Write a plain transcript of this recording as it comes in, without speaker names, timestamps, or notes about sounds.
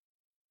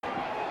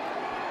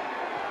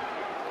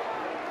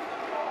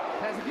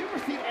have you ever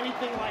seen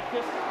anything like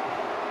this?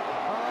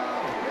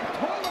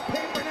 Toilet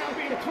paper now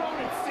being thrown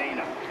at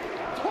Cena.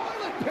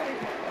 Toilet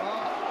paper!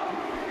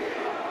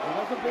 He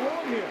doesn't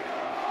belong here.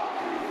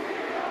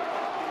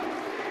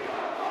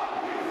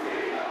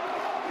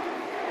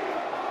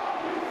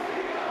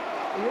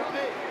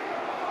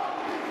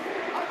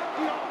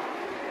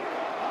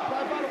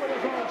 By the way,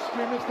 those are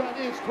extremists. That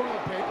is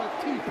toilet paper.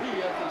 TP,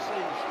 as they say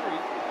in the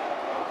street.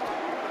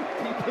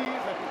 TP,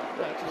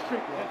 that's a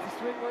street word. That's a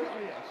street word? Oh,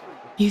 yeah, street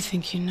word. You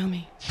think you know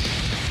me?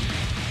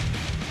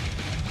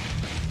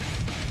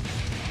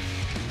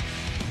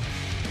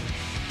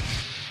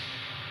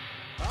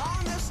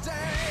 On this day,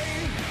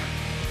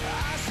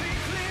 I see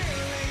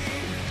clearly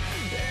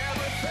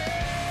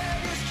everything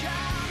has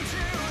come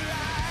to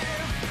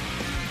life.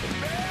 A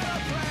better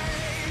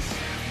place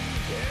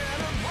in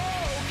a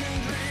broken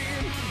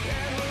dream,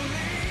 and we'll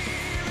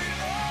leave it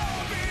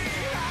all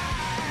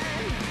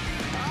behind.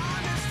 On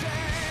this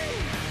day,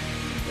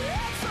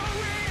 it's so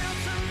real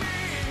to me.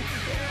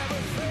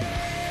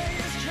 Everything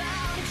has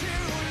come to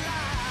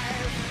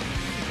life.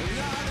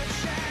 Another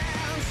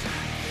chance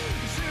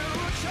to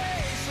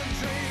chase a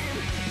dream.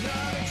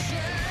 Another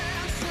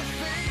chance to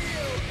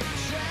feel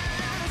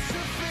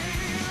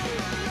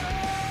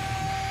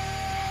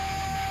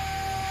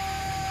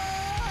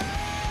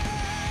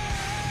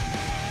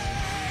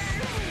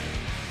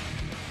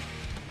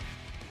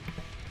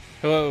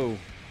Hello,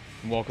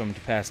 and welcome to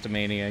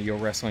Pastamania, your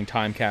wrestling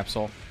time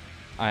capsule.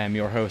 I am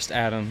your host,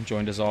 Adam,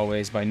 joined as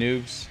always by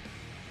Noobs.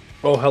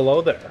 Oh,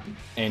 hello there.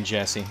 And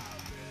Jesse.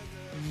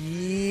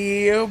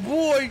 Yeah,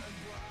 boy.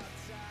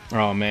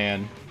 Oh,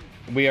 man.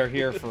 We are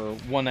here for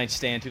One Night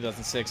Stand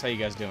 2006. How you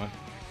guys doing?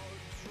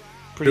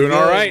 Pretty Doing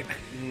good all right.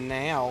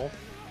 now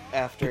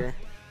after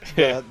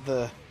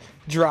the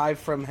drive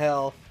from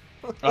hell.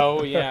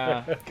 Oh,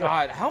 yeah.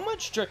 God, how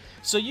much...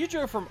 So you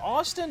drove from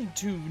Austin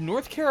to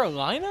North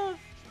Carolina?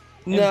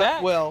 And No,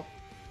 back? well,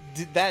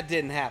 that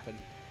didn't happen.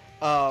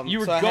 You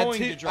were so going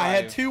to I drive.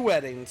 had two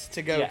weddings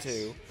to go Yes.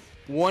 to.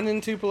 One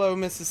in Tupelo,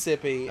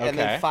 Mississippi, and Okay.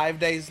 then 5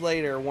 days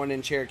later, one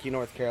in Cherokee,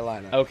 North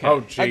Carolina. Okay.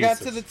 Oh, Jesus. I got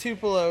to the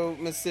Tupelo,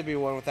 Mississippi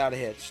one without a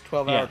hitch.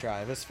 12-hour Yeah.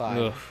 drive. It's fine.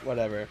 Ugh.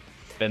 Whatever.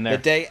 Been there.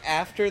 The day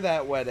after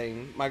that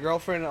wedding, my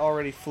girlfriend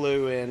already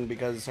flew in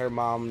because her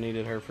mom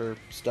needed her for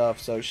stuff,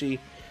 so she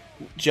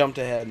jumped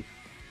ahead.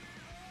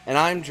 And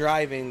I'm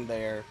driving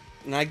there,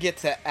 and I get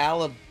to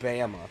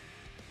Alabama,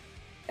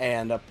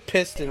 and a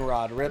piston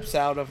rod rips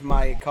out of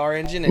my car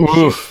engine and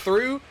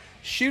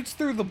shoots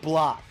through the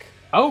block.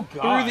 Oh,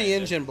 God. Through the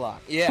engine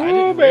block. Yeah. I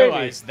didn't baby.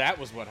 realize that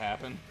was what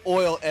happened.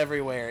 Oil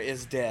everywhere,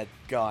 is dead,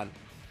 gone.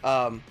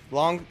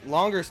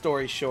 Longer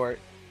story short,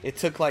 it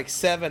took like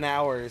 7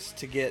 hours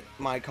to get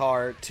my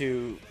car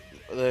to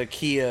the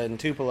Kia in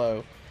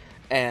Tupelo,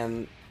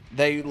 and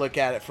they look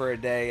at it for a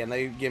day and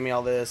they give me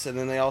all this, and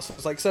then they also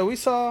was like, so we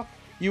saw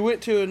you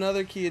went to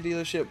another Kia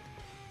dealership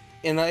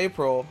in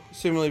April,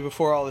 assumingly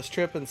before all this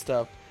trip and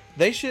stuff.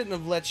 They shouldn't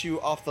have let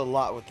you off the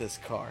lot with this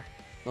car.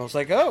 And I was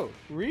like, oh,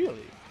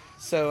 really?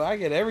 So I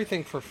get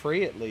everything for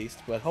free at least,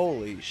 but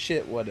holy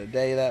shit, what a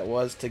day that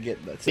was to get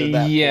to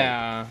that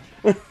Yeah.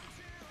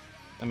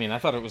 I mean, I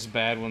thought it was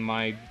bad when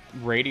my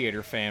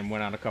radiator fan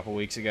went out a couple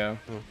weeks ago.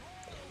 point.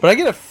 But I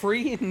get a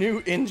free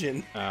new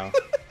engine. Oh.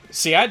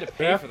 See, I had to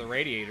pay Yeah. for the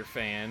radiator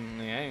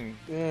fan.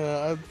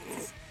 Yeah,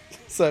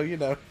 so, you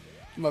know,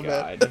 my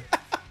bad.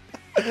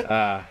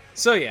 God.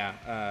 So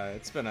yeah,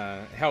 it's been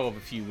a hell of a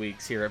few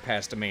weeks here at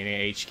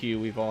Pastamania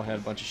HQ. We've all had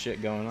a bunch of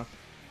shit going on.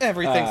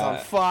 Everything's on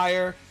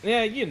fire.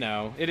 Yeah, you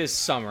know, it is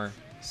summer,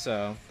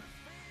 so.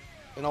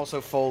 And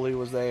also Foley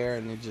was there,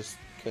 and he just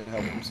couldn't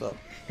help himself.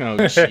 Oh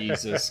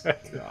Jesus.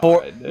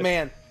 Poor, God.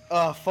 man,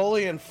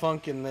 Foley and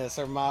Funk in this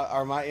are my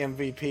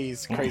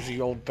MVPs, crazy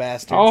old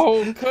bastards.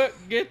 Oh,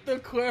 get the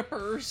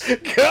Clippers.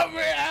 Cut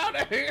me out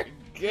of here!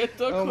 Get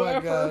the Oh my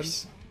God.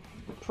 Clippers.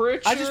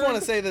 Pritchard. I just want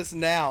to say this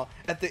now.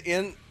 At the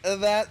end of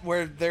that,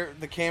 where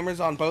the camera's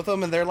on both of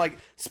them and they're like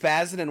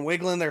spazzing and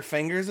wiggling their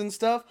fingers and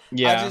stuff.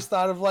 Yeah. I just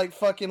thought of like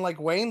fucking like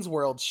Wayne's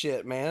World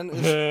shit,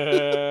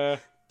 man.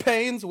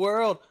 Payne's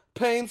World,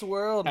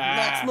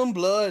 maximum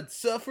blood,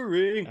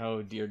 suffering.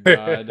 Oh dear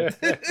God.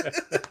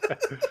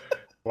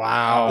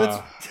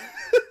 Wow.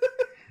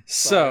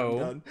 Sorry, I'm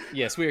done.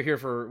 Yes, we are here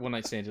for One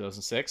Night Stand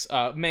 2006.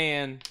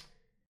 Man,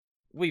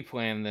 we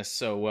planned this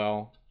so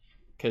well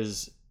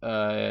because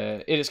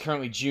it is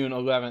currently June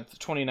 11th,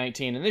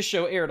 2019, and this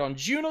show aired on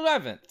June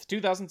 11th,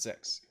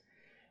 2006.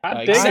 God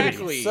damn it.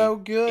 Exactly. So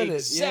good at-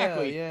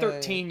 Exactly yeah,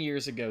 13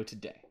 years ago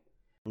today.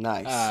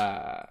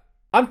 Nice.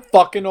 I'm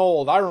fucking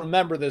old. I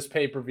remember this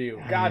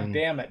pay-per-view. God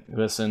damn it.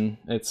 Listen,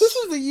 it's This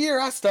was the year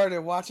I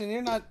started watching.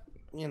 You're not,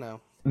 you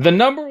know. the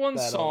number one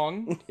That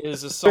song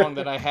is a song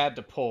that I had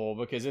to pull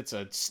because it's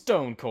a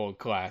stone cold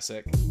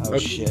classic. Oh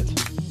shit.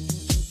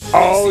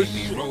 Oh,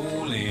 me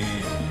rolling,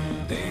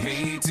 they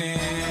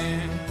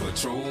hating,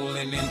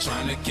 patrolling and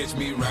trying to catch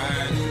me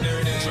riding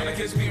dirty, trying to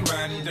catch me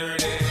riding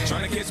dirty,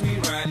 trying to catch me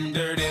riding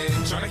dirty,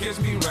 trying to catch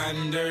me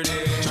riding dirty,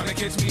 trying to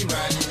catch me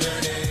riding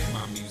dirty.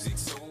 My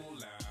music's so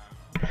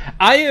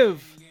loud.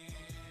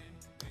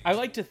 I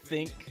like to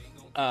think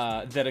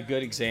that a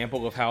good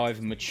example of how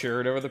I've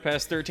matured over the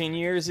past 13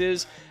 years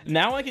is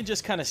now I can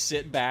just kind of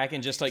sit back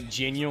and just like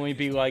genuinely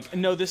be like,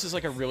 no, this is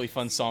like a really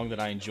fun song that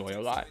I enjoy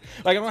a lot.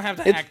 Like I don't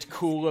have to act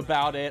cool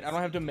about it. I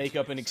don't have to make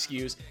up an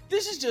excuse.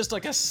 This is just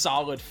like a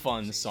solid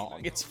fun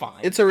song. It's fine.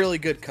 It's a really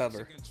good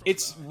cover.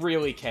 It's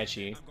really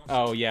catchy.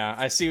 Oh yeah,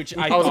 I see what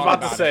you. I was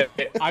about to say.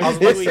 I was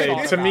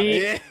really to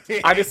me,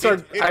 I just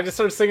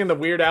started singing the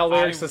Weird Al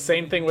lyrics. The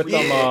same thing with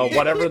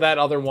whatever that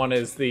other one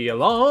is. The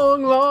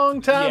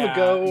long time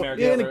ago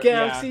in a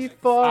galaxy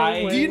far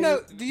away. Do you know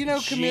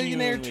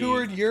Chameleonaire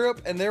toured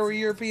Europe and there were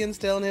Europeans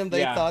telling him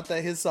they thought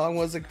that his song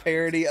was a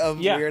parody of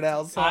Weird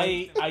Al's song?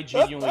 I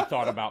genuinely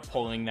thought about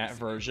pulling that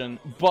version,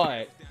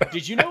 but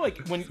did you know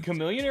like when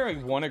Chameleonaire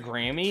like, won a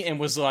Grammy and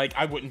was like,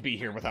 I wouldn't be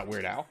here without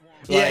Weird Al.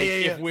 Like,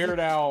 if Weird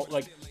Al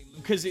like.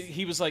 Because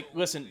he was like,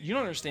 listen, you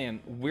don't understand.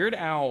 Weird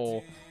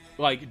Al,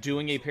 like,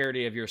 doing a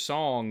parody of your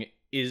song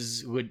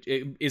is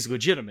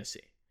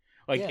legitimacy.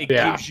 Like, it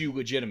gives you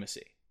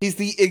legitimacy. He's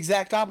the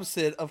exact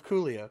opposite of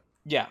Coolio.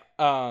 Yeah.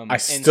 I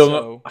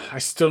still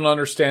don't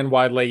understand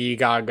why Lady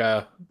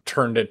Gaga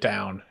turned it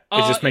down.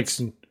 It just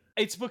makes...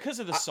 It's because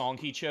of the song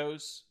he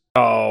chose.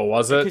 Oh,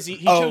 was it? Because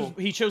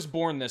he chose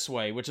Born This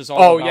Way, which is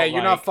all about,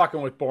 you're not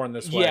fucking with Born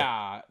This Way.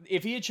 Yeah.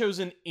 If he had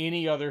chosen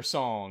any other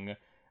song...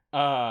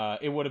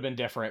 it would have been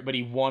different, but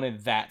he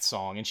wanted that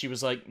song, and she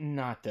was like,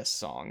 "Not this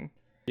song."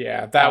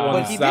 Yeah, that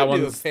one's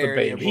the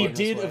baby. He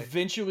did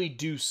eventually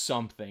do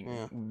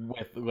something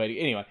with Lady.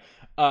 Anyway,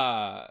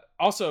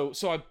 also,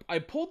 so I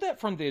pulled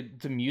that from the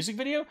music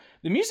video.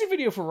 The music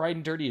video for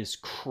Riding Dirty is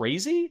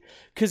crazy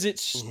because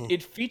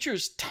it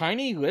features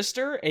Tiny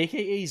Lister,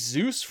 aka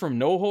Zeus from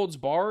No Holds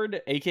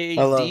Barred, aka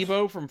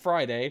Devo from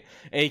Friday,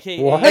 aka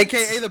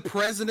the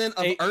president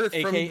of Earth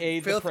from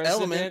aka Fifth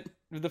Element.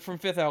 From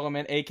Fifth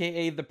Element,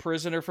 aka the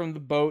prisoner from the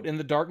boat in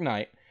The Dark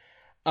Knight.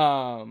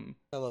 I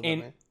love that,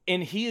 man.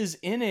 And he is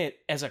in it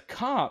as a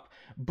cop,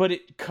 but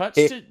it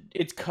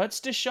cuts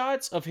to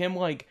shots of him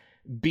like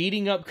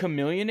beating up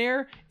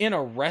Chameleonaire in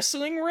a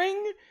wrestling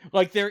ring.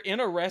 Like they're in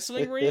a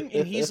wrestling ring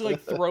and he's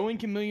like throwing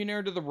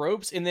Chameleonaire to the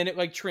ropes, and then it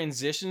like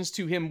transitions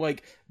to him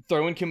like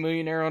throwing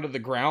Chameleonaire onto the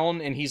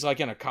ground and he's like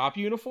in a cop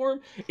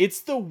uniform.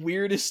 It's the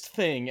weirdest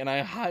thing and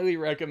I highly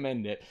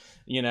recommend it.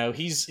 You know,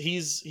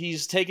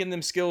 he's taken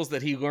them skills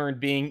that he learned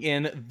being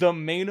in the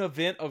main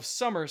event of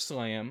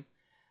SummerSlam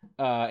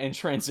and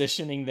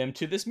transitioning them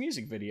to this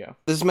music video.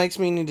 This makes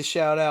me need to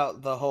shout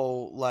out the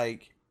whole,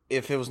 like,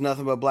 if it was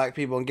nothing but black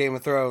people in Game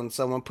of Thrones,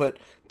 someone put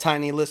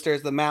Tiny Lister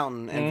as the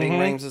Mountain and Ving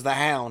Rhames as the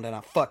Hound, and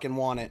I fucking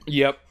want it.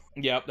 Yep,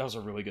 that was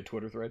a really good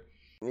Twitter thread.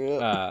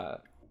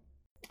 Yep.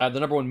 The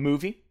number one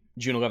movie,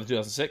 June 11th,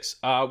 2006,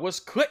 was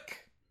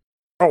Click.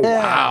 Oh,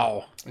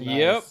 wow. Nice.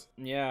 Yep.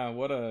 Yeah,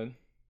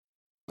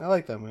 I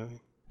like that movie.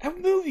 That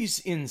movie's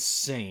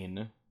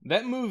insane.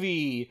 That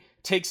movie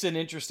takes an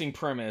interesting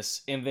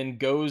premise and then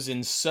goes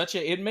in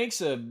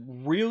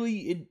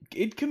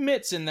it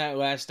commits in that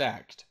last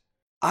act.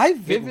 I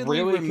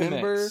vividly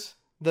remember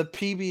the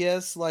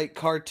PBS like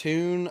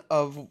cartoon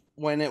of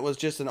when it was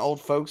just an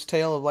old folks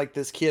tale of like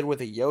this kid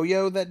with a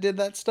yo-yo that did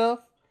that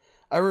stuff.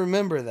 I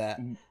remember that.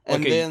 And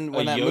then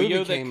when that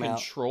movie came out,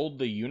 controlled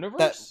the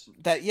universe?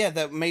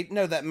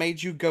 that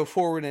made you go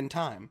forward in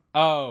time.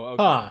 Oh,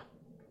 okay. Huh.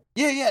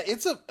 Yeah,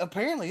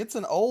 apparently it's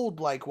an old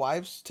like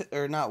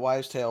not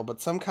wives' tale,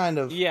 but some kind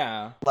of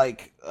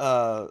like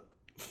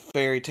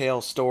fairy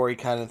tale story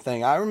kind of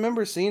thing. I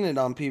remember seeing it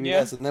on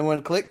PBS, and then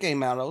when Click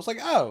came out, I was like,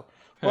 oh,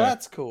 well,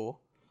 that's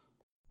cool.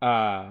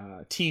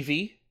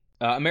 TV,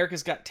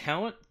 America's Got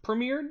Talent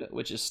premiered,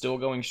 which is still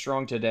going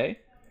strong today.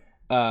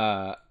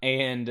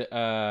 And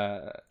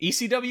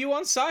ECW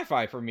on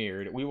Sci-Fi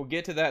premiered. We will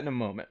get to that in a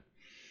moment.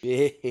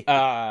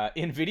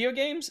 In video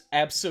games,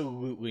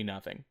 absolutely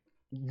nothing.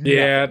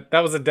 Yeah, that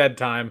was a dead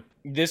time.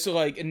 This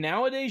like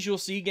nowadays you'll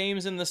see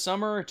games in the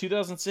summer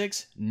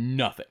 2006,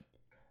 nothing.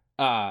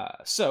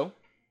 So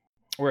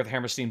we're at the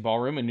Hammerstein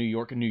Ballroom in New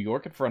York,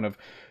 in front of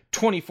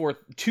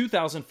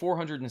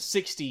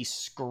 2,460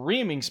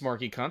 screaming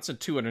smarky cunts and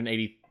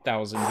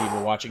 280,000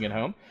 people watching at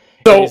home.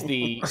 It is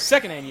the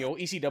second annual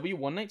ECW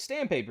One Night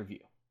Stand pay-per-view.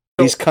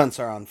 These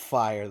cunts are on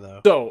fire, though.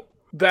 So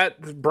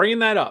bringing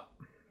that up,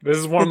 this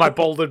is one of my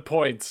bolded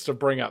points to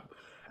bring up.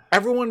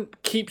 Everyone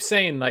keeps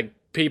saying like,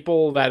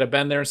 people that have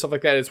been there and stuff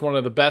like that, it's one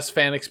of the best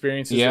fan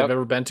experiences I've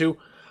ever been to.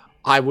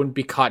 I wouldn't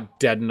be caught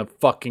dead in a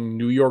fucking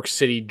New York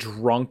City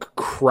drunk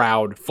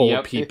crowd full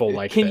of people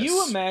like this. Can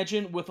you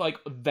imagine with like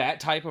that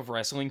type of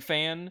wrestling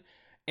fan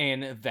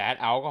and that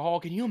alcohol?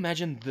 Can you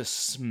imagine the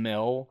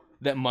smell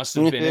that must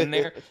have been in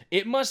there?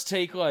 It must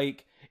take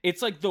like,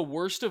 it's like the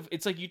worst of,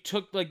 it's like you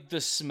took like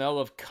the smell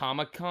of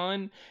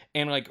Comic-Con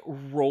and like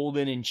rolled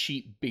it in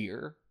cheap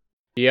beer.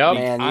 Yep.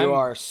 Man, you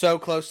are so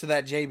close to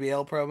that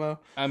JBL promo.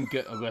 I'm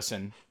good.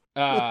 Listen.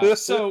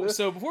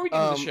 So before we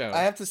get into the show,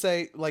 I have to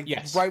say, like,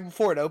 right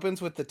before it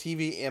opens with the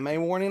TV MA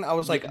warning, I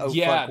was like, oh,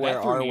 yeah, fuck, where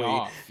that threw are me we?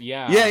 off.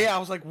 Yeah. I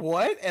was like,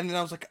 what? And then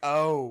I was like,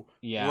 oh,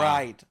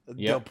 right. Yep.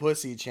 The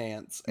pussy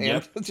chants.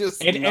 And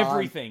just and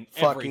everything.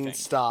 Fucking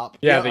stop.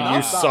 Yeah, the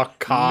you suck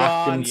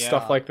cock and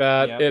stuff like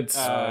that. Yep. It's...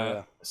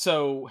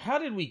 So how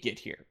did we get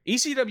here?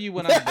 ECW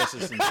went out of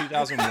business in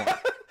 2001.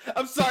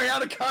 I'm sorry,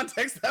 out of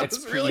context. That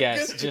was really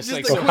yes, good. just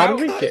like a so. how did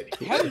we get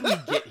here? How did we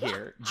get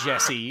here,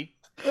 Jesse?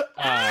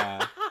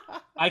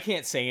 I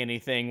can't say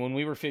anything. When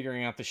we were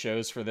figuring out the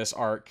shows for this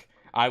arc,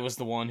 I was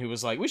the one who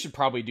was like, we should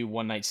probably do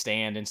One Night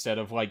Stand instead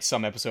of like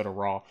some episode of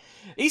Raw.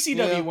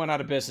 ECW went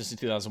out of business in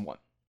 2001.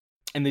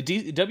 And the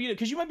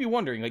because you might be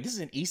wondering, like, this is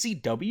an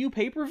ECW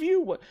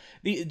pay-per-view? What?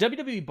 The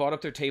WWE bought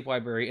up their tape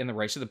library and the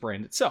rights to the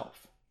brand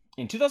itself.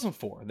 In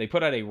 2004, they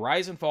put out a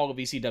Rise and Fall of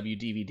ECW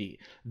DVD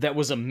that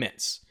was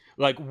immense.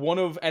 Like, one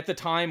of, at the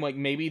time, like,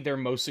 maybe their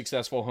most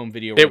successful home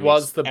video release It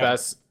was the ever.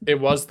 best. It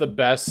was the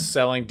best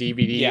selling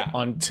DVD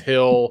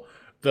until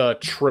the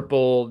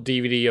triple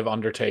DVD of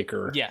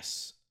Undertaker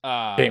Yes.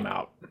 came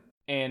out.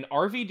 And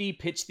RVD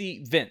pitched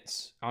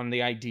Vince on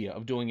the idea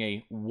of doing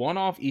a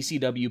one-off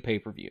ECW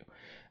pay-per-view.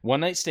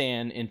 One Night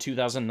Stand in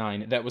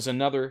 2009. That was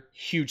another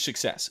huge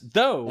success.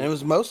 Though... And it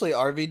was mostly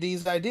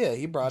RVD's idea.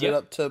 He brought it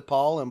up to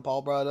Paul, and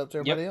Paul brought it up to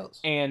everybody else.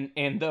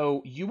 And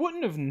though you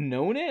wouldn't have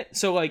known it,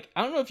 so, like,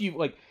 I don't know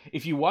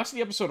if you watch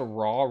the episode of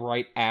Raw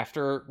right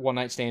after One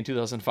Night Stand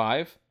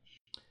 2005,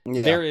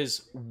 there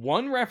is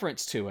one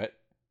reference to it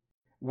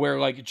where,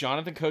 like,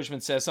 Jonathan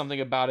Coachman says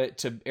something about it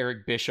to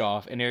Eric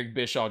Bischoff, and Eric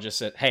Bischoff just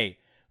said, hey,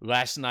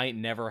 last night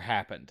never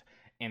happened.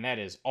 And that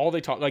is all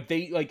they talk.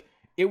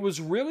 It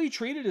was really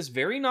treated as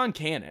very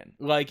non-canon.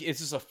 Like, it's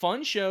just a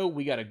fun show.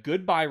 We got a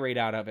good buy rate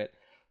out of it,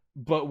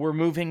 but we're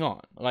moving on.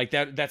 Like,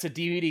 that's a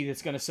DVD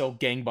that's going to sell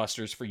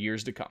gangbusters for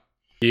years to come.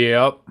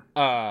 Yep.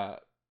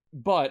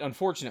 But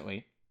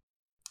unfortunately,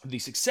 the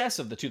success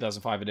of the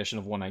 2005 edition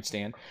of One Night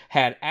Stand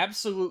had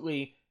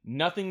absolutely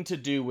nothing to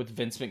do with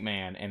Vince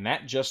McMahon, and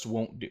that just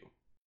won't do.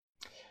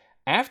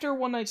 After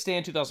One Night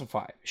Stand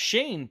 2005,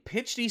 Shane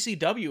pitched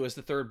ECW as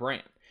the third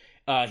brand.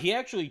 He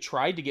actually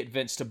tried to get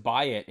Vince to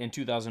buy it in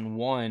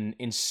 2001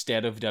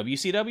 instead of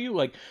WCW,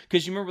 like,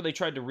 because you remember they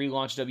tried to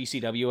relaunch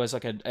WCW as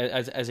like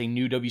as a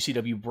new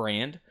WCW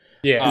brand.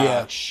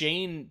 Yeah.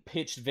 Shane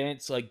pitched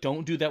Vince like,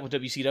 don't do that with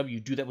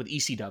WCW, do that with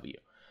ECW.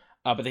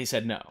 But they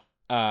said no.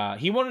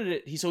 He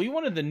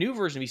wanted the new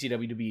version of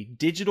ECW to be a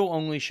digital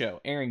only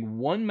show, airing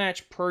one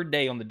match per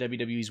day on the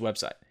WWE's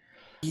website.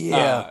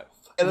 Yeah,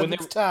 when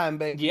it's time,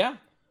 baby. Yeah,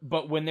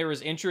 but when there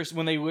was interest,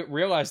 when they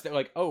realized that,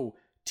 like, oh,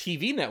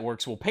 TV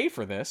networks will pay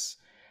for this,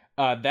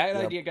 that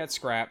idea got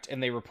scrapped,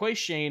 and they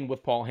replaced Shane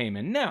with Paul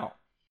Heyman. Now,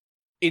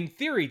 in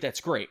theory, that's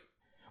great.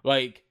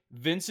 Like,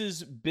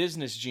 Vince's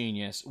business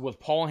genius with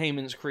Paul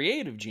Heyman's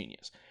creative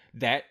genius.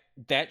 That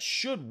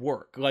should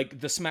work. Like,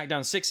 the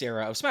SmackDown 6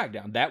 era of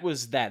SmackDown. That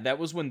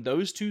was when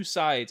those two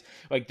sides,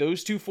 like,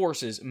 those two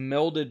forces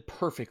melded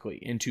perfectly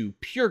into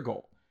pure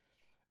gold.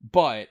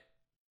 But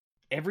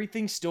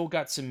everything still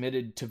got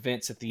submitted to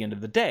Vince at the end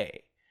of the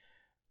day.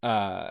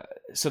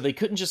 So they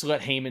couldn't just let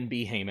Heyman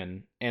be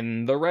Heyman,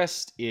 and the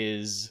rest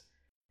is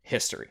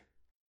history.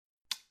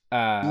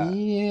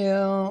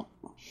 Yeah.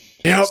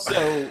 Yep.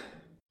 So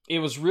it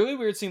was really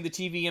weird seeing the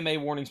TVMA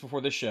warnings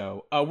before the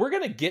show. We're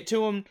gonna get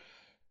to them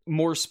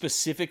more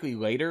specifically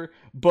later,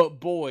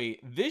 but boy,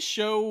 this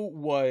show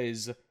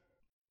was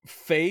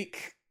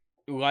fake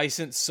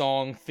licensed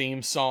song,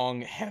 theme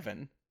song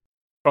heaven.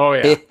 Oh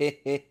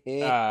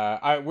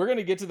yeah. We're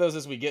gonna get to those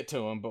as we get to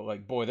them, but,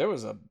 like, boy, there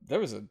was a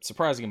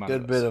surprising amount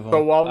Good of bit of them.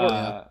 So while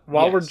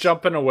we're yes.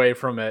 jumping away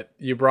from it,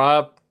 you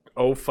brought up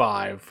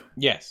 05.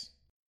 Yes.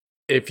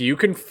 If you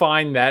can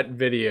find that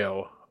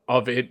video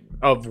of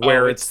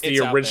where it's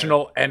the out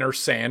original Enter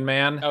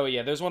Sandman. Oh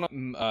yeah, there's one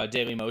on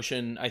Daily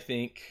Motion, I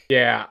think.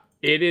 Yeah,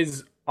 it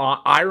is.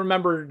 I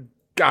remember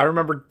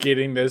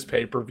getting this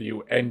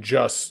pay-per-view and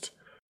just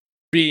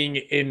being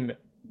in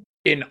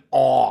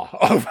awe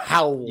of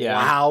how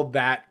loud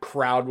that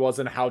crowd was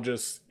and how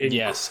just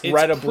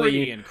incredibly it's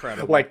pretty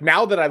incredible. Like,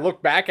 now that I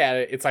look back at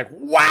it, it's like,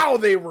 wow,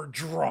 they were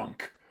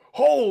drunk.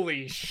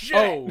 Holy shit.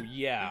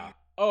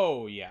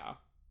 Oh yeah.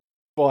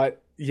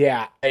 But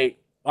yeah,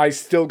 I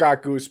still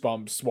got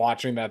goosebumps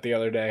watching that the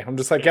other day. I'm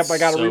just like, I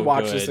gotta so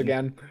rewatch good. this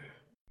again.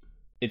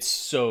 It's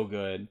so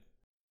good.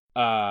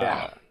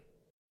 Heyman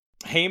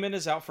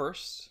is out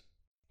first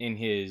in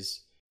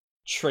his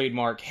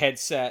trademark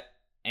headset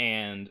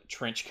and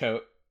trench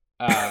coat.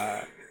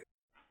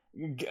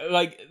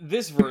 Like,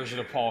 this version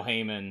of Paul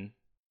Heyman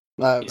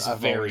is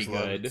very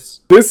good. This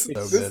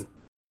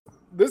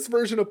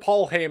version of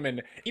Paul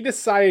Heyman, he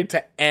decided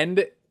to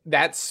end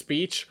that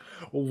speech.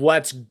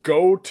 Let's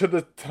go to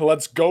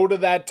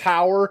that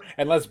tower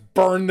and let's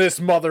burn this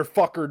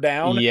motherfucker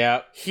down.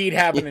 Yeah, he'd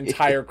have an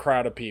entire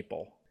crowd of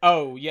people.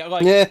 Oh yeah,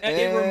 like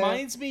it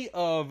reminds me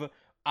of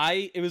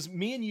it was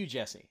me and you,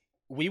 Jesse.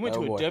 We went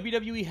to a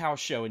WWE house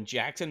show in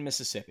Jackson,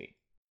 Mississippi.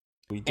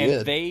 We did.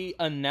 And they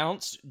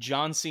announced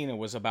John Cena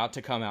was about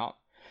to come out.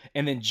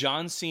 And then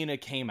John Cena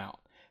came out.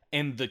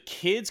 and the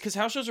kids, because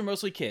house shows are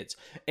mostly kids,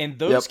 and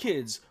those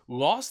kids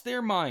lost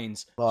their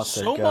minds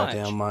so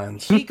much.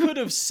 Minds. He could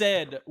have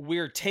said,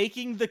 "We're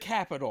taking the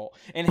Capitol,"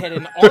 and had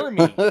an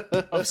army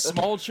of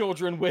small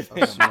children with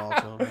him.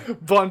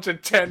 Bunch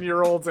of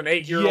 10-year-olds and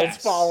 8-year-olds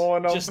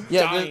following him. Just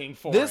dying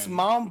for this him.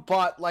 mom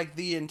bought like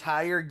the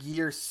entire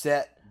gear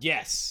set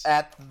Yes.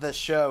 at the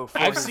show for,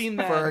 I've seen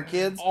that for her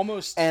kids.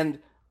 almost. And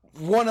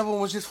one of them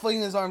was just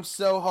flinging his arms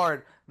so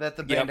hard that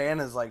the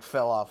bandanas like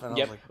fell off. And I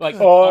was like,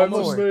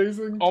 that's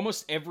amazing.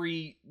 Almost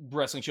every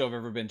wrestling show I've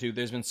ever been to,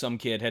 there's been some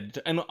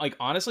kid and like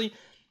honestly,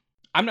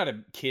 I'm not a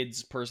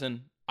kids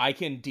person. I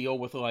can deal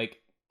with like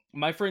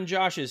my friend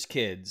Josh's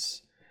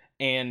kids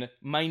and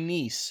my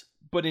niece,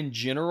 but in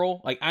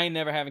general, like I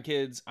never having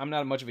kids. I'm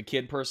not much of a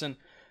kid person.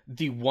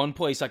 The one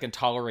place I can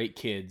tolerate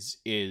kids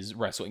is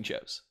wrestling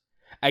shows.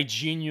 I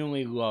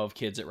genuinely love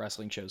kids at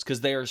wrestling shows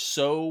because they are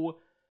so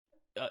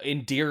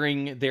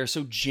endearing. They're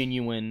so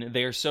genuine.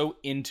 They are so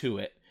into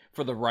it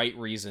for the right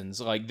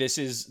reasons. Like these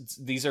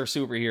are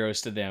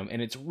superheroes to them,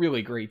 and it's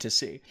really great to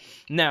see.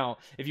 Now,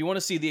 if you want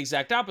to see the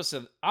exact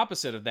opposite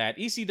of that,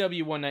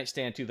 ECW One Night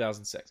Stand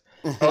 2006.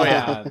 Oh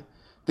yeah,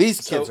 these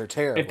kids are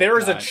terrible. If there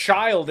was a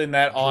child in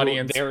that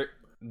audience,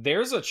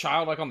 there's a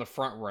child like on the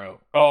front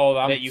row.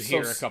 That you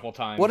hear a couple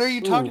times. What are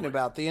you talking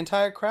about? The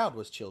entire crowd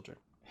was children.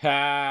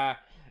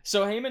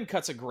 So Heyman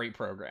cuts a great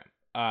program,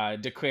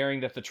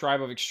 declaring that the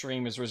Tribe of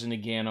Extreme has risen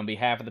again on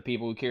behalf of the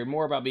people who care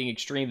more about being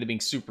extreme than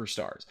being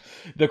superstars.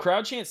 The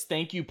crowd chants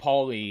 "Thank you,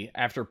 Paulie,"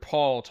 after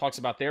Paul talks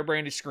about their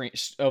brand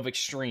of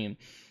extreme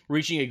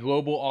reaching a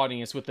global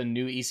audience with the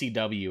new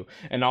ECW,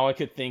 and all I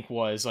could think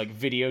was like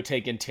video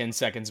taken 10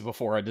 seconds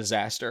before a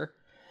disaster.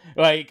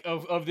 Like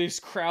of this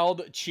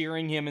crowd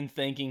cheering him and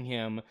thanking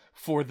him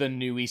for the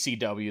new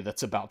ECW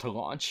that's about to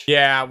launch.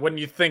 Yeah, when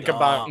you think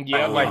about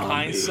like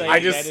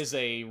hindsight, that is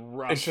a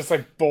rough. It's just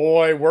like,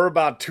 boy, we're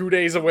about 2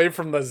 days away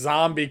from the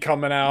zombie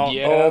coming out.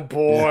 Yeah. Oh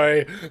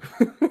boy.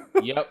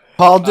 Yep.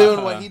 Paul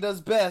doing what he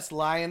does best,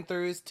 lying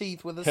through his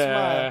teeth with a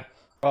smile.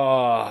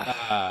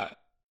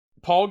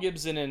 Paul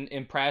gives an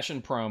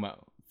impassioned promo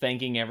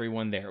thanking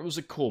everyone there. It was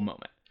a cool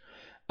moment.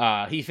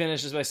 He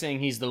finishes by saying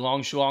he's the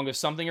long schlong of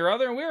something or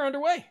other, and we're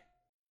underway.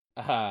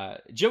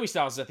 Joey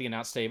Styles is at the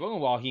announce table, and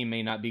while he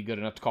may not be good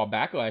enough to call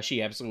Backlash, he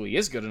absolutely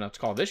is good enough to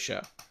call this show.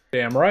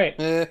 Damn right.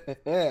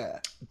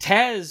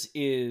 Taz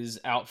is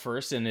out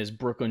first in his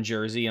Brooklyn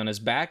jersey on his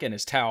back and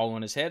his towel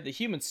on his head. The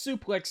human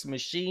suplex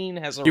machine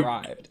has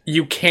arrived.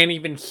 You can't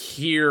even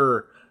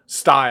hear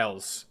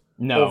Styles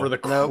over the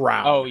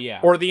crowd. Oh, yeah.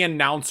 Or the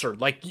announcer.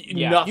 Like,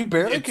 you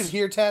barely could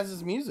hear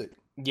Taz's music.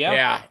 Yep.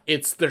 Yeah,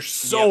 they're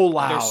so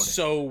loud. They're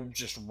so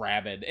just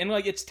rabid. And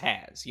like it's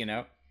Taz, you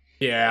know?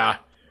 Yeah.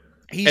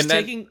 He's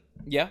taking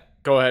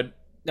Go ahead.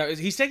 No,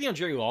 he's taking on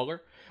Jerry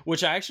Lawler,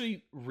 which I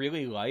actually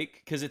really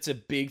like because it's a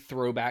big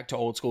throwback to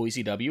old school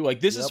ECW.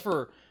 Like this is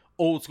for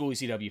old school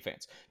ECW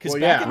fans. Because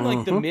back in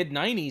like the mid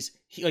 90s,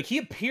 he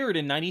appeared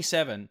in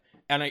 97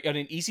 on an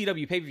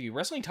ECW pay-per-view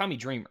wrestling Tommy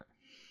Dreamer.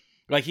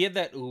 Like he had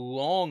that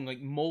long,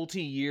 like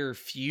multi-year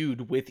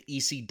feud with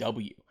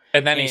ECW.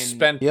 And then he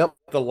spent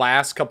the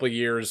last couple of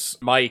years,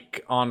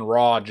 Mike, on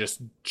Raw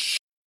just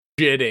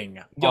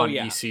shitting on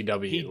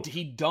ECW.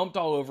 He dumped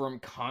all over him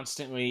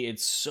constantly.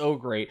 It's so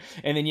great.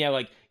 And then,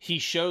 like, he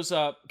shows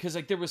up, because,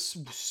 like, there was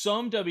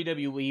some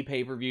WWE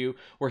pay-per-view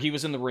where he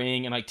was in the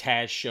ring and, like,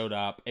 Taz showed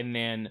up. And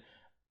then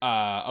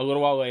a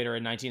little while later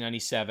in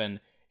 1997,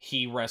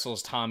 he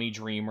wrestles Tommy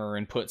Dreamer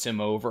and puts him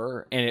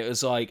over. And it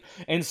was like...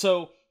 And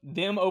so,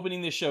 them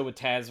opening this show with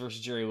Taz versus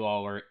Jerry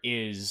Lawler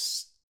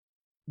is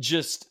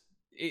just...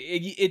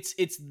 It's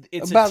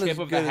about a tip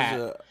of the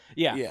hat.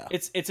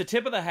 It's a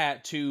tip of the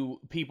hat to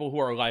people who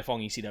are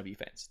lifelong ECW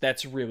fans.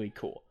 That's really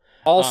cool.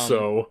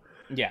 Also,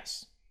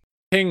 yes,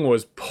 King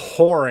was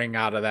pouring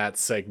out of that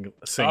singlet.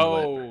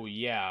 Oh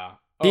yeah,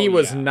 he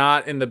was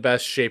not in the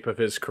best shape of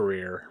his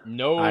career.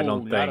 No, I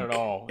don't think. Not at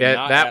all. Yeah,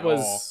 not that at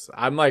was.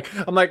 All. I'm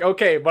like,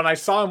 okay. When I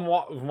saw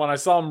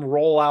him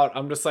roll out,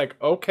 I'm just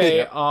like,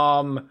 okay,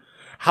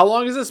 how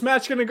long is this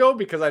match gonna go?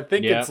 Because I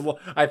think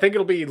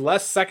it'll be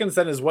less seconds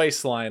than his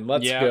waistline.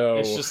 Let's go.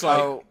 It's just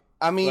like,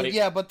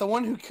 but the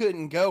one who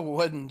couldn't go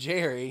wasn't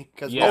Jerry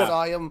because we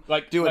saw him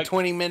do a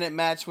 20-minute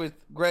match with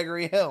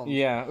Gregory Helm.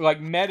 Yeah, like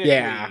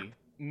medically,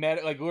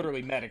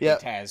 literally medically,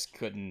 Taz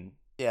couldn't.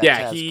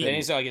 Yeah,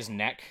 he's like his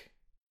neck.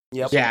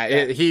 Yep.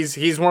 Yeah,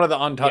 he's one of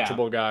the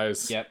untouchable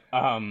guys. Yep.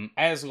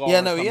 As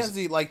Lawler he has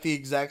the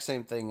exact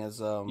same thing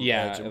as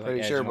Edge, I'm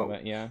pretty sure,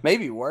 but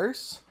maybe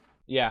worse.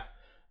 Yeah.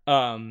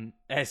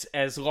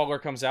 As Lawler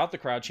comes out, the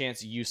crowd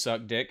chants "You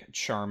suck dick,"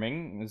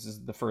 charming. This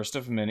is the first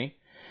of many.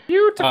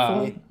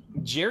 Beautiful.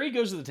 Jerry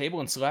goes to the table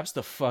and slaps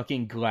the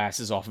fucking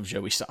glasses off of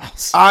Joey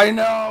Styles. I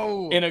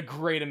know. In a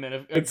great amount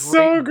of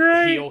so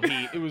great heel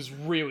heat. It was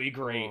really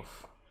great.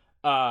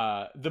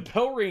 The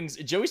bell rings.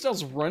 Joey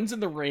Styles runs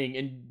in the ring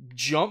and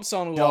jumps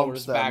on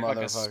Lawler's back like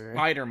a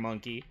spider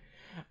monkey.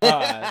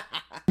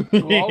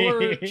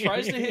 Lawler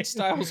tries to hit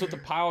Styles with a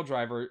pile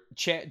driver.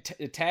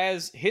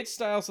 Taz hits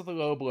Styles with a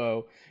low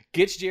blow,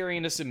 gets Jerry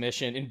into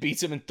submission, and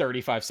beats him in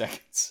 35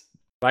 seconds.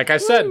 Like I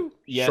said,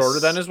 Yes. shorter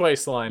than his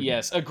waistline.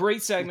 Yes, a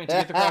great segment to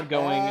get the crowd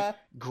going.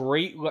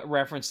 Great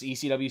reference to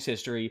ECW's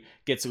history.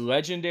 Gets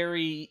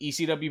legendary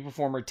ECW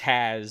performer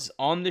Taz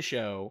on the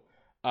show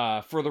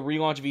for the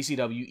relaunch of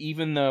ECW,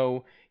 even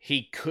though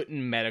he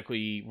couldn't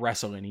medically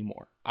wrestle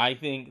anymore. I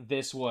think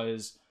this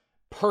was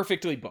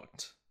perfectly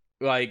booked.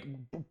 Like,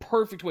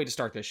 perfect way to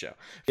start this show.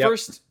 Yep.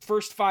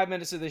 First 5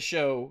 minutes of this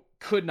show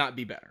could not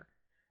be better.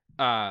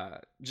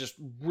 Just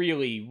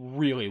really,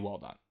 really well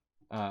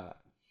done.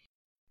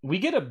 We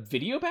get a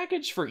video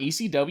package for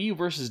ECW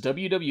versus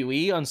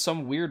WWE on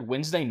some weird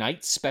Wednesday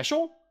night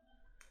special.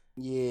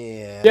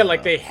 Yeah. Yeah,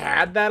 like they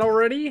had that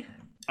already.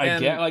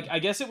 I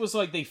guess it was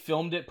like they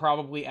filmed it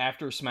probably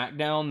after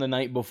SmackDown the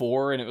night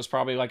before, and it was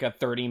probably like a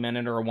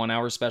 30-minute or a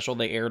 1-hour special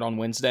they aired on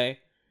Wednesday.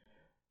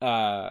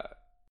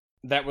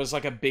 That was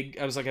like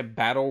a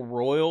battle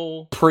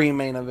royal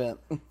pre-main event.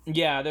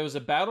 Yeah, there was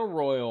a battle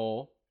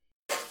royal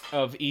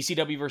of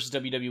ECW versus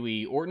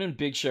WWE. Orton and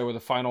Big Show were the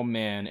final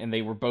men, and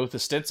they were both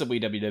ostensibly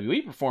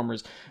WWE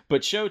performers.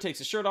 But Show takes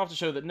his shirt off to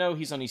show that no,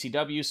 he's on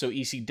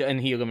ECW.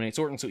 And he eliminates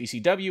Orton, so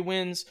ECW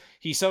wins.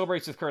 He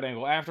celebrates with Kurt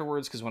Angle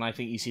afterwards, because when I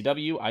think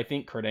ECW, I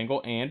think Kurt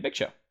Angle and Big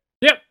Show.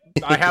 Yep,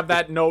 I have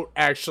that note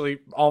actually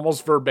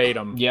almost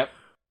verbatim. Yep.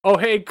 Oh,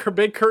 hey,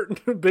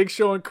 Big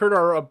Show and Kurt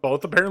are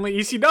both apparently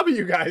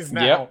ECW guys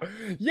now.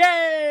 Yep.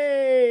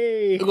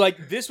 Yay!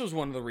 Like, this was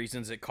one of the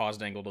reasons it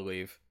caused Angle to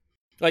leave.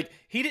 Like,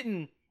 he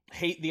didn't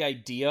hate the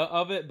idea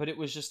of it, but it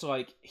was just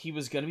like, he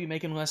was going to be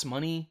making less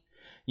money.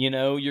 You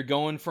know, you're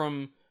going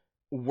from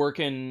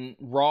working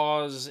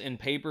Raws and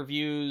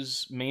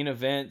pay-per-views, main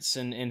events,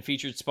 and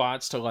featured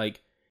spots to,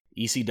 like,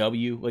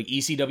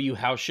 ECW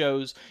house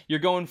shows. You're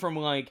going from,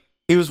 like...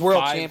 He was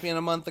world champion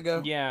a month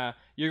ago. Yeah.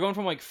 You're going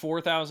from, like,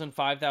 4,000,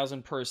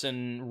 5,000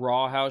 person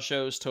Raw house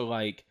shows to,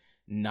 like,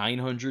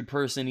 900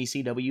 person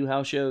ECW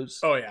house shows.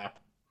 Oh, yeah.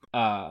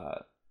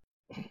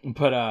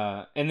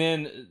 And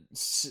then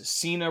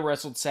Cena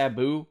wrestled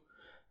Sabu,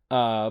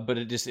 but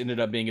it just ended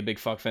up being a big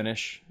fuck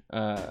finish.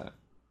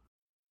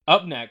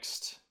 Up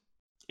next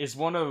is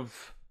one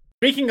of...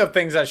 Speaking of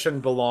things that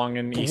shouldn't belong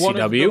in ECW. One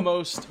of the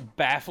most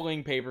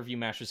baffling pay-per-view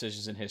match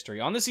decisions in history.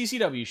 On this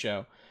ECW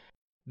show,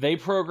 they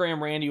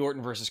program Randy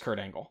Orton versus Kurt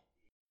Angle.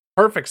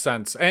 Perfect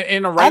sense.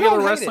 In a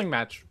regular wrestling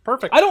match.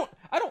 Perfect. I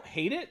don't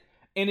hate it.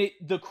 And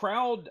the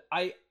crowd,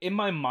 in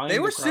my mind, they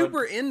were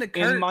super into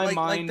Kurt. In my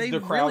mind, the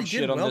crowd really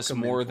shit on this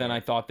more than I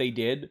thought they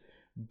did.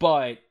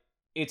 But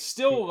it's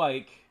still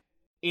like,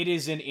 it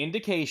is an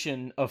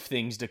indication of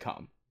things to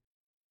come.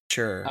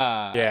 Sure.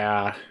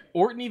 Yeah.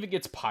 Orton even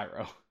gets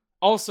pyro.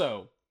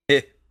 Also,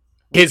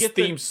 his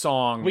theme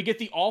song. We get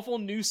the awful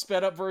new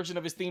sped up version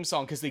of his theme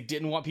song because they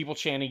didn't want people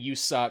chanting "You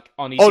suck"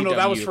 on ECW. Oh no,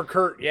 that was for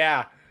Kurt.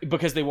 Yeah.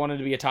 Because they wanted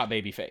to be a top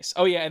baby face.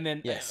 Oh yeah, and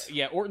then yes.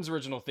 Orton's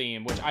original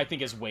theme, which I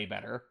think is way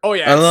better. Oh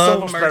yeah, it's so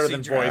much better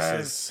than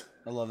Voices.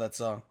 I love that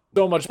song.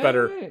 So much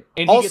better.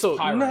 And also, he gets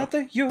pyro.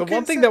 The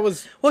one thing that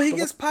was he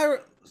gets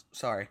pyro.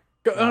 Sorry.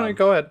 Go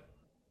ahead.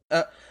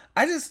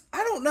 I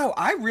don't know.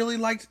 I really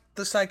liked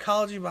the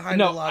psychology behind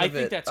a lot of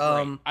it. That's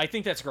great. I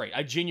think that's great.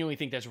 I genuinely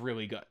think that's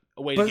really good.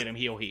 A way to get him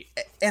heel heat.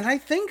 And I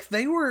think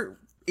they were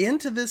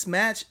into this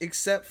match,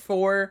 except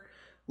for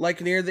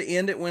like near the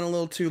end, it went a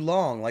little too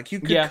long. Like you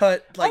could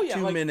cut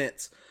 2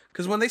 minutes.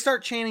 Because when they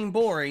start chanting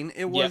boring,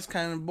 it was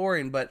kind of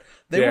boring. But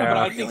they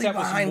were really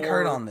behind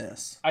Kurt on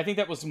this. I think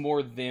that was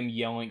more them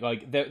yelling.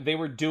 Like they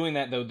were doing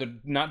that though. They're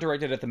not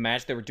directed at the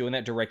match. They were doing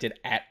that directed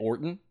at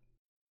Orton.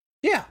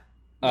 Yeah.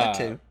 That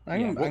too. What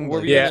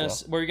were you gonna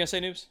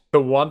say, Noobs?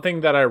 The one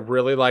thing that I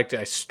really liked,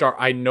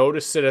 I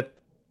noticed it at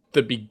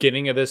the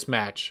beginning of this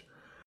match.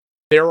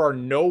 There are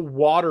no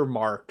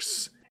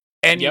watermarks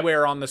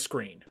anywhere on the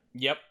screen.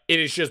 Yep. It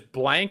is just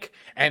blank,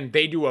 and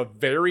they do a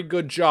very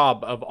good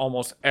job of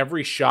almost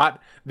every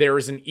shot. There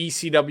is an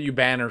ECW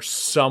banner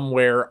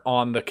somewhere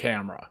on the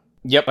camera.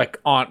 Yep. Like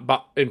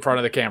in front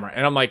of the camera.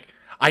 And I'm like,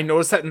 I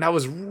noticed that, and that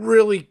was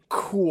really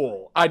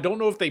cool. I don't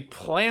know if they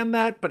planned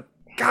that, but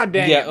god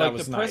dang it, that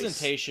was the nice.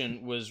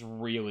 Presentation was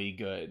really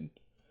good.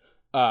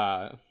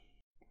 It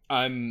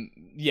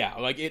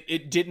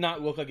did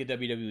not look like a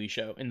WWE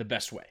show in the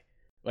best way.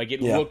 Like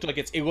it looked like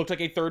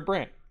a third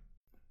brand.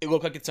 It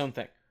looked like its own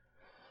thing.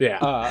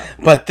 Yeah.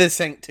 But this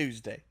ain't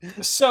Tuesday.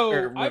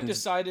 So I've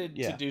decided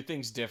to do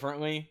things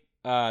differently.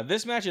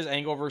 This match is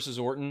Angle versus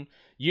Orton.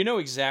 You know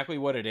exactly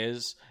what it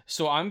is.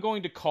 So I'm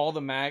going to call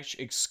the match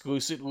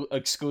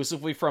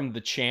exclusively from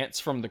the chants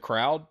from the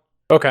crowd.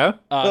 Okay.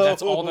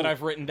 That's all that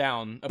I've written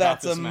down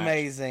about this match. That's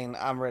amazing.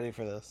 I'm ready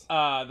for this.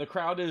 The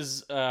crowd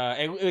is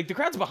the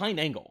crowd's behind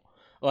Angle.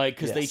 Like,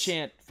 because they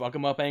chant "fuck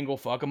him up, Angle,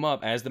 fuck him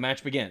up" as the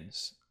match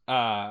begins.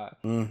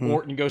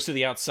 Orton goes to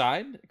the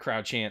outside.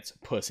 Crowd chants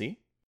 "pussy."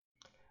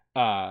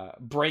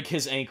 Break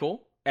his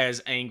ankle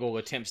as Angle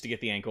attempts to get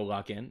the ankle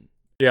lock in.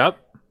 Yep.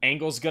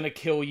 Angle's gonna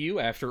kill you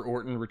after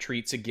Orton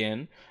retreats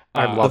again.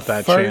 I love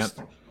that chant.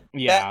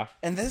 Yeah.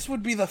 And this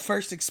would be the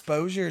first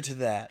exposure to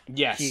that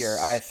here,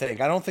 I think.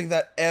 I don't think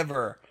that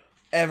ever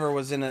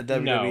was in a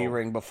WWE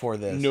ring before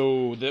this.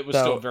 No, that was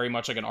still very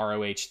much like an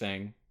ROH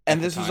thing.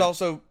 And this was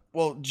also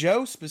well,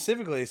 Joe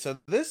specifically. So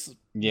this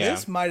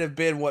might have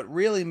been what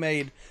really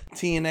made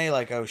TNA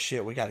like, oh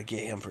shit, we got to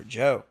get him for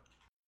Joe.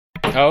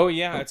 Oh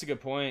yeah, that's a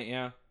good point.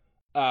 Yeah.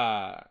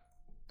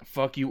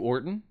 Fuck you,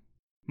 Orton,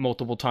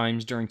 multiple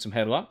times during some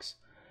headlocks.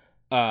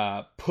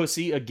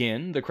 Pussy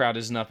again. The crowd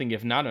is nothing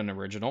if not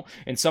unoriginal.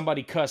 And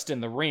somebody cussed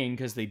in the ring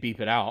because they beep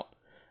it out.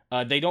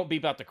 They don't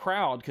beep out the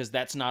crowd because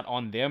that's not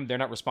on them. They're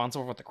not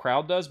responsible for what the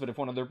crowd does. But if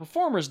one of their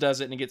performers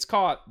does it and it gets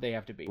caught, they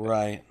have to beep it.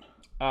 Right.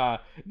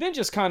 Then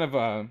just kind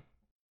of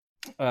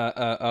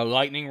a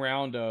lightning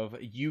round of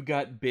you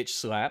got bitch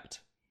slapped.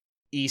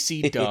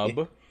 EC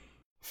dub.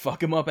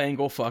 Fuck him up,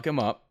 Angle. Fuck him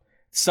up.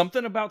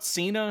 Something about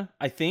Cena,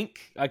 I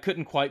think. I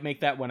couldn't quite make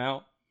that one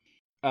out.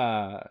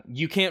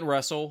 You can't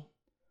wrestle.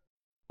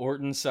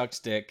 Orton sucks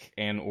dick,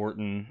 and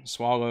Orton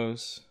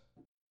swallows.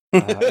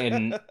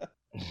 And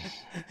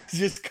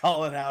just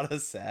calling out a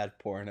sad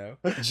porno.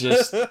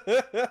 Just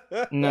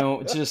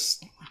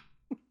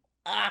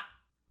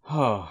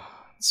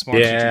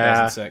Smarts of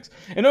 2006.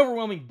 An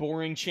overwhelming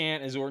boring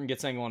chant as Orton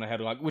gets Angle on a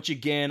headlock, which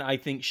again I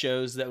think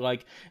shows that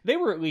like they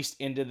were at least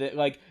into the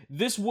like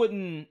this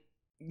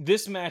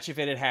match, if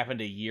it had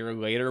happened a year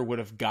later, would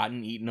have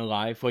gotten eaten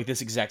alive, like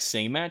this exact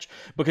same match,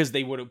 because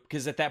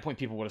at that point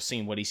people would have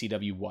seen what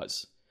ECW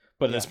was.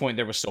 But at this point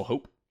there was still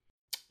hope.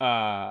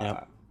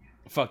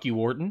 Fuck you,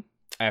 Orton.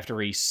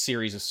 After a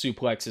series of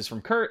suplexes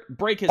from Kurt,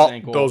 break his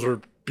ankle. Those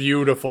were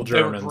beautiful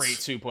Germans. They were great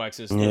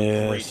suplexes.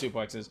 Yes. Great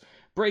suplexes.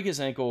 Break his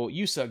ankle,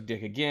 you suck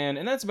dick again,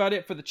 and that's about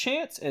it for the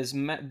chants as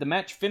the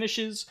match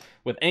finishes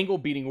with Angle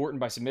beating Orton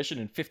by submission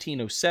in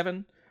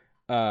 15:07.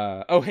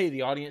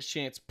 The audience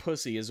chants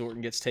pussy as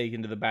Orton gets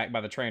taken to the back by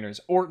the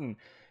trainers. Orton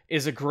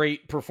is a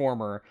great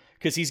performer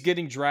because he's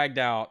getting dragged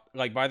out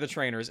like by the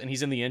trainers and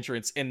he's in the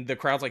entrance and the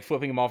crowd's like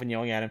flipping him off and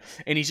yelling at him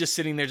and he's just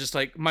sitting there just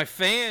like, my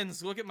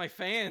fans, look at my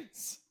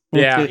fans.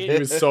 Yeah, he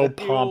was so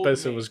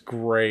pompous. It was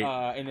great.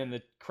 And then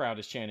the crowd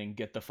is chanting,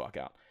 get the fuck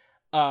out.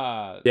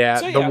 Yeah.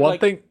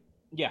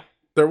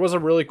 There was a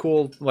really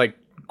cool, like,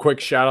 quick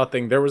shout out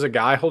thing. There was a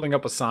guy holding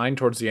up a sign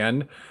towards the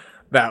end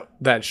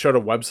that showed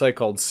a website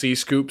called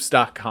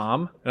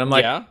cscoops.com. And I'm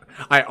like,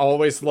 I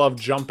always love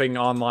jumping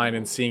online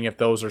and seeing if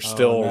those are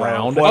still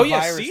around. What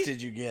virus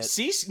did you get?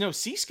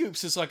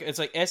 C-Scoops is like, it's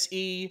like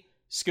SE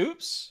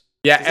Scoops.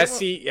 Yeah,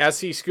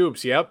 SE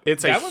Scoops. Yep.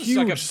 It's a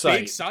huge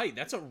site. Big site.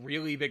 That's a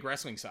really big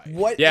wrestling site.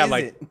 What is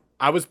it?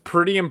 I was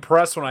pretty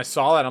impressed when I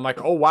saw that. I'm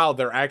like, oh wow,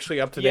 they're actually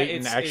up to date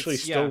and actually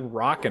still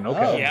rocking.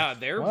 Okay. Yeah,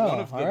 they're one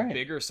of the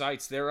bigger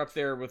sites. They're up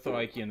there with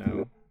like,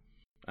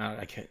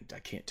 I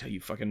can't tell you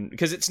fucking,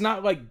 because it's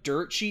not like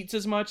dirt sheets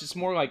as much. It's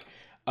more like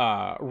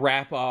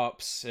wrap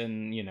ups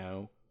and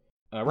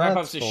wrap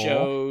ups of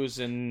shows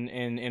and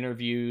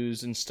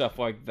interviews and stuff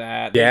like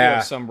that. They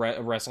have some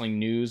wrestling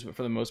news, but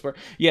for the most part,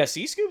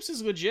 C Scoops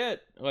is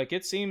legit. Like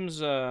it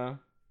seems, like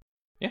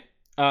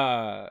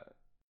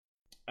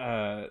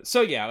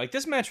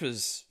this match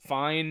was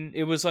fine.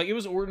 It was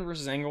Orton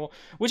versus Angle,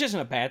 which isn't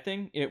a bad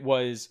thing. It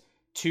was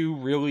two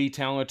really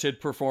talented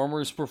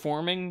performers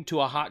performing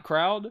to a hot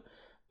crowd.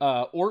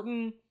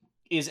 Orton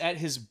is at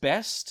his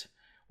best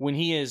when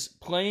he is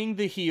playing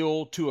the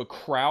heel to a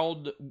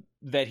crowd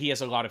that he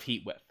has a lot of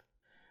heat with.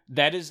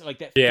 That is like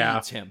that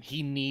feeds him.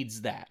 He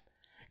needs that.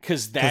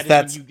 Because that's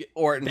when you get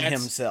Orton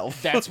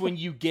himself. That's when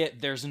you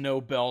get there's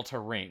no bell to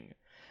ring.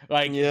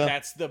 Like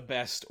that's the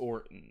best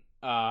Orton.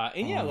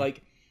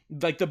 Like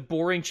the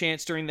boring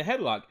chants during the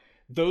headlock,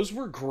 those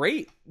were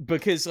great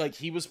because like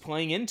he was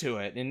playing into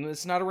it, and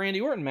it's not a Randy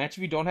Orton match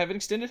if you don't have an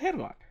extended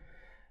headlock.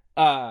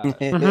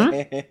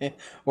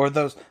 Or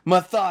those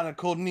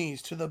methodical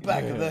knees to the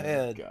back of the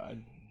head.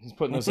 God, he's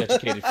putting those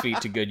educated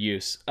feet to good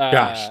use.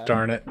 Gosh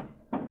darn it!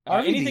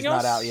 Anything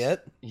else? Not out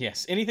yet.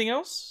 Yes. Anything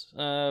else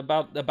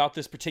about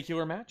this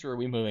particular match, or are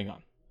we moving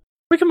on?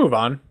 We can move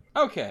on.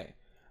 Okay.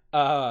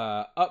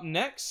 Up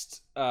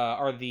next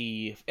are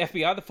the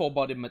FBI,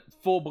 the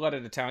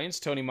full-blooded Italians,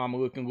 Tony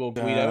Mamaluke and Lil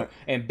Guido,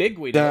 and Big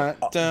Guido.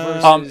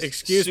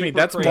 Excuse me,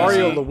 that's crazy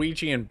Mario,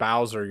 Luigi, and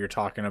Bowser you're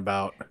talking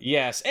about.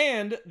 Yes,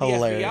 and the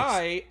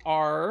FBI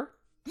are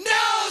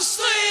No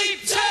Sleep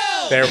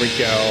Till! There we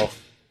go.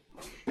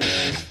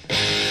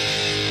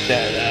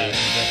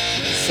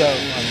 So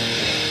funny.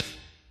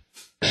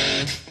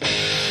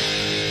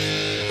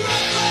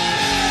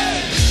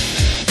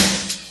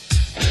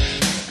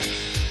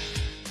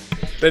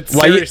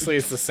 Seriously,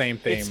 it's the same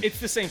theme. It's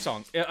the same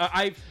song.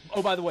 By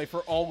the way,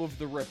 for all of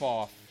the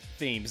rip-off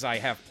themes, I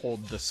have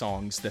pulled the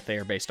songs that they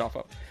are based off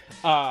of.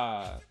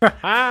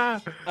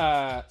 I've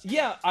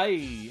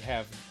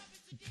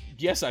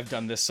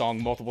done this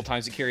song multiple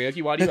times at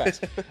karaoke. Why do you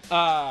ask?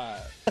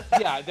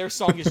 Their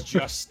song is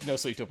just No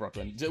Sleep Till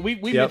Brooklyn. We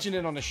mentioned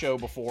it on the show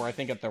before, I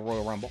think at the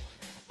Royal Rumble.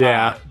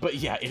 But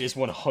it is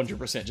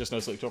 100% just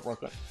No Sleep Till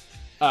Brooklyn.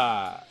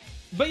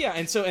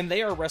 And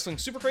they are wrestling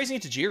Super Crazy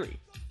and Tajiri.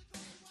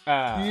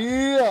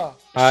 I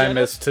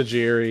miss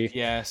Tajiri.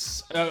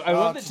 Yes. I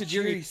love that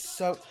Tajiri.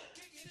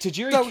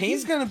 Tajiri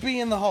he's going to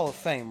be in the Hall of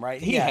Fame,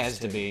 right? He has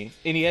to be.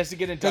 And he has to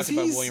get inducted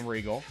by William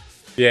Regal.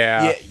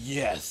 Yeah.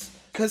 Yes.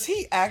 because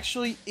he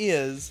actually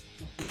is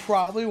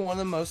probably one of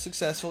the most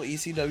successful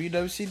ECW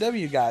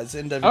WCW guys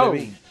in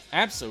WWE. Oh,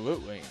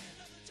 absolutely.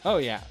 Oh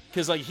yeah,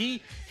 because like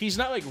he's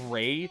not like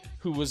Ray,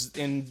 who was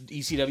in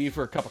ECW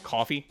for a cup of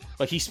coffee.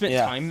 Like he spent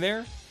time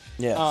there.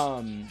 Yes.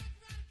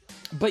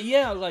 But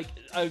yeah, like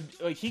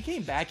he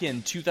came back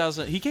in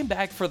 2000. He came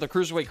back for the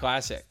Cruiserweight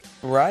Classic,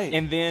 Right.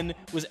 and then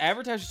was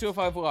advertised for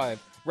 205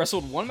 Live.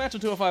 Wrestled one match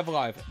on 205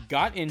 Live,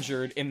 got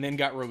injured, and then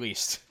got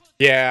released.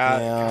 Yeah,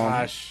 Yeah.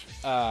 gosh.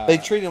 They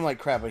treat him like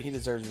crap, but he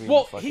deserves to be.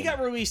 Well, fucking... he got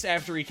released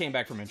after he came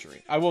back from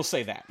injury. I will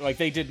say that. Like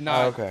they did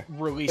not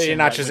release They him. did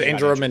not right just when he got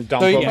injure him injured. and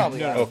dump So he him. probably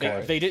No, has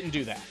okay. they didn't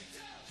do that.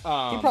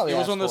 probably it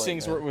was asked one of those for it,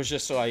 things where it was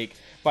just like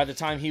by the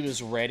time he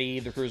was ready,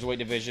 the Cruiserweight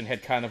division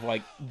had kind of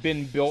like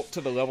been built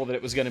to the level that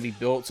it was going to be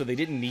built, so they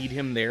didn't need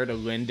him there to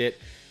lend it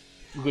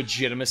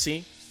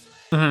legitimacy.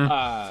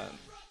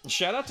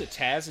 Shout out to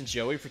Taz and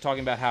Joey for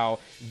talking about how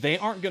they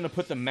aren't going to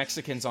put the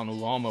Mexicans on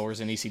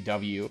lawnmowers in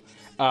ECW.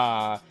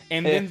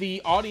 And then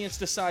the audience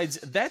decides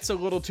that's a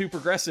little too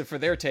progressive for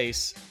their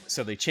tastes,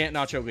 so they chant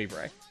Nacho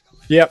Libre.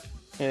 Yep.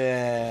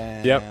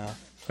 Yeah. Yep.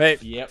 Hey,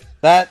 Yep.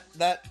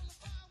 That.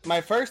 My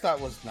first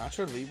thought was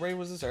Nacho Libre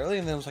was this early,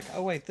 and then I was like,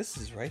 oh wait, this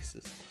is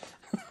racist.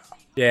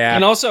 yeah.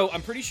 And also,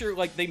 I'm pretty sure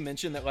like they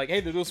mentioned that like, hey,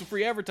 they're doing some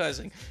free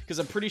advertising because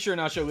I'm pretty sure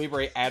Nacho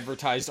Libre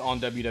advertised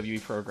on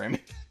WWE programming.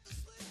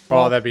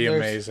 Oh, that'd be There's-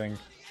 amazing.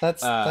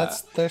 That's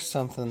there's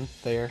something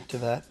there to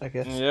that, I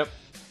guess. Yep.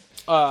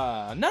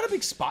 Not a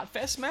big spot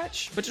fest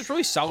match, but just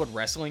really solid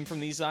wrestling from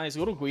these guys.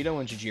 Little Guido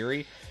and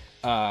Tajiri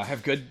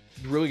have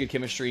really good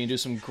chemistry and do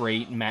some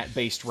great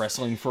mat-based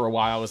wrestling for a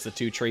while as the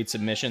two trade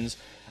submissions.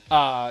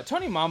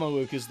 Tony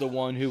Mamaluke is the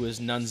one who is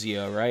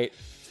Nunzio, right?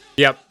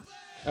 Yep.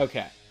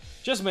 Okay.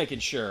 Just making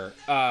sure.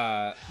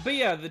 But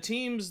yeah, the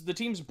teams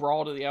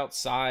brawl to the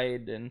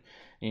outside, and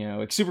you know,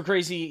 like Super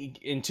Crazy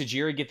and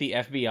Tajiri get the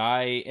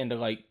FBI into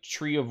like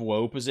Tree of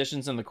Woe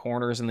positions in the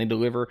corners, and they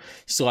deliver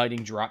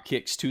sliding drop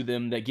kicks to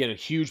them that get a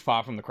huge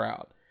pop from the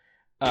crowd.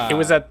 It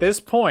was at this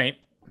point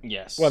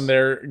Yes. when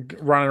they're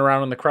running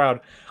around in the crowd,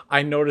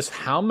 I noticed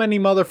how many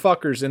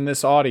motherfuckers in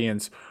this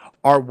audience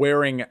are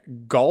wearing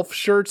golf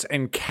shirts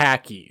and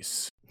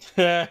khakis.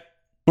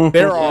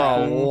 There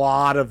are a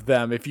lot of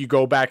them. If you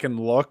go back and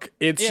look,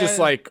 it's just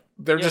like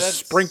they're just that's-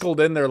 sprinkled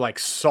in there like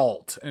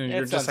salt, and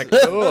you're just sounds-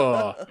 like,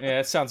 ugh, Yeah,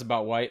 it sounds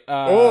about white.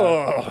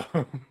 ugh.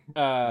 Oh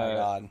my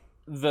God.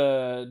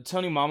 The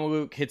Tony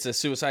Mamaluke hits a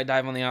suicide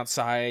dive on the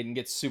outside and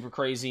gets super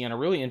crazy and a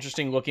really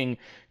interesting looking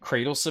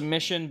cradle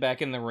submission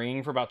back in the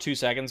ring for about 2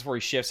 seconds before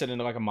he shifts it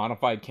into like a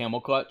modified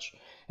camel clutch,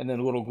 and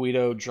then Little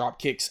Guido drop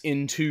kicks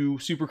into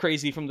Super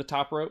Crazy from the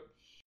top rope.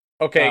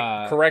 Okay,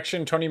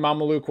 correction. Tony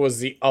Mamaluke was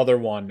the other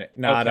one,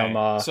 not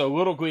Okay, so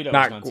Little Guido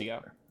not is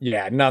Nunzio.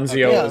 Yeah,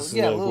 Nunzio is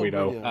yeah, Little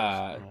Guido.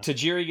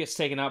 Tajiri gets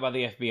taken out by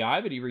the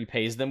FBI, but he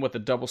repays them with a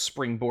double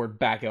springboard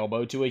back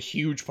elbow to a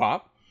huge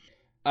pop.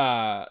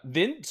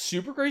 Then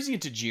Super Crazy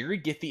and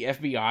Tajiri get the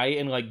FBI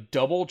in like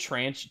double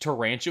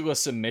tarantula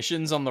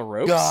submissions on the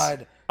ropes.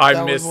 God, I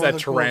was missed one of that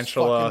the coolest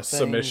tarantula fucking things.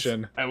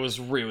 submission. That was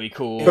really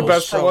cool. The was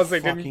best part so was they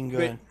fucking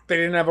good.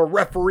 didn't have a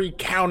referee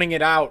counting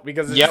it out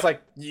because it's Yep. just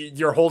like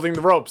you're holding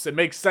the ropes. It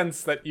makes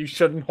sense that you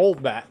shouldn't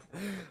hold that.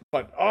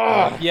 But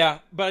Yeah,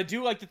 but I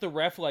do like that the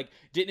ref like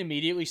didn't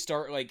immediately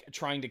start like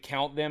trying to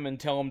count them and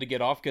tell them to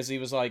get off because he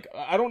was like,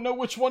 I don't know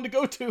which one to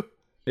go to.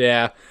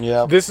 yeah.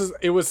 Yeah.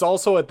 It was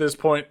also at this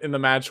point in the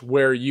match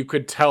where you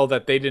could tell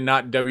that they did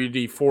not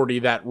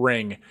WD-40 that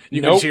ring.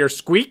 You Nope. could hear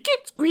squeak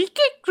it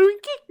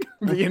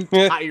the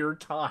entire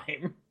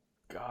time.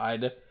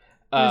 God, It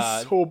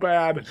was so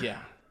bad.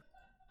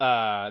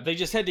 yeah. They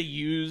just had to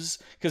use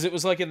because it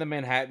was like in the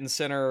Manhattan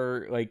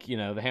Center, like you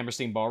know the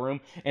Hammerstein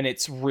Ballroom, and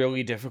it's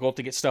really difficult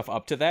to get stuff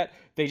up to that.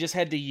 They just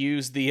had to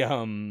use the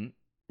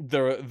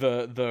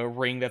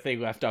ring that they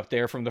left up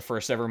there from the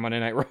first ever Monday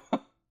Night Raw.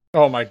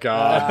 Oh my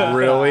god,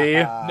 really?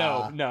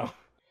 No.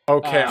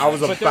 Okay, I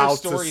was but there are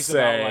about to stories about,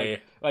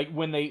 say. like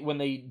when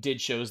they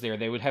did shows there,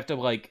 they would have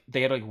to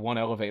they had like one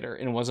elevator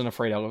and it wasn't a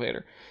freight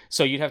elevator,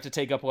 so you'd have to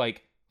take up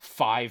like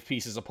 5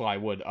 pieces of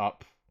plywood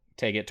up,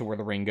 take it to where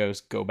the ring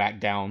goes, go back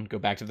down, go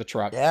back to the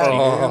truck. Yeah, take it.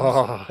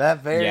 Oh.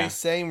 that very Yeah.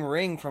 same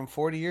ring from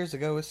 40 years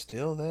ago is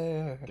still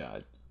there.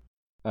 God.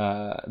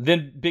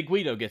 Then Big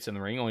Guido gets in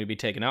the ring, only to be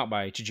taken out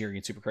by Tajiri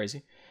and Super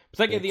Crazy. But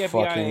that gave the Big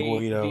fucking FBI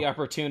Guido. the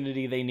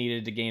opportunity they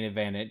needed to gain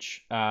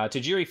advantage.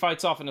 Tajiri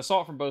fights off an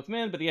assault from both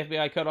men, but the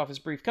FBI cut off his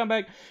brief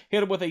comeback,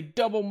 hit him with a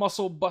double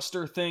muscle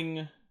buster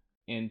thing,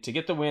 and to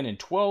get the win in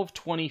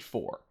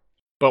 12:24.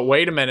 But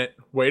wait a minute,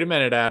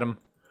 Adam.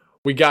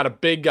 We got a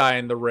big guy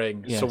in the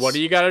ring. Yes. So what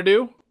do you got to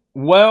do?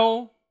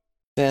 Well,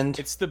 Send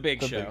it's the Big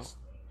the Show. biggest,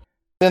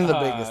 send the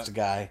biggest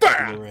guy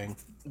to the ring.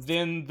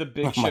 Then the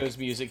Big Oh my Show's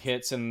music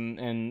hits,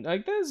 and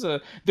like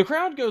the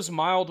crowd goes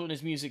mild when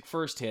his music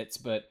first hits,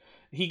 but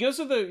he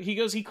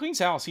cleans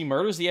house. He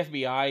murders the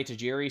FBI,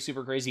 Tajiri,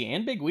 Super Crazy,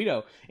 and Big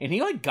Guido, and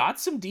he like got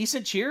some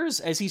decent cheers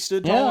as he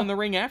stood tall Yeah. in the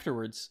ring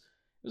afterwards.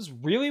 It was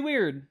really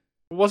weird.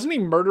 Wasn't he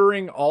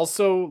murdering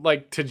also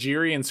like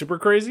Tajiri and Super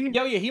Crazy?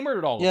 Yeah, he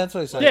murdered all of Yeah, them. that's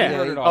what he said. Yeah. He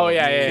Murdered all Oh of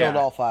yeah, them. yeah, killed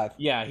yeah. all 5.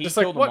 Yeah, he Just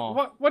killed like them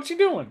all. what you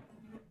doing?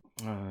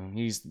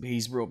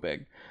 He's real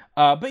big.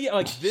 But yeah,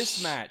 like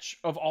this match,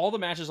 of all the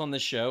matches on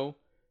this show,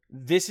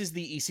 this is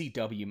the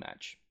ECW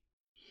match.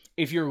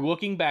 If you're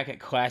looking back at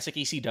classic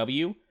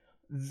ECW,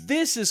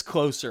 this is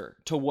closer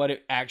to what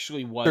it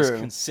actually was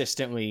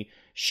consistently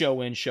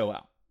show in, show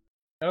out.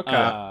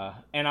 Okay.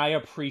 And I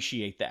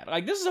appreciate that.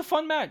 Like, this is a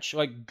fun match.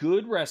 Like,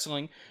 good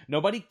wrestling.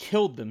 Nobody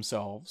killed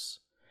themselves.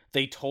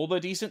 They told a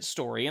decent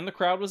story, and the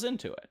crowd was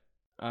into it.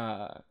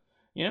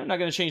 You know, not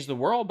going to change the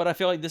world, but I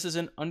feel like this is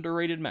an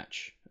underrated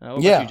match.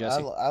 What about you,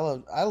 Jesse?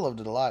 I loved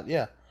it a lot.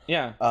 Yeah.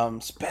 Yeah.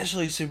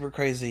 Especially Super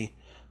Crazy,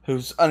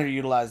 who's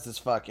underutilized as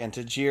fuck, and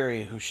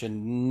Tajiri, who should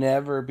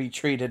never be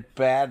treated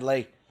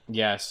badly.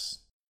 Yes.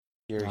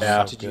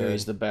 Tajiri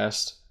is the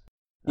best.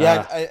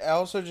 Yeah, I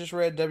also just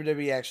read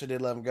WWE actually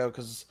did let him go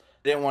because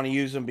they didn't want to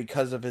use him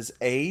because of his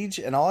age,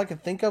 and all I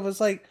could think of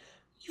was like,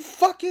 you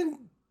fucking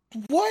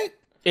what?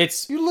 I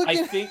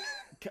think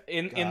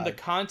in the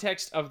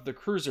context of the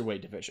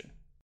cruiserweight division,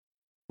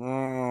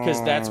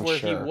 because that's where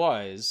he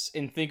was.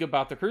 And think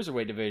about the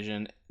cruiserweight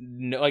division,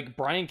 like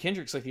Brian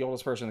Kendrick's like the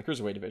oldest person in the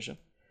cruiserweight division.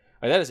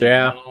 Like, that is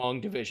a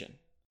long division.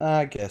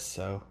 I guess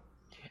so.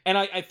 And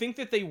I think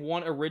that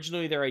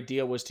originally their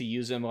idea was to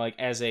use him like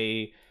as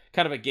a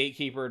kind of a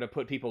gatekeeper to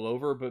put people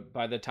over, but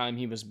by the time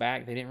he was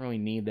back, they didn't really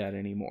need that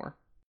anymore.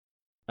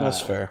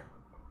 That's fair.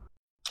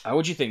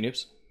 What'd you think,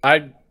 Noobs?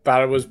 I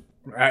thought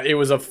it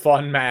was a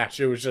fun match.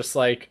 It was just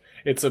like,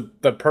 it's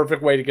the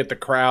perfect way to get the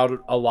crowd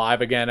alive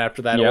again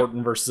after that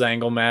Orton versus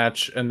Angle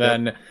match. And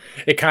then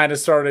it kind of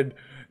started,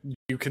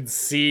 you could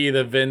see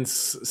the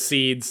Vince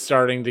seeds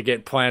starting to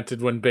get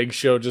planted when Big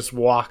Show just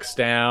walks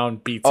down,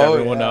 beats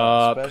everyone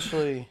up.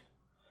 Especially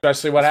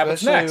what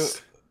happens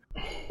next.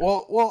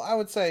 Well, I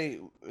would say,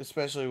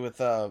 especially with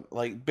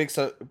like Big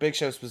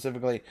Show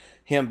specifically,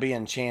 him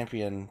being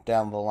champion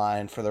down the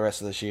line for the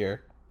rest of this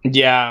year.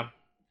 Yeah.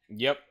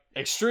 Yep.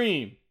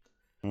 Extreme.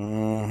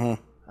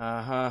 Mm-hmm.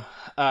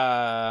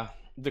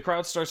 The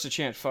crowd starts to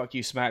chant "Fuck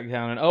you,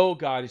 SmackDown," and oh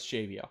god, it's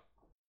JBL.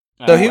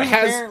 So he was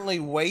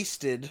apparently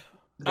wasted.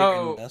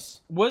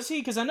 Was he?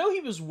 Because I know he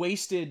was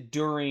wasted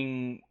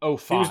during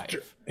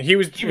 05. He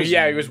was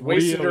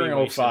wasted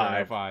during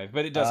 05.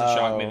 But it doesn't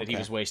shock me that he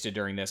was wasted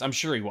during this. I'm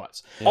sure he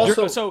was. Yeah.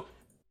 Also,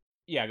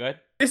 yeah, go ahead.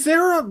 Is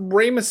there a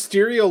Rey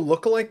Mysterio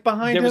lookalike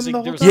behind him? There was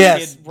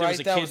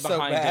a kid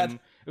behind him.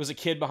 There was a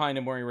kid behind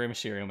him wearing a Rey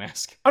Mysterio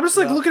mask. I'm just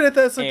like looking at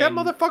that. It's like, that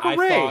motherfucker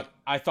Rey.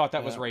 I thought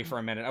that was Rey for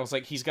a minute. I was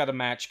like, he's got a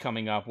match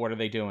coming up. What are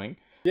they doing?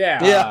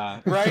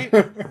 Right.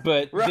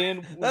 But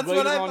then that's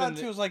what I thought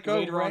too. Was like,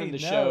 later on in the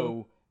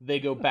show, they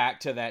go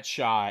back to that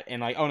shot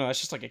and like, oh no, that's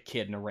just like a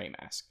kid in a Rey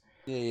mask.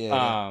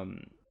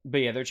 But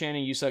yeah, they're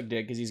chanting "You suck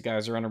dick" because these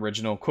guys are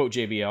unoriginal. Quote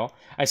JBL: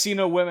 "I see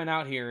no women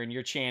out here, and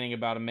you're chanting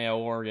about a male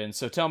organ.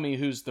 So tell me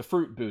who's the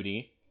fruit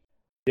booty."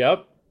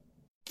 Yep.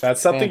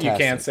 That's something you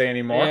can't say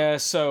anymore. Yeah,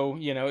 so,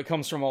 you know, it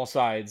comes from all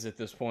sides at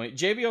this point.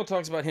 JBL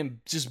talks about him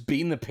just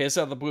beating the piss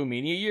out of the Blue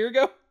Meanie a year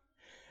ago.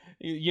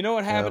 You know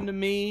what happened to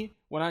me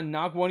when I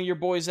knocked one of your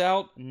boys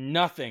out?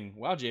 Nothing.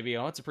 Wow,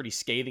 JBL, that's a pretty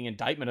scathing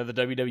indictment of the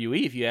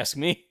WWE, if you ask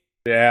me.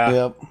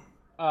 Yeah.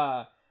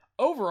 Yep.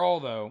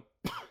 Overall, though,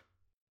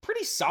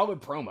 pretty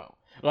solid promo.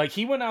 Like,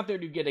 he went out there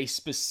to get a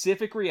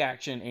specific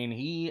reaction, and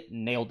he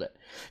nailed it.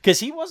 Because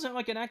he wasn't,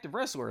 like, an active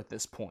wrestler at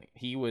this point.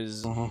 He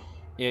was...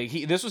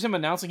 Yeah, this was him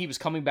announcing he was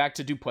coming back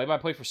to do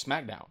play-by-play for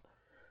SmackDown.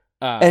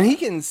 And he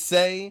can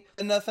say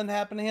nothing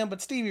happened to him,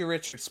 but Stevie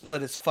Richards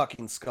split his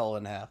fucking skull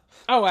in half.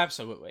 Oh,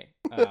 absolutely.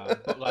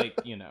 But, like,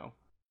 you know.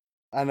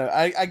 I know.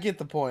 I get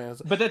the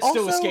point. But that's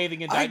still a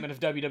scathing indictment of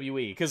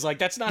WWE, because, like,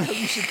 that's not how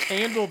you should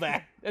handle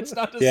that. That's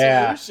not the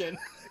solution.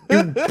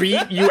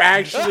 You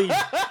actually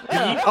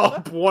beat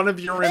up one of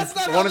your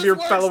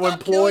fellow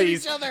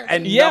employees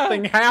and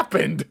nothing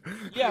happened.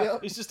 Yeah,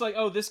 it's just like,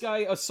 oh, this guy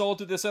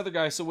assaulted this other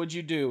guy, so what'd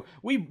you do?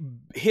 We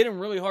hit him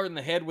really hard in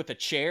the head with a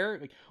chair.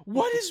 Like,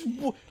 what?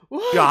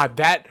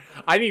 God,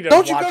 I need to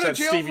watch that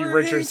Stevie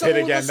Richards hit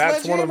again.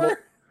 That's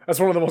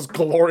one of the most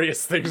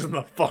glorious things in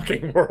the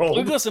fucking world.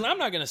 Look, listen, I'm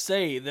not gonna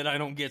say that I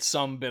don't get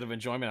some bit of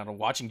enjoyment out of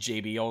watching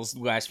JBL's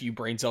last few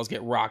brain cells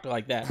get rocked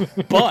like that,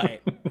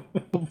 but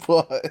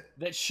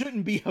that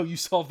shouldn't be how you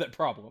solve that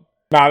problem.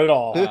 Not at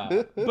all.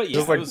 But yeah,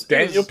 just like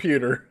Daniel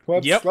Puder.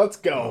 Let's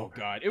go. Oh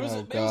god, it was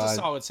a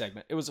solid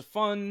segment. It was a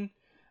fun,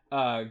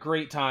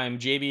 great time.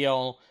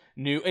 JBL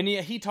knew, and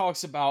he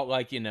talks about,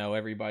 like, you know,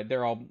 everybody,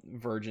 they're all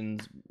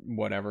virgins,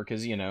 whatever,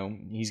 because, you know,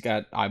 he's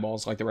got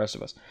eyeballs like the rest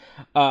of us.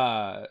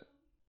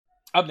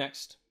 Up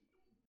next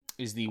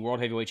is the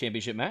World Heavyweight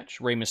Championship match.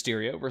 Rey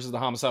Mysterio versus the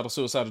homicidal,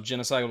 suicidal,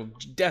 genocidal,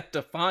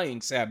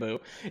 death-defying Sabu.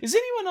 Is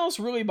anyone else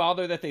really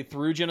bothered that they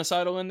threw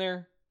genocidal in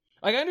there?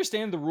 Like, I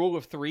understand the rule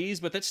of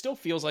threes, but that still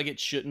feels like it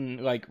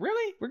shouldn't, like,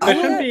 really? It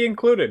shouldn't be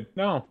included.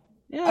 No.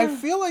 Yeah. I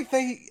feel like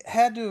they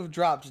had to have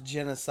dropped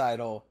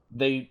genocidal.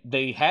 They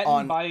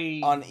hadn't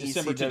by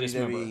December to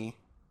Dismember.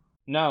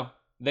 No.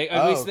 They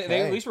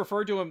at least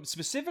referred to him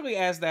specifically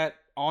as that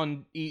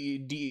on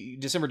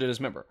December to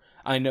Dismember.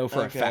 I know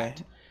for a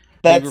fact.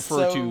 That's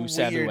refer so to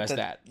Sabu weird as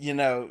that. You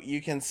know,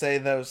 you can say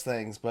those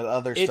things, but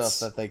other It's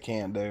stuff that they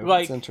can't do.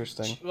 like, it's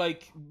interesting.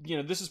 Like, you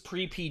know, this is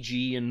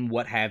pre-PG and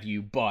what have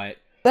you, but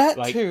That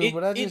like, too, it,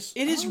 but I it just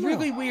is don't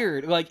really know.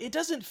 weird. Like, it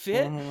doesn't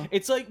fit. Mhm.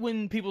 It's like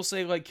when people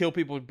say like kill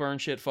people, burn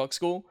shit, fuck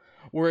school,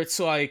 where it's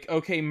like,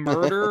 okay,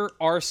 murder,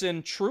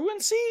 arson,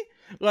 truancy.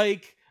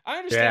 Like, I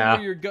understand Yeah.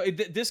 where you're going.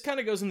 This kind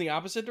of goes in the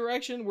opposite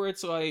direction, where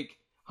it's like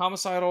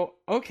homicidal.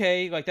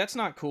 Okay, like that's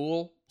not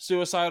cool.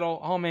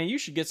 Suicidal. Oh man, you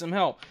should get some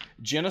help.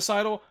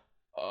 Genocidal.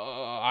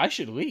 I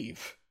should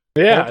leave.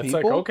 Yeah, Whole it's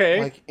like people? okay.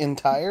 like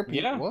entire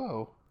people. Yeah.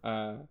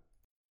 Whoa.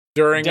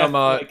 During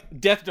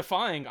Death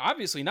defying,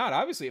 obviously not.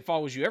 Obviously, it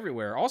follows you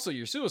everywhere. Also,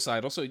 you're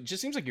suicidal, so it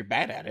just seems like you're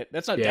bad at it.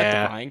 That's not death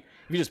Yeah. defying.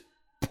 If you just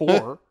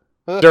poor.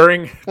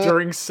 during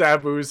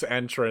Sabu's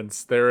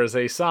entrance, there is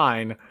a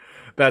sign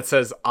that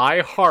says "I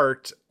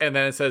heart," and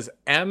then it says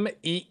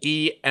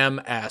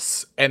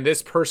MEEMS, and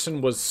this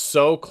person was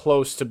so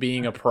close to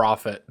being a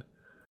prophet.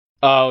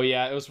 Oh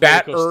yeah, it was really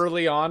That close.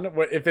 early on,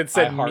 if it I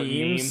said heart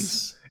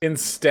memes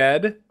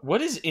instead,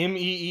 What is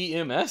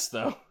MEEMS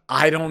though?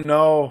 I don't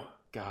know.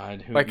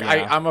 God, who? Like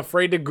yeah. I'm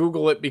afraid to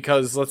Google it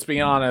because let's be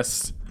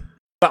honest,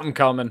 something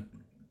coming.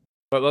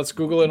 But let's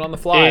Google it on the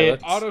fly. It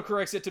Let's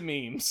autocorrects it to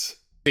memes.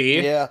 see.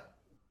 Yeah.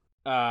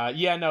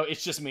 Yeah, no,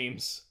 it's just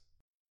memes.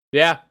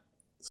 Yeah.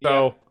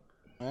 So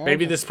Yeah.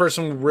 maybe this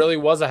person really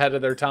was ahead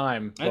of their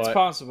time. It's but-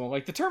 possible.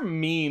 Like the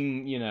term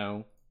meme, you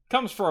know,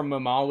 comes from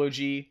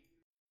memology,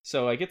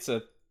 so like it's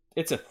a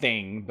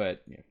thing.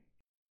 But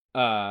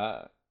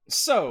yeah.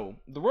 So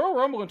the Royal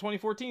Rumble in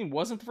 2014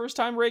 wasn't the first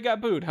time Ray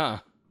got booed, huh?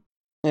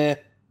 Yeah.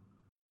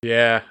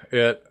 Yeah.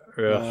 It.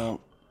 Ugh.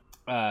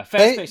 Well, Fast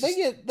they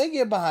Faces. they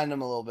get behind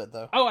him a little bit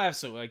though. Oh,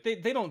 absolutely. Like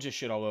they don't just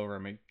shit all over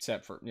him,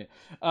 except for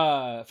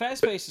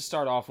Fast Faces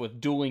start off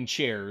with dueling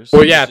chairs.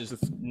 Well, yeah, which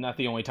is not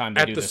the only time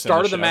they do At the this. start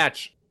in of the show.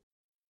 match,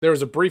 there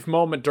was a brief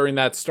moment during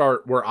that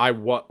start where I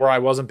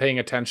wasn't paying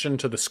attention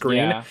to the screen,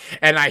 Yeah.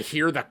 and I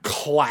hear the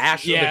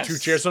clash Yes. of the two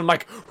chairs, and I'm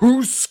like,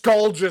 "Whose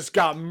skull just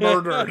got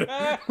murdered?"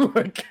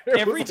 Like, it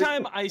Every was like-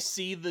 time I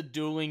see the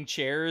dueling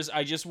chairs,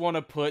 I just want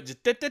to put.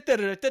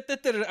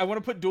 I want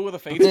to put Duel of the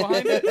Fates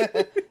behind it.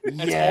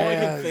 That's all I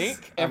can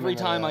think every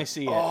time I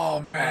see it.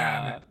 oh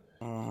man,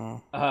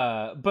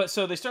 But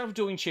so they start with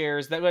doing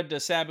chairs. That led to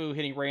Sabu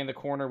hitting Ray in the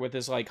corner with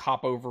his like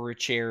hop over a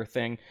chair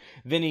thing.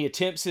 Then he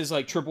attempts his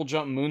like triple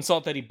jump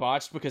moonsault that he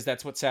botched because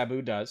that's what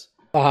Sabu does.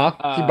 he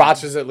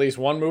botches at least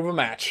one move a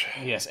match.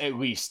 Yes, at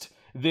least.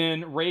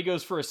 Then Ray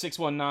goes for a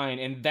 619,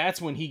 and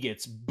that's when he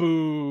gets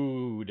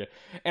booed.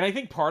 And I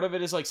think part of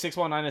it is like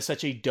 619 is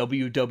such a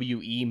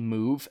WWE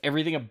move.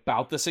 Everything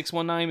about the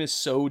 619 is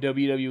so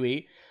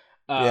WWE.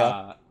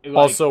 Yeah. Like,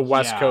 Also,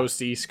 West yeah,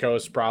 Coast, East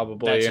Coast,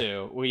 probably. That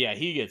too. Well, yeah,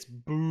 he gets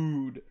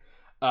booed.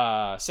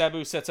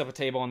 Sabu sets up a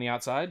table on the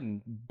outside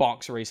and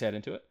bonks Ray's head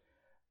into it.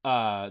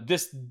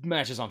 This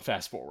match is on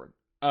fast forward.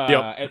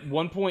 Yep. At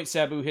one point,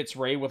 Sabu hits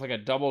Ray with like a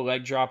double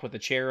leg drop with a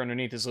chair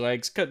underneath his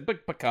legs,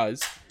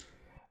 because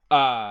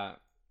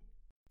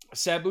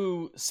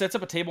Sabu sets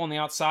up a table on the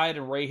outside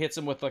and Ray hits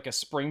him with like a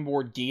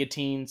springboard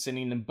guillotine,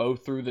 sending them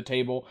both through the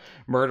table,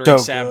 murdering So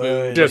Sabu.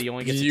 good. But Just he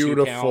only gets a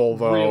beautiful, 2 count.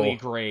 though. Really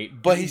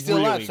great. But he's still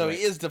Really alive, so great.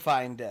 he is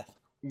defying death.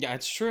 Yeah,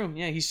 it's true.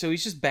 Yeah, he's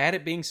just bad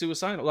at being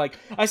suicidal. Like,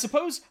 I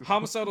suppose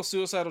homicidal,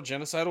 suicidal,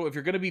 genocidal, if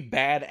you're going to be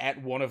bad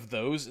at one of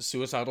those,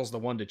 suicidal's the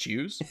one to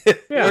choose.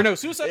 Yeah. Or no,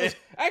 suicidal's...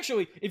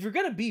 Actually, if you're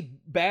going to be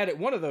bad at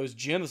one of those,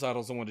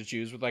 genocidal's the one to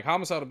choose, with, like,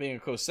 homicidal being a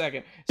close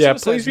second. Yeah,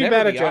 Suicide's please be never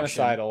bad at the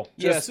option. genocidal.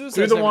 Yeah, Just suicide's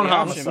do the never one the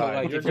option, but, homicide.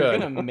 like, You're if you're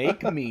good. going to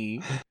make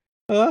me...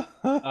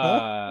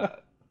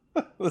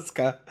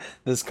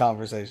 This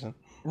conversation.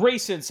 Ray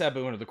sends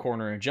Sabu into the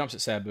corner and jumps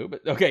at Sabu,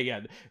 but okay,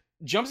 yeah.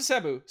 Jumps at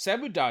Sabu,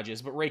 Sabu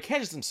dodges, but Ray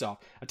catches himself,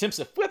 attempts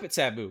to flip at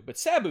Sabu, but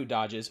Sabu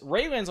dodges,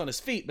 Ray lands on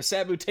his feet, but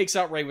Sabu takes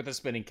out Ray with a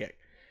spinning kick.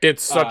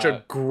 It's such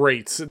a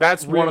great.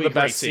 That's one of really the great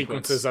best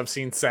sequence. sequences I've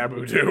seen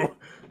Sabu do.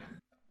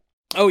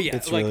 Oh yeah,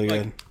 It's like really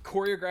like good.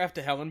 choreographed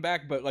to hell and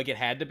back, but like it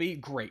had to be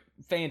great,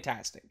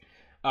 fantastic,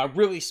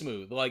 really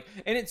smooth. Like,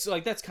 and it's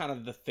like that's kind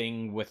of the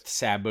thing with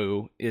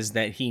Sabu is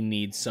that he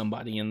needs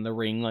somebody in the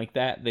ring like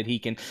that he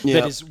can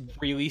Yep. that is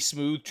really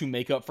smooth to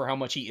make up for how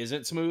much he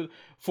isn't smooth.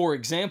 For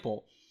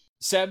example,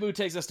 Sabu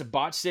takes us to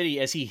Botch City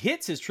as he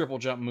hits his triple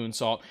jump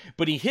moonsault,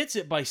 but he hits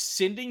it by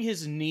sending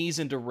his knees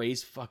into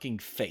Ray's fucking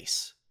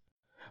face.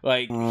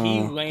 Like he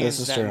this lands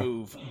is that true.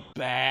 move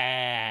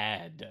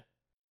bad.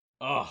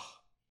 Ugh.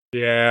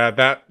 Yeah,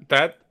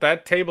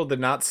 that table did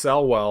not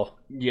sell well.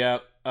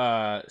 Yep.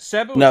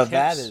 Sabu No, attempts,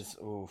 that is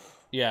oof.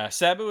 Yeah,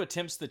 Sabu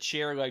attempts the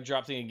chair leg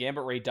drop thing again,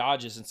 but Ray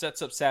dodges and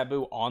sets up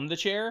Sabu on the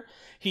chair.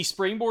 He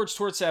springboards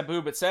towards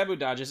Sabu, but Sabu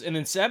dodges, and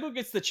then Sabu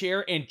gets the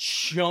chair and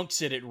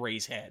chunks it at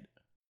Ray's head.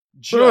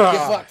 Ugh.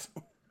 Get fucked.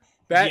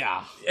 That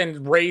Yeah.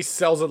 and Ray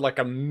sells it like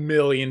 $1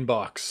 million.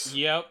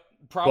 Yep.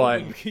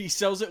 Probably But- he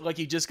sells it like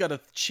he just got a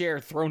chair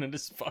thrown in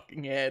his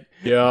fucking head.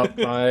 Yep,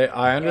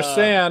 I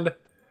understand.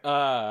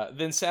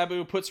 Then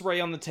Sabu puts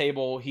Ray on the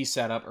table he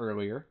set up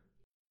earlier.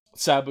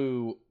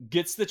 Sabu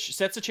gets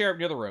sets the chair up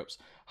near the ropes,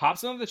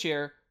 hops onto the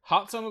chair,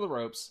 hops onto the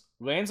ropes,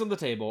 lands on the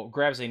table,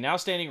 grabs a now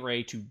standing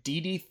Rey to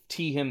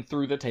DDT him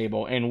through the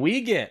table, and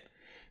we get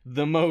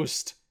the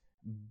most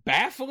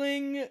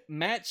baffling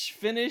match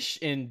finish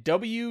in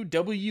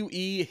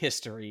WWE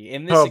history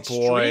in this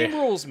Extreme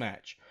Rules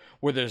match,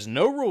 where there's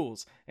no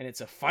rules and it's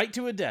a fight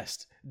to a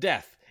death.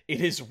 It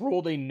is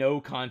ruled a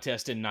no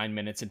contest in 9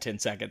 minutes and 10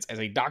 seconds as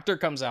a doctor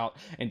comes out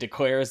and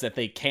declares that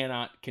they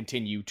cannot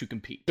continue to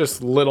compete.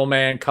 Just little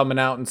man coming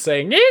out and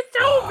saying, "It's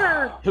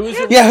over!" Who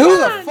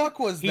the fuck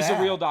was that? He's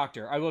a real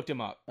doctor. I looked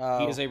him up.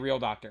 He is a real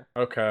doctor.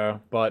 Okay,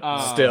 but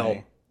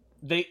still.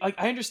 I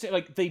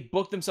understand, they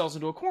booked themselves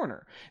into a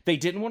corner. They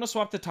didn't want to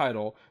swap the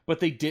title, but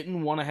they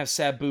didn't want to have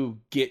Sabu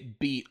get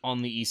beat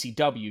on the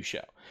ECW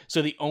show.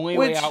 So the only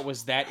way out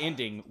was that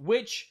ending,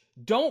 which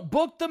don't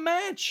book the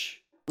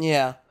match.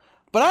 Yeah.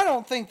 But I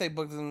don't think they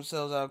booked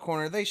themselves out of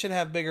corner. They should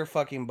have bigger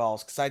fucking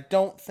balls, because I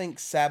don't think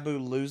Sabu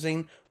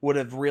losing would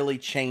have really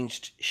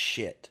changed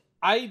shit.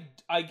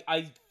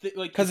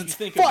 Because it's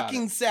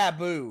fucking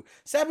Sabu.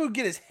 Sabu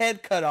get his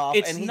head cut off,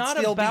 and he'd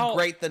still be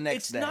great the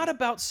next day. It's not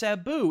about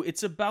Sabu.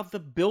 It's about the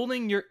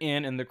building you're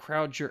in and the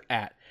crowd you're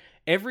at.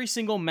 Every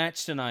single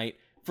match tonight,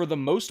 for the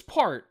most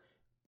part,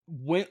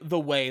 went the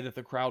way that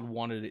the crowd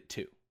wanted it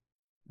to.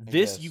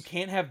 You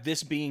can't have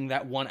this being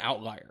that one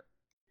outlier.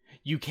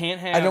 You can't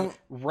have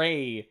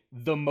Rey,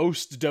 the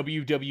most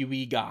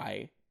WWE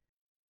guy,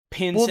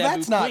 pin Sabu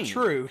that's clean. Not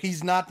true.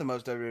 He's not the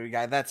most WWE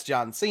guy. That's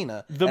John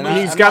Cena.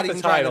 He's got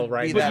the title,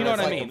 right? But you know what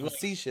I mean?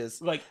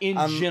 Facetious. In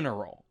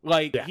general.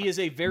 He is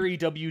a very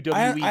WWE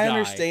guy. I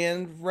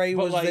understand Rey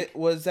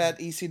was at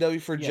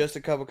ECW for just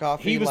a cup of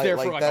coffee. He was there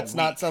for that's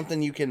not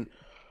something you can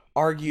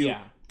argue.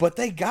 Yeah. But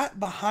they got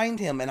behind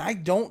him, and I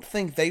don't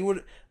think they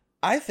would...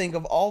 I think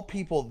of all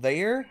people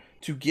there...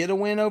 to get a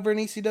win over an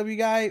ECW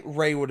guy,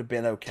 Rey would have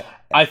been okay.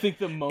 I think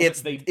the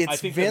moment it's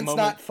Vince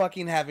not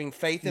fucking having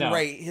faith in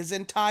Rey his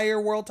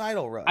entire world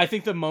title run. I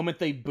think the moment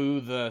they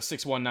boo the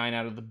 619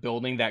 out of the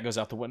building, that goes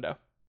out the window.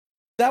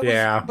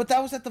 But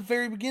that was at the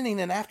very beginning,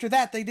 and after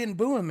that, they didn't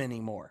boo him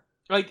anymore.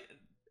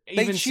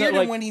 They cheered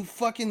him when he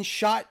fucking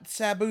shot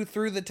Sabu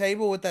through the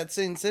table with that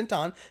Sin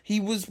Senton. He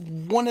was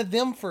one of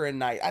them for a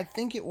night. I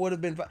think it would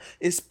have been fun,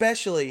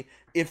 especially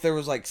if there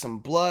was some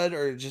blood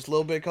or just a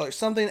little bit of color,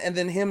 something, and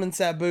then him and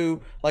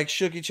Sabu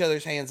shook each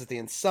other's hands at the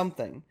end.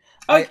 Something.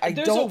 I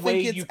don't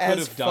think it's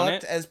as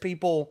fucked as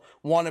people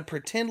want to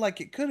pretend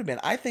like it could have been.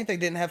 I think they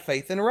didn't have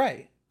faith in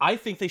Rey. I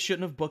think they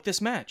shouldn't have booked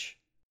this match.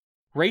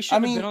 Rey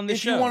shouldn't have been on this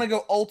show. If you want to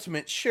go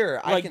ultimate,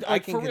 sure, I can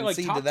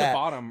concede to that.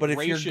 Bottom, but if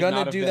Rey you're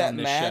gonna do that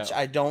match, show.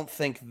 I don't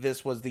think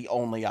this was the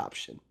only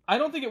option. I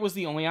don't think it was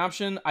the only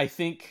option. I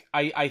think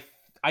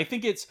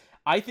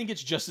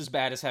it's just as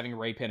bad as having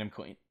Rey pin him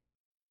clean.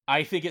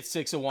 I think it's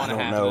 6 of one, I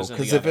don't half know, of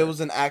because if it was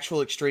an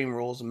actual Extreme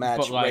Rules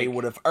match, Rey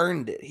would have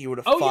earned it. He would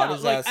have fought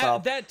his ass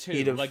off. That too.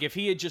 He'd have if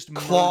he had just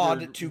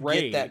clawed to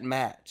Rey, get that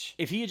match.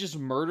 If he had just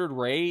murdered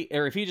Rey,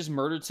 or if he had just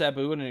murdered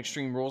Sabu in an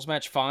Extreme Rules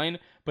match, fine.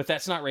 But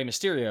that's not Rey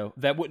Mysterio.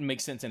 That wouldn't make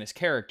sense in his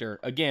character.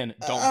 Again,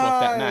 don't book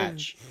that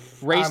match.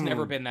 Rey's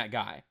never been that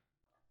guy.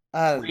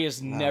 Rey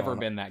has never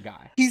been that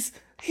guy.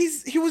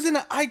 He was in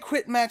an I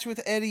Quit match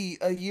with Eddie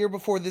a year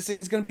before this.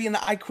 It's going to be an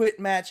I Quit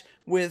match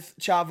with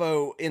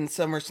Chavo in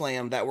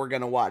SummerSlam that we're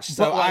going to watch.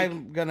 So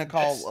I'm going to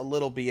call a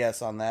little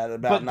BS on that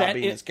about not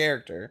being his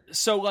character.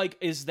 So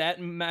is that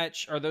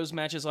match, are those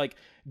matches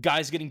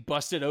guys getting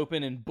busted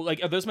open and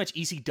are those match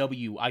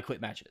ECW I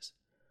Quit matches?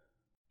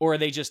 Or are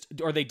they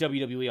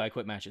WWE I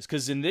Quit matches?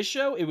 Because in this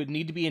show, it would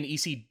need to be an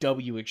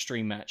ECW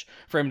Extreme match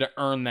for him to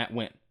earn that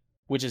win,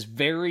 which is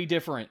very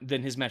different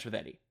than his match with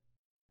Eddie.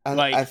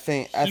 I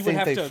think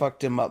they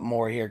fucked him up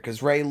more here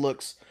because Rey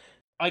looks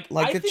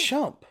like a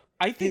chump.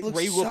 I think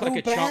Rey looked like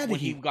a chump when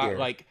he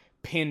got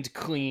pinned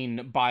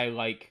clean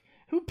by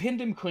who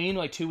pinned him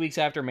clean 2 weeks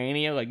after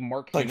Mania,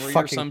 Mark Henry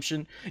or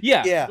something.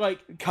 Yeah,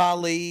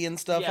 Khali and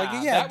stuff.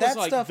 That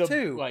stuff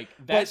too.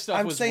 That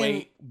stuff was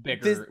way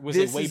bigger.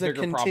 This is a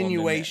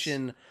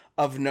continuation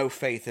of no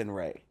faith in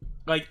Rey.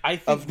 I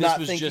think of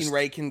not thinking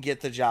Rey can get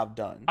the job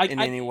done in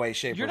any way,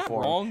 shape, or form. You're not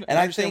wrong. And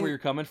I understand where you're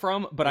coming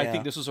from, but I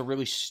think this was a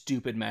really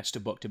stupid match to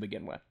book to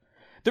begin with.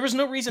 There was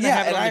no reason to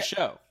have it on the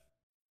show.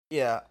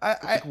 Yeah,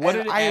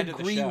 I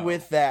agree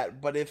with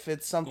that, but if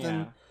it's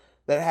something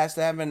that has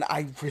to happen,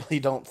 I really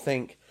don't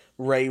think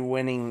Rey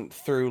winning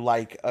through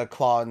a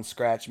claw and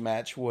scratch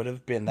match would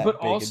have been that big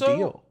a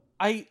deal.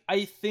 I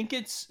think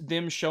it's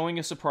them showing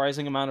a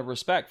surprising amount of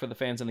respect for the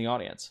fans in the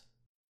audience.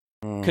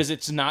 Because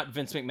it's not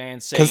Vince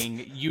McMahon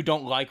saying, you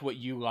don't like what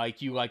you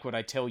like what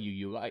I tell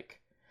you like.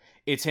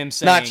 It's him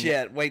saying... Not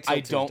yet, wait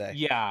till Tuesday.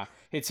 Yeah,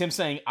 it's him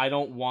saying, I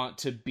don't want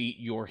to beat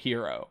your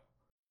hero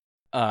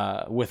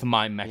with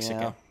my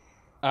Mexican.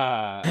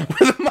 Yeah.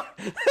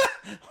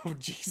 Oh,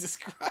 Jesus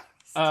Christ.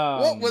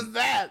 What was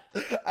that?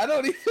 I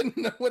don't even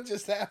know what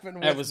just happened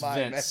with That was Vince.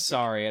 Mexican.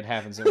 Sorry, it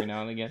happens every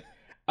now and again.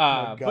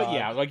 But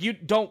yeah, you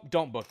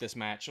don't book this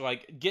match.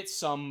 Get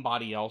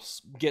somebody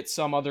else, get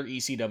some other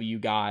ECW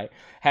guy.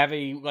 Have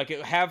the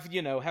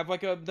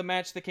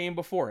match that came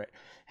before it.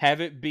 Have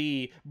it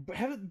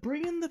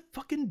bring in the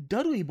fucking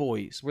Dudley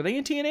Boys. Were they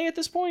in TNA at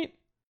this point?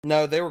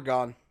 No, they were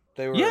gone.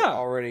 They were Yeah.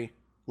 already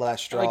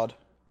last strawed.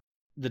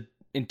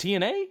 In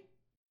TNA?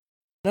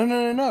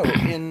 No.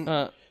 In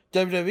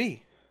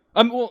WWE.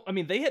 I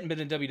mean, they hadn't been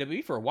in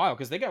WWE for a while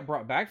because they got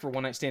brought back for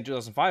One Night Stand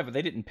 2005, but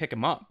they didn't pick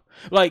them up.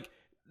 Like,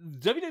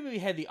 WWE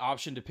had the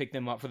option to pick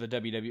them up for the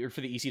WWE or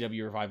for the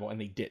ECW revival, and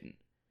they didn't.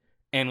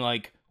 And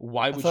like,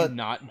 why would you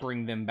not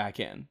bring them back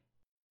in?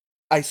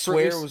 I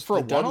swear it was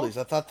for the a one-off? Dudleys.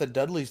 I thought the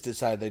Dudleys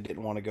decided they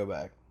didn't want to go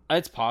back.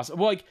 It's possible.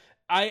 Well, like,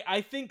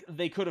 I think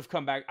they could have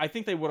come back. I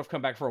think they would have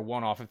come back for a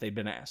one-off if they'd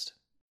been asked.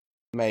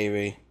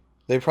 Maybe.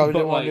 They probably But,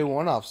 didn't want to like- do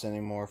one-offs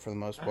anymore for the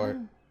most part.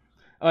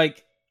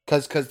 Like,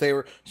 Because they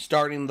were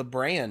starting the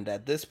brand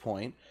at this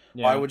point.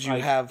 yeah, Why would you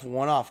like, have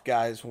one-off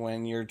guys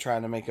when you're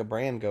trying to make a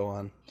brand go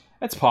on?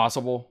 It's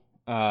possible.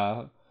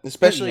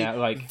 Especially yeah,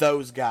 like-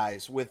 those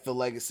guys with the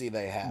legacy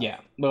they have. Yeah,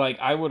 but like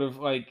I would have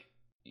I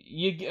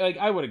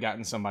would have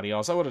gotten somebody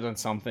else. I would have done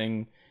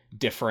something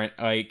different.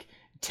 Like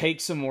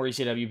take some more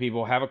ECW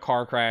people, have a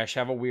car crash,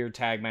 have a weird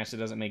tag match that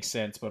doesn't make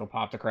sense, but it'll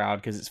pop the crowd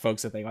because it's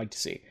folks that they like to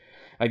see.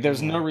 Like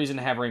there's no reason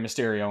to have Rey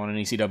Mysterio on an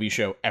ECW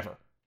show ever.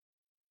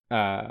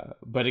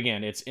 But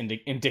again, it's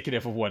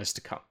indicative of what is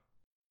to come.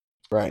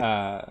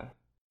 Right.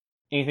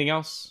 Anything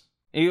else?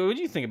 What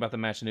do you think about the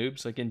match,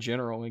 noobs? Like in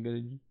general, like,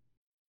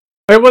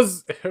 It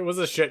was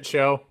a shit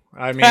show.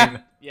 I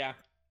mean, yeah.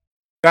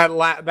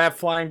 that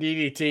flying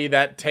DDT,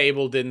 that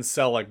table didn't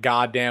sell a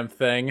goddamn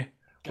thing.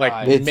 Like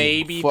God. It's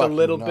maybe the fucking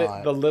little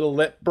not.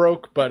 lip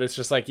broke, but it's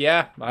just like,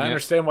 yeah, I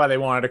understand why they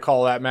wanted to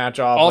call that match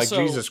off. Also-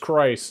 like Jesus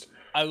Christ.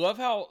 I love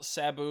how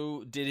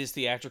Sabu did his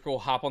theatrical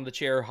hop on the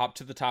chair, hop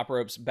to the top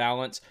ropes,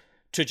 balance,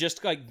 to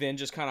just like then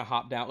just kind of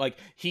hop down. Like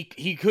he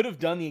could have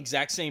done the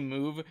exact same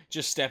move,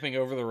 just stepping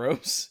over the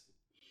ropes.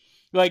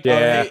 Like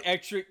Yeah. the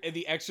extra Yeah.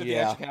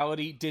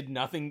 theatricality did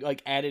nothing,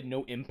 like added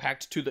no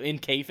impact to the in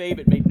kayfabe.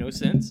 It made no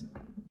sense,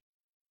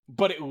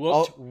 but it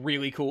looked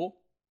really cool.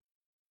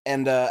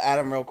 And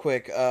Adam, real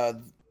quick,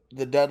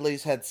 the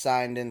Dudleys had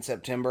signed in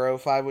September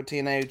 2005 with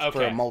TNA for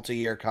Okay. a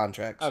multi-year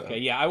contract. So. Okay,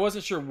 yeah, I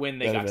wasn't sure when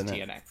they got That'd to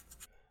have been TNA.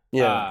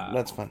 Yeah,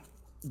 that's fun.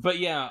 But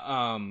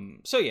yeah,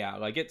 so yeah,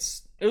 like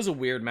it was a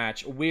weird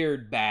match, a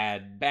weird,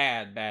 bad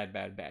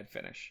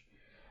finish.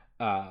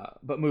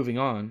 But moving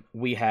on,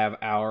 we have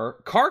our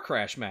car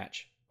crash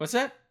match. What's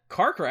that?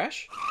 Car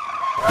crash?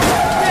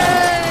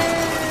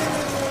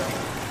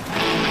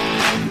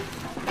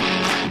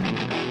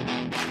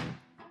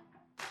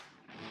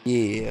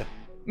 Yeah.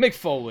 Mick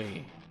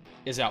Foley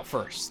is out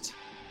first.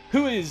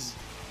 Who is,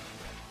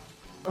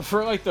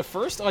 for like the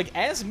first, like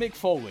as Mick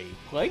Foley,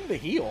 playing the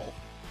heel.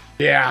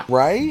 Yeah,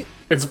 Right?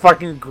 it's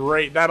fucking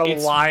great. That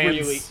It's alliance.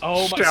 really,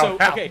 oh my, shout so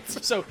out. okay,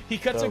 so he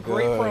cuts So a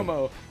great good.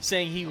 promo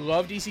saying he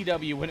loved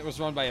ECW when it was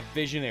run by a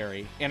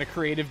visionary and a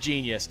creative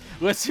genius.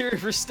 Let's hear it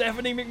for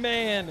Stephanie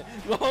McMahon.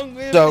 Long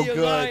live So the good.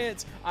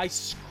 Alliance. I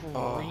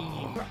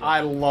screamed. I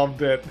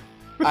loved it.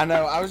 I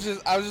know. I was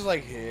just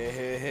like,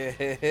 yeah.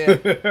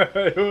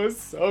 It was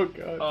so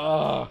good.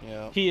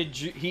 Yeah.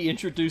 He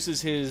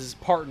introduces his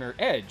partner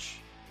Edge,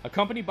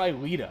 accompanied by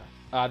Lita.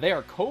 They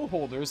are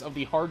co-holders of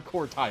the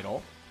Hardcore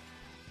title.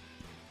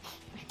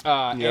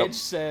 Edge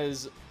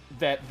says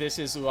that this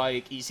is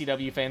like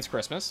ECW fans'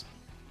 Christmas.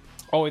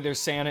 Oh, their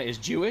Santa is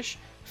Jewish,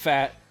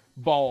 fat,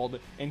 bald,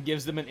 and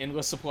gives them an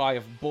endless supply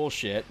of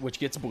bullshit, which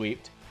gets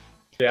bleeped.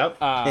 Yep.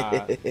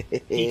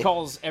 He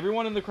calls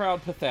everyone in the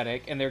crowd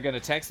pathetic, and they're going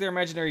to text their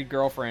imaginary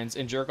girlfriends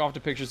and jerk off to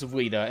pictures of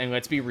Lita, and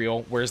let's be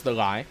real, where's the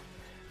lie?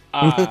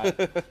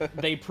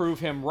 They prove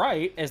him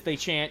right as they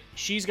chant,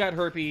 "She's got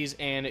herpes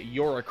and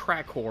you're a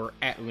crack whore"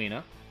 at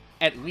Lita.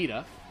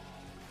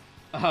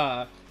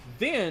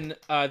 Then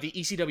the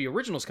ECW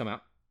originals come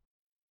out.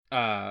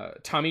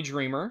 Tommy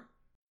Dreamer,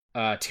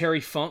 Terry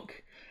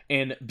Funk,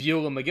 and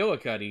Beulah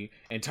McGillicuddy.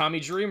 And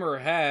Tommy Dreamer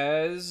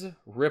has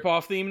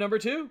rip-off theme number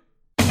 2.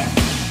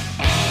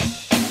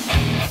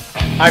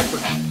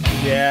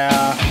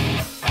 Yeah.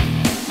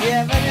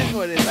 Yeah, that is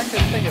what it is. I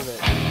couldn't think of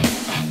it.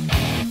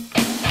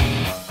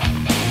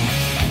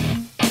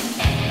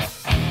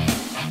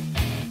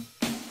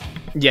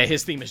 Yeah,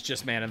 his theme is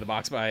just Man in the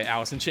Box by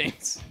Alice in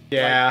Chains.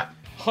 Yeah.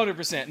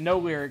 100%. No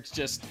lyrics,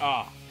 just,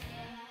 because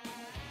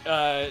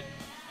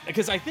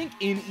I think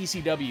in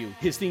ECW,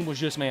 his theme was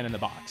just Man in the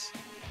Box.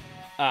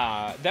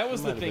 That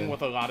was the Might have thing been.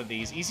 with a lot of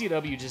these.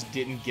 ECW just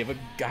didn't give a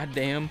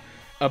goddamn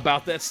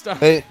about that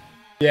stuff.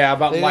 Yeah,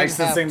 about They didn't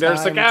licensing. have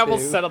There's like, time we'll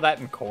to. settle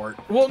that in court.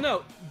 Well,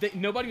 no,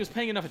 nobody was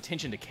paying enough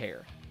attention to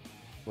care.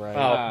 Right.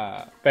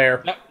 Oh.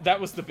 Fair. That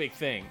was the big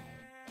thing.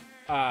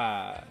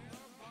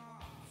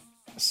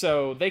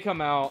 So they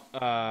come out.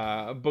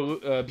 Beulah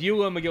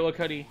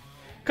McGillicuddy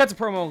cuts a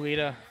promo on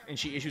Lita, and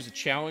she issues a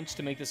challenge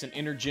to make this an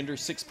intergender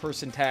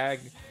 6-person tag.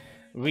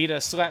 Lita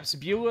slaps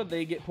Beulah,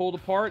 they get pulled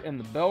apart, and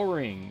the bell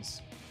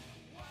rings.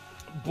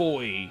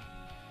 Boy,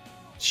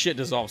 shit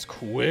dissolves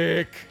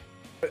quick.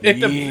 It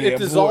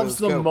dissolves boy, let's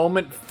the go.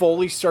 moment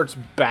Foley starts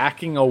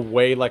backing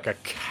away like a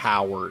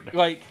coward.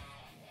 Like,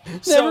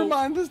 Never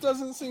mind. This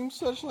doesn't seem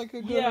such like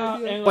a good yeah,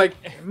 idea. and Like,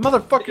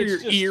 motherfucker, it's your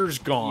just- ear's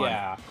gone.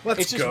 Yeah, Let's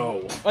it's just-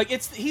 go. Like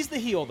he's the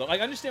heel though. Like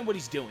I understand what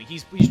he's doing.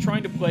 He's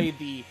trying to play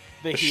the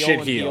the Shit heel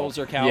and heel. heels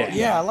are cow.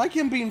 Yeah, I like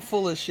him being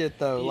full of shit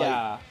though.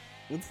 Yeah.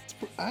 Like,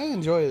 I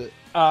enjoy it.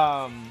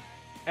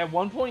 At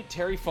one point,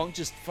 Terry Funk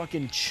just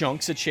fucking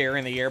chunks a chair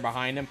in the air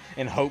behind him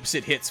and hopes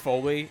it hits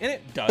Foley, and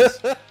it does.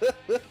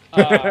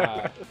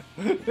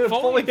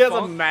 Foley and has a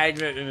Funk-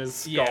 magnet in his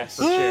skull Yes.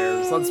 for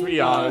chairs. Let's be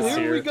honest Here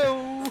here. we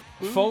go.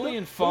 Foley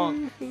and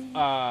Funk,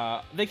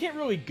 they can't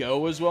really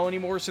go as well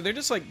anymore, so they're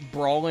just like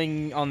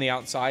brawling on the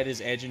outside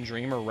as Edge and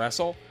Dreamer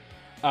wrestle.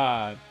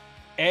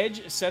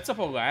 Edge sets up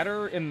a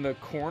ladder in the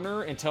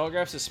corner and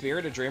telegraphs a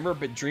spear to Dreamer,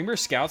 but Dreamer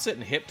scouts it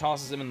and hip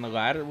tosses him in the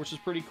ladder, which is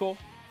pretty cool.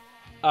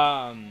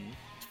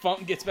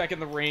 Funk gets back in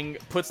the ring,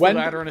 puts the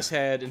ladder on his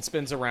head, and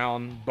spins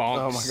around, bonks.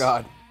 Oh my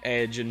god.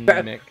 Edge and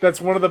Mick.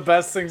 That's one of the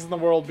best things in the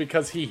world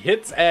because he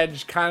hits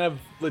Edge kind of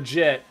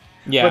legit.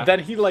 Yeah. But then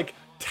he like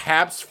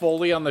taps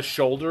Foley on the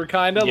shoulder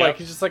kind of Yep. like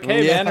he's just like,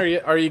 "Hey Yeah. man,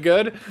 are you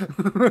good?"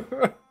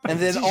 And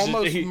then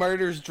almost he-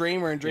 murders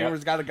Dreamer, and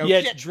Dreamer's got to go.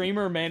 Yeah, Shit.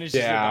 Dreamer manages to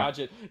Yeah. dodge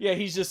it. Yeah,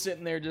 he's just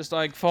sitting there just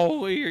like,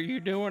 Foley, are you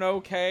doing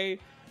okay?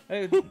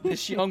 Hey,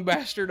 this young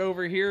bastard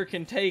over here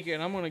can take it.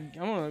 I'm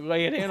gonna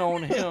lay it in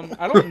on him.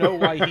 I don't know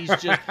why he's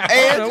just. I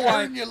And don't know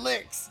why. earn your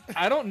licks.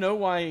 I don't know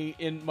why.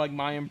 In like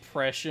my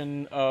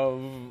impression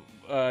of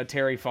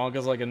Terry Funk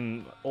is like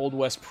an old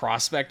west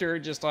prospector,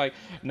 just like,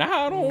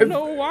 nah, I don't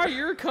know why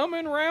you're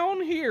coming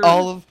around here.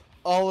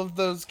 All of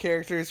those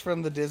characters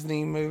from the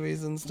Disney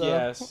movies and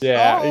stuff. Yes.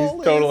 Yeah, All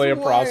he's totally is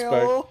a prospect.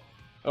 well.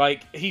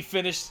 Like he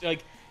finished.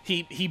 Like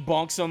he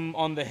bonks him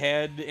on the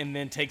head and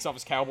then takes off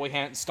his cowboy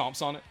hat and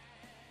stomps on it.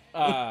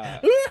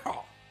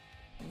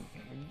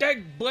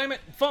 Dag blame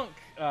it, Funk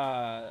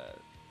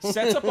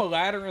sets up a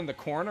ladder in the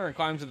corner and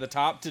climbs to the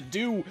top to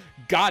do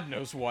God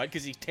knows what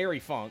because he's Terry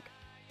Funk.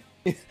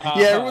 Yeah,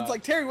 everyone's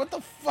like, Terry, what the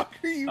fuck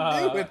are you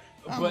doing?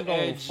 I'm But gonna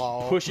Edge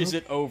fall. pushes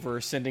it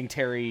over, sending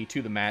Terry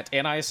to the mat,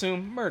 and I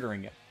assume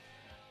murdering it.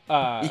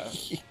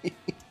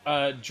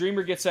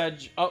 Dreamer gets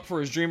Edge up for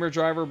his Dreamer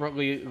driver, but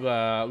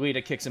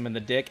Lita kicks him in the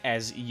dick,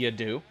 as you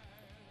do.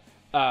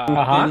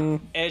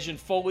 Then Edge and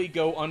Foley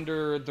go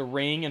under the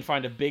ring and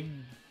find a big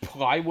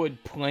plywood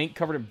plank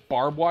covered in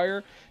barbed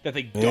wire that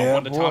they dump Yeah,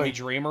 onto boy. Tommy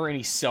Dreamer, and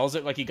he sells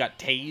it like he got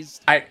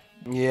tased.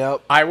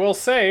 Yep. I will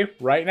say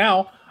right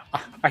now,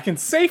 I can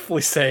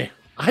safely say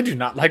I do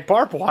not like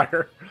barbed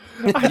wire.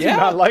 I do Yeah.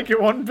 not like it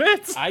one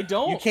bit. I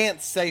don't. You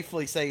can't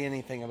safely say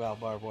anything about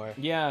barbed wire.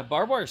 Yeah,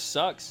 barbed wire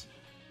sucks.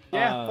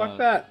 Yeah, fuck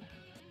that.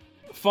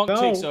 Funk No.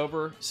 takes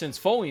over, sends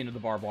Foley into the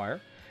barbed wire.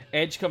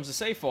 Edge comes to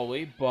save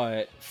Foley,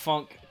 but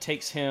Funk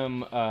takes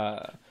him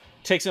out.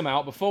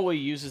 But Foley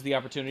uses the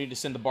opportunity to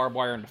send the barbed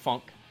wire into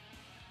Funk.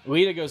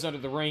 Lita goes under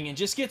the ring and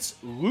just gets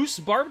loose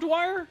barbed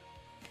wire.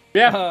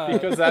 Yeah,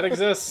 because that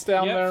exists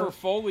down Yeah, there. for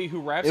Foley, who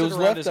wraps It it was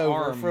around his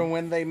leftover arm. from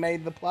when they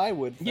made the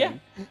plywood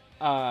thing.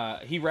 Yeah.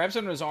 He wraps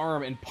it on his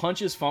arm and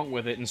punches Funk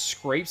with it and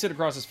scrapes it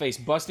across his face,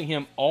 busting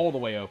him all the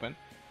way open.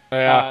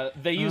 Yeah.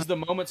 They use the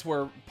moments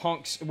where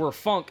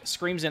Funk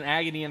screams in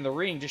agony in the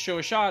ring to show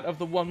a shot of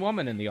the one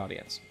woman in the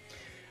audience.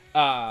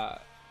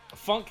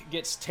 Funk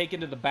gets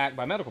taken to the back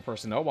by medical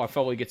personnel while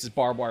Foley gets his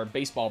barbed wire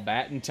baseball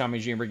bat and Tommy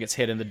Dreamer gets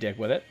hit in the dick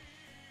with it.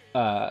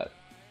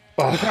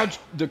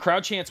 The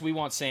crowd chants, "We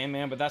want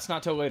Sandman," but that's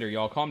not till later,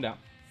 y'all. Calm down.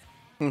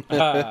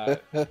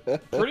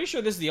 Pretty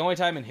sure this is the only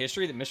time in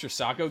history that Mr.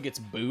 Sacco gets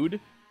booed.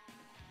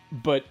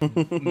 But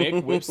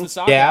Mick whips the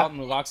sock out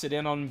and locks it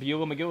in on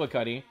Beulah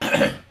McGillicuddy.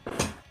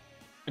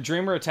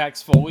 Dreamer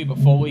attacks Foley, but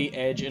Foley,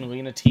 Edge, and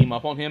Lena team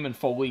up on him, and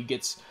Foley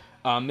gets...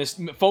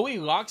 Foley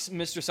locks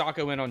Mr.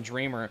 Sacco in on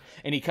Dreamer,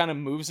 and he kind of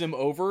moves him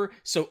over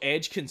so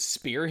Edge can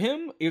spear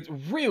him. It's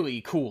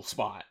really cool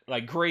spot.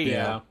 Like, great.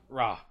 Yeah.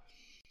 Rah.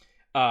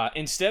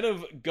 Instead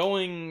of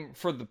going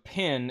for the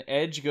pin,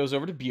 Edge goes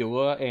over to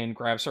Beulah and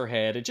grabs her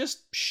head and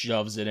just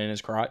shoves it in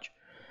his crotch.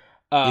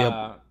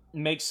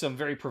 Makes some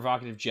very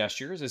provocative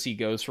gestures as he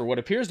goes for what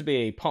appears to be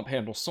a pump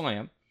handle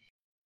slam.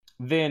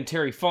 Then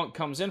Terry Funk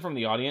comes in from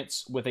the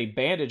audience with a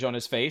bandage on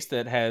his face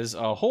that has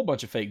a whole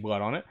bunch of fake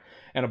blood on it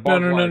and a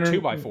barbed wire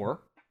 2x4.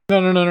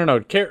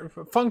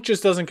 No. Funk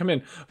just doesn't come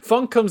in.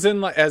 Funk comes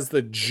in like as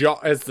the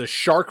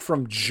shark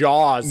from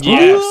Jaws.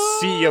 Yes. On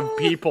a sea of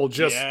people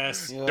just.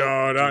 Yes.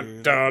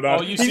 Dun.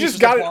 You He see just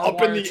got it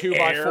barbed up in wire the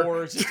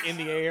 2x4 just in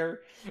the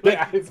air. Like,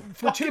 Yeah, it's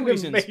for two fucking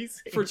reasons. amazing.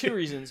 For two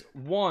reasons.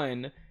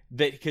 One,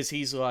 that because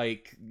he's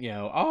like,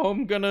 oh,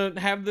 I'm gonna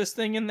have this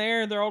thing in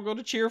there, they're all going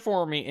to cheer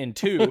for me. And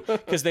two,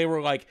 because they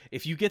were like,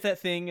 if you get that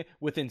thing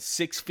within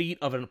 6 feet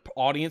of an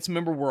audience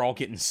member, we're all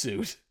getting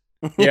sued.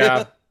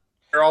 Yeah.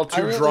 They're all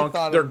too really drunk.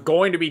 thought They're of-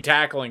 going to be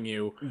tackling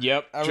you.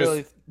 Yep. I Just-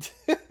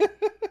 really...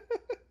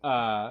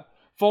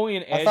 Foley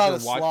and Edge I thought are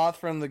a watching. sloth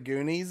from the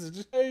Goonies is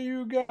just, hey,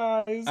 you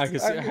guys. I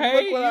could say, look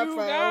hey, what I you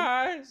found.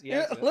 guys.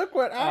 Yeah, Yes. look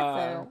what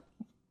I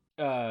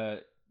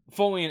found.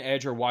 Foley and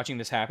Edge are watching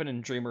this happen,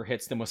 and Dreamer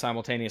hits them with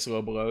simultaneous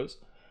low blows.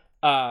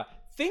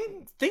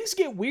 Things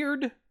get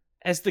weird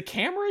as the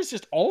camera is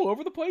just all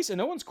over the place, and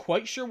no one's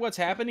quite sure what's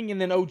happening.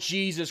 And then, oh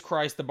Jesus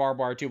Christ, the barbed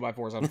wire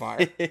 2x4 is on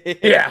fire.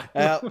 Yeah.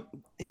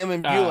 Him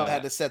and Beulah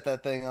had to set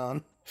that thing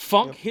on.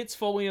 Funk hits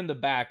Foley in the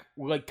back,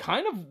 like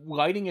kind of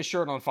lighting his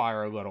shirt on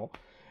fire a little.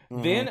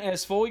 Then,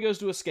 as Foley goes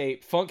to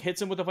escape, Funk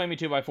hits him with a flaming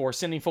 2x4,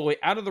 sending Foley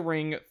out of the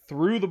ring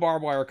through the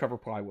barbed wire cover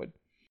plywood.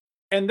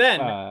 And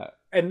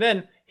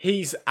then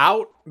he's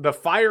out. The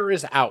fire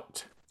is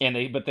out.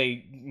 But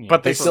they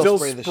still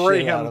spray the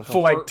spray shit out him of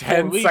for him. like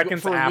 10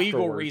 seconds for afterwards.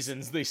 legal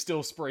reasons. They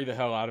still spray the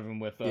hell out of him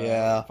with fire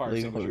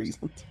legal extinguishers.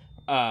 reasons.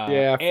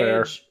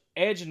 Fair.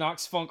 Edge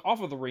knocks Funk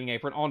off of the ring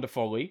apron onto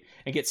Foley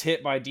and gets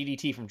hit by a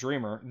DDT from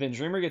Dreamer. Then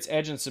Dreamer gets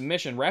Edge in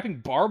submission, wrapping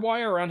barbed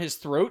wire around his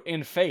throat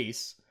and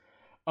face,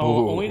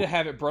 only to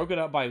have it broken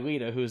up by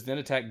Lita, who is then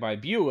attacked by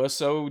Beulah,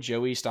 so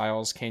Joey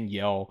Styles can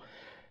yell,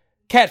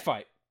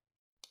 "Catfight!"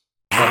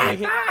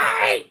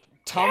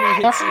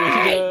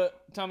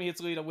 Tommy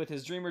hits Lita with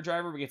his Dreamer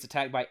Driver, but gets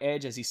attacked by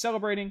Edge as he's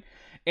celebrating.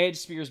 Edge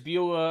spears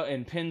Beulah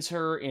and pins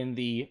her in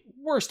the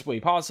worst way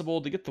possible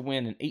to get the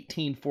win in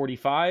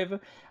 1845.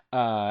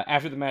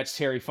 After the match,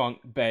 Terry Funk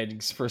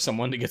begs for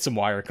someone to get some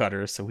wire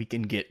cutters so he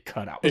can get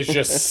cut out. It's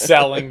just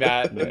selling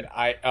that. And the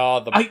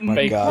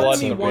fake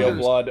blood and the real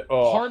blood.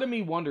 Oh. Part of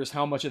me wonders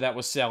how much of that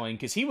was selling,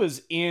 because he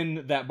was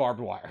in that barbed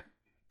wire.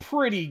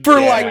 Pretty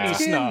 10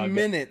 snug.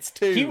 minutes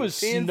too. He was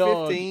 10,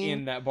 snug 15.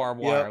 in that barbed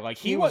wire. Yep. Like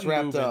he was wasn't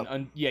wrapped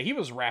moving. up. He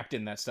was wrapped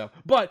in that stuff.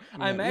 But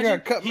I imagine you're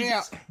gonna cut me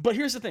out. But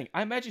here's the thing.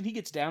 I imagine he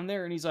gets down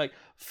there and he's like,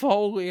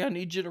 "Foley, I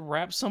need you to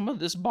wrap some of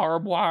this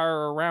barbed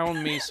wire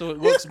around me so it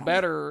looks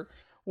better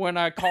when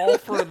I call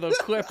for the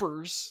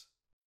Clippers."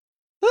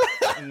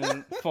 And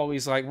then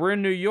Foley's like, "We're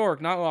in New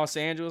York, not Los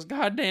Angeles.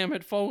 God damn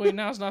it, Foley!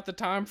 Now's not the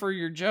time for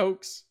your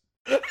jokes."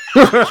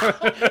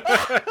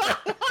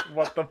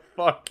 What the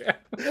fuck? That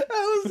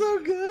was so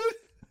good.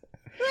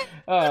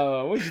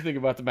 What did you think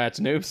about the match,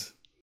 Noobs?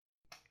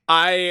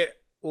 I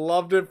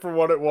loved it for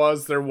what it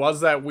was. There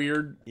was that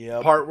weird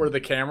part where the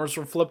cameras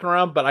were flipping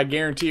around, but I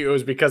guarantee you it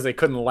was because they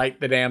couldn't light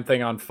the damn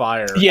thing on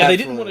fire. Yeah, they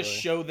didn't want to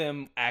show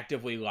them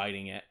actively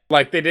lighting it.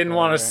 Like, they didn't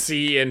want to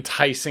see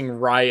enticing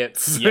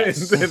riots in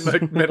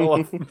the middle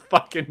of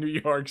fucking New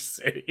York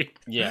City.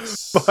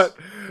 Yes. But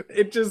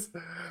it just,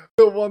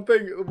 the one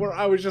thing where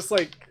I was just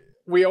like,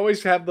 we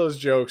always have those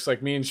jokes,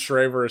 like me and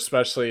Shraver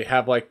especially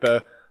have like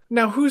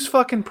now who's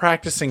fucking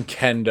practicing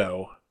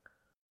kendo?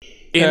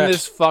 In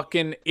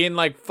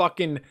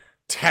fucking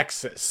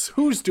Texas.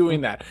 Who's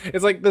doing that?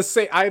 It's like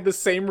I had the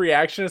same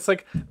reaction. It's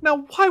like,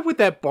 now why would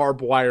that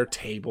barbed wire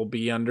table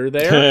be under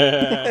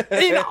there?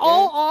 In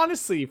all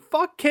honesty,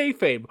 fuck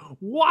kayfabe.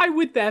 Why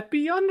would that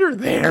be under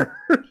there?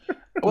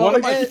 Well,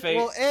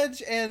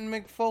 Edge and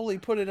McFoley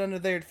put it under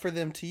there for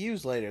them to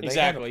use later.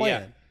 Exactly, they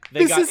had a plan.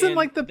 They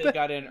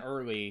got in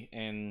early,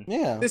 and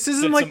this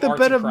isn't like the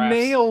bed of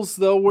nails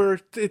though,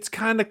 where it's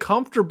kind of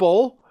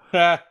comfortable.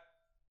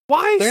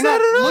 Why They're set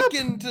not it up?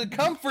 looking to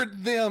comfort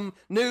them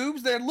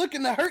noobs. They're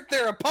looking to hurt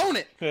their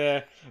opponent.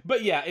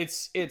 But yeah,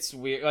 it's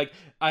weird. Like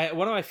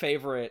one of my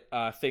favorite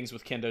things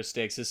with kendo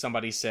sticks is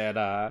somebody said,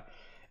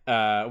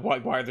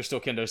 why are there still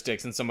kendo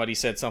sticks? And somebody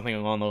said something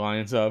along the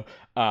lines of,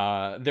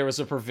 there was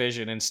a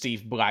provision in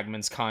Steve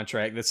Blackman's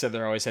contract that said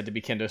there always had to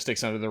be kendo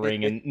sticks under the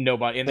ring, and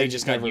they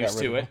just got used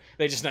to it.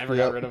 They just never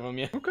got rid of them.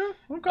 Yeah. Okay.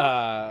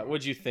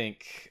 What'd you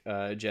think,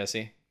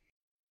 Jesse?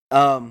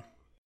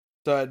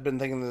 So I'd been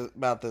thinking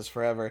about this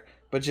forever,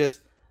 but just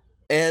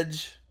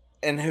Edge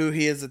and who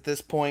he is at this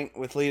point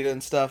with Lita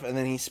and stuff, and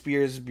then he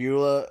spears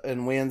Beulah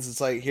and wins. It's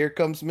like, here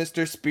comes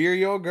Mr. Spear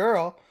Your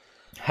Girl.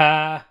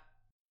 Ha!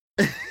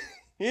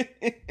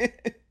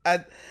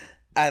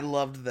 I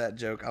loved that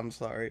joke. I'm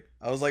sorry.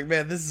 I was like,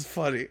 man, this is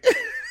funny.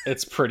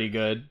 It's pretty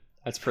good.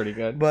 That's pretty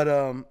good. But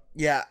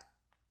yeah.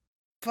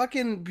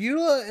 Fucking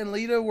Beulah and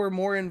Lita were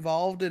more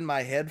involved in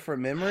my head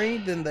from memory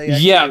than they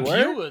actually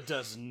were. Beulah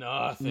does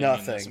nothing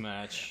in this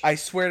match. I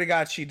swear to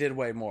God, she did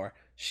way more.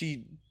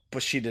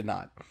 But she did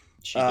not.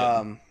 She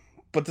didn't.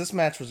 But this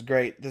match was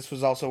great. This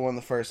was also one of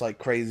the first like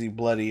crazy,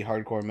 bloody,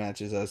 hardcore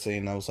matches I've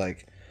seen. I was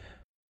like,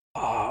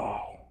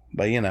 oh.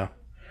 But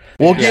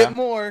we'll get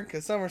more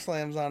because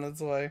SummerSlam's on its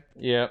way.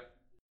 Yep.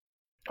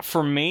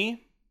 For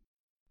me,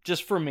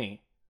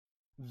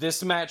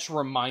 this match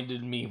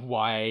reminded me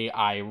why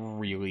I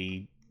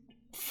really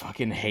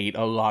fucking hate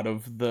a lot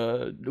of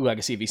the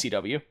legacy of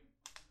ECW.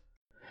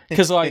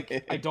 Because,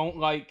 like, I don't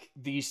like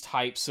these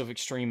types of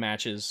extreme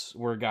matches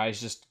where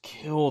guys just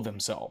kill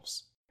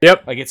themselves.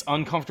 Yep. Like, it's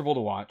uncomfortable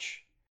to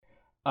watch.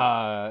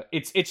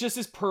 It's just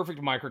this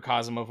perfect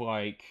microcosm of,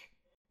 like,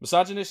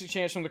 misogynistic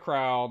chants from the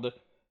crowd,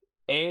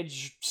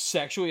 Edge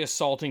sexually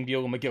assaulting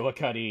Beulah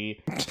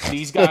McGillicuddy,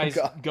 these guys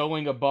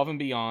going above and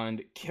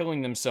beyond,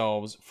 killing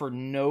themselves for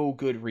no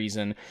good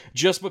reason,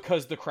 just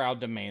because the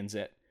crowd demands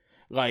it.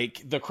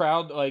 Like, the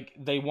crowd, like,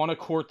 they want to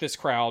court this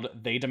crowd,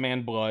 they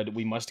demand blood,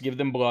 we must give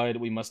them blood,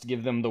 we must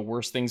give them the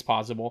worst things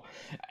possible.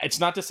 It's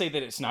not to say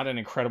that it's not an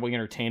incredibly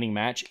entertaining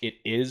match, it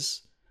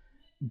is,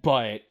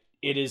 but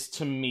it is,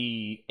 to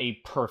me, a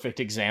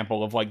perfect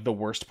example of, like, the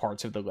worst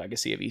parts of the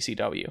legacy of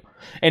ECW.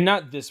 And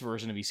not this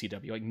version of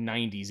ECW, like,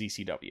 90s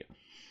ECW.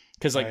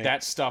 Because, like,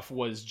 that stuff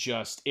was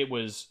just, it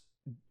was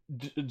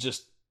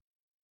just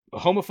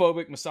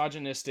homophobic,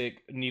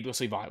 misogynistic,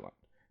 needlessly violent.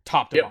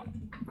 Top to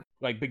bottom.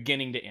 Like,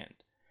 beginning to end.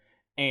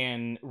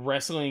 And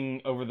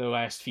wrestling over the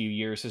last few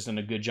years has done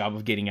a good job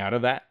of getting out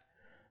of that.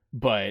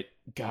 but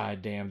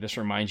goddamn, this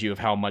reminds you of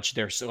how much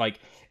they're so, like,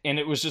 and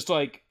it was just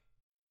like,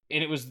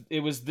 and it was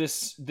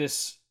this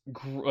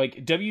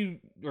like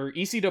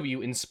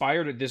ECW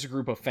inspired this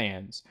group of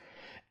fans,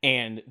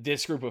 and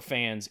this group of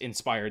fans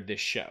inspired this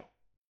show.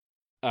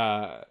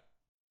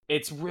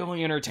 It's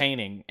really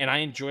entertaining, and I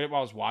enjoyed it while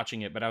I was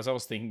watching it, but as I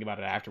was thinking about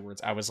it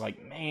afterwards, I was like,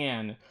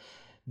 man,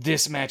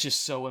 this match is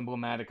so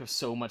emblematic of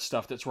so much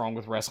stuff that's wrong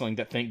with wrestling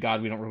that thank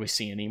God we don't really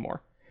see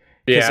anymore.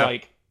 Because,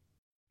 like,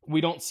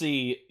 we don't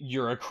see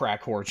 "you're a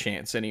crack whore"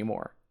 chants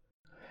anymore.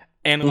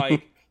 And,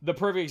 like, the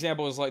perfect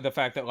example is, like, the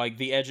fact that, like,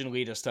 the Edge and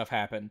Lita stuff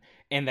happened,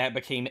 and that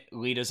became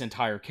Lita's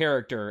entire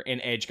character, and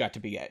Edge got to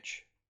be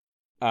Edge.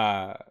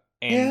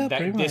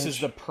 This is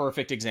the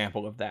perfect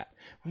example of that.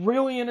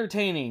 Really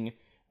entertaining,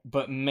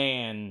 but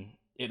man,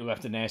 it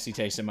left a nasty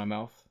taste in my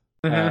mouth.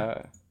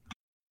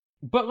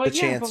 But like,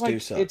 do something.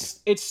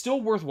 It's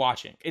still worth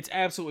watching. It's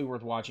absolutely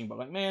worth watching. But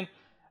like, man,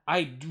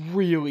 I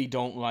really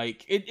don't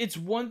like it. It's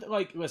one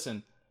like,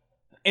 listen,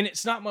 and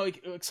it's not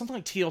like something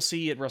like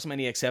TLC at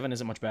WrestleMania X7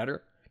 isn't much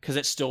better because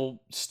it's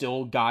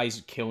still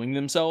guys killing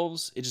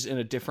themselves. It's just in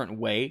a different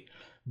way.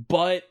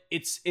 But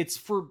it's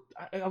for,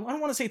 I don't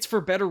want to say it's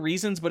for better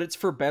reasons, but it's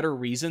for better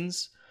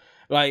reasons.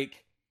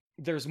 Like,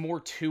 there's more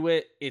to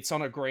it. It's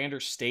on a grander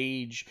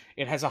stage.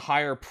 It has a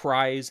higher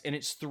prize, and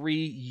it's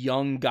 3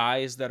 young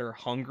guys that are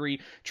hungry,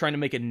 trying to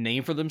make a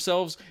name for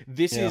themselves.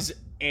 This is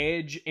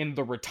Edge in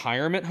the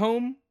retirement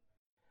home.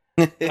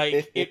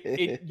 Like,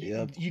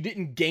 you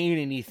didn't gain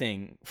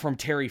anything from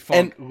Terry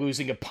Funk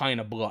losing a pint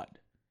of blood.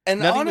 And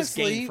nothing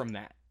honestly, was gained from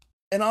that.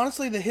 And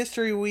honestly, the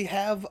history we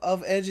have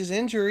of Edge's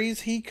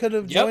injuries, he could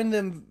have joined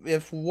them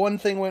if one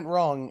thing went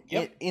wrong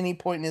at any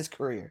point in his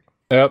career.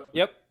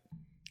 Yep.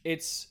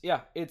 It's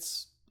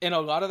and a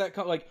lot of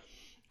that, like,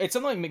 it's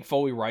something like Mick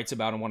Foley writes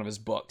about in one of his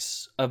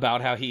books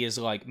about how he is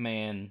like,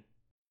 man,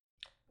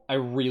 I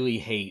really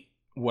hate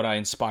what I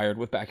inspired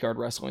with backyard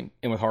wrestling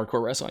and with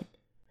hardcore wrestling.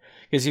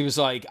 Because he was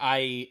like,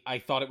 I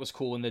thought it was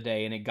cool in the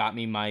day and it got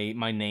me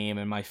my name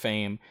and my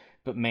fame.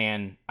 But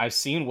man, I've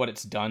seen what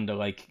it's done to,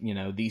 like, you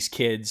know, these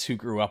kids who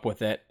grew up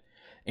with it,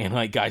 and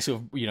like guys who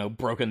have, you know,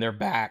 broken their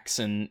backs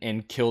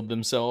and killed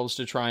themselves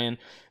to try and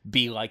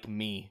be like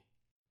me.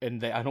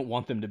 And I don't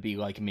want them to be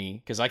like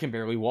me because I can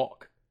barely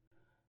walk.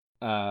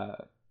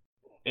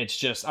 It's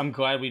just, I'm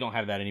glad we don't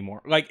have that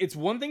anymore. Like, it's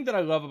one thing that I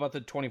love about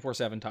the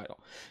 24/7 title,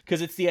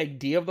 because it's the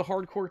idea of the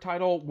hardcore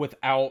title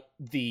without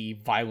the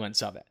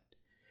violence of it.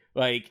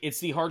 Like, it's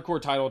the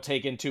hardcore title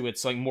taken to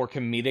its, like, more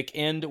comedic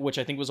end, which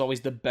I think was always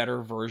the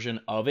better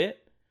version of it.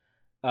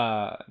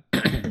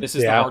 This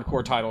is the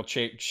hardcore title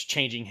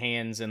changing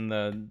hands in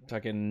the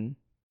fucking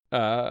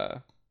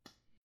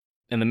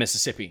in the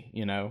Mississippi,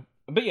 you know.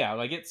 But yeah,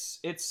 like,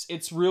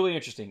 it's really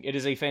interesting. It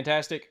is a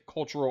fantastic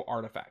cultural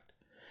artifact.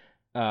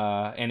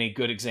 And a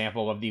good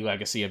example of the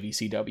legacy of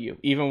ECW,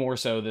 even more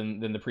so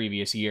than the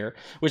previous year,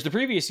 which the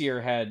previous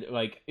year had,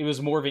 like, it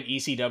was more of an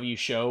ECW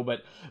show,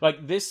 but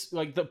like this,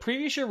 like the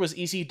previous year was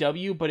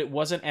ECW, but it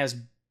wasn't as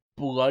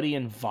bloody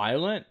and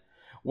violent,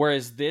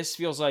 whereas this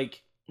feels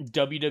like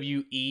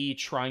WWE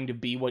trying to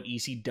be what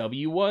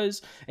ECW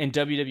was, and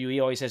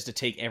WWE always has to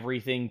take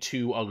everything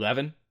to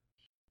 11,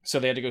 so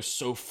they had to go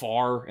so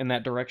far in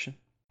that direction.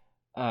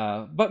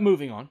 But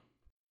moving on.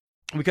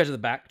 We cut to the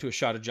back to a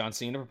shot of John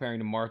Cena preparing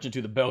to march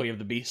into the belly of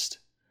the beast.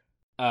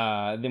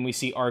 Then we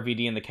see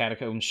RVD in the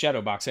catacombs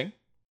shadowboxing.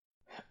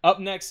 Up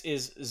next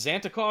is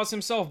Santa Claus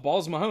himself,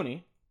 Balls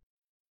Mahoney.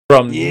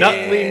 From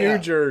Nutley, New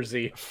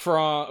Jersey.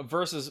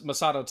 Versus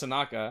Masato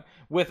Tanaka.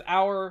 With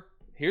our...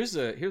 Here's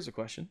a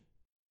question.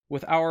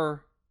 With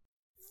our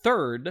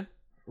 3rd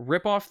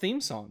rip-off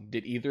theme song.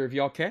 Did either of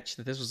y'all catch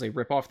that this was a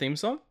rip-off theme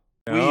song?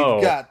 No.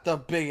 We've got the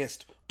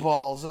biggest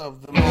balls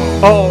of them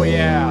all. Oh,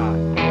 yeah.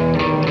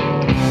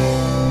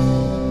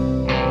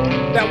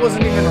 That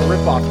wasn't even a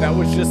ripoff. That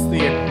was just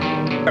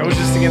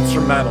the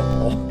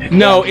instrumental.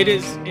 No, it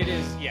is.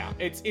 Yeah,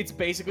 it's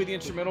basically the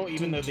instrumental,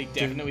 even though they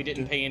definitely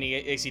didn't pay any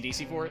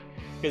AC/DC for it,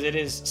 because it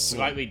is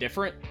slightly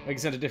different. Like,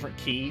 it's in a different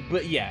key,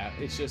 but yeah,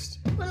 it's just.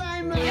 Well,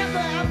 I'm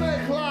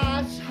upper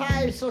class,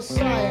 high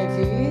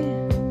society.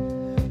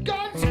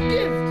 God's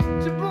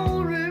gift to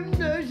ballroom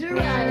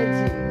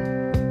notoriety,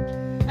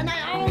 and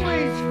I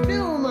always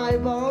fill my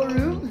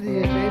ballroom. The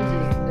event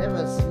is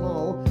never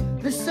small.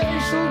 The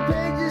social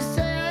pages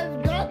say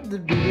the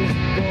biggest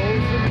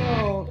balls of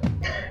all.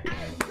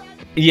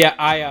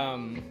 Yeah,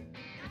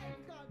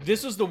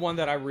 this was the one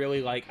that I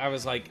really like. I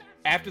was like,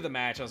 after the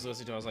match I was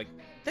listening to, I was like,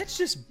 that's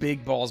just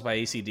Big Balls by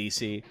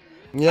AC/DC.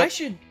 Yep.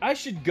 I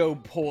should go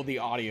pull the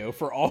audio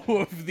for all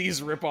of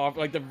these rip-off,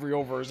 like the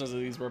real versions of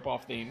these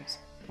rip-off themes.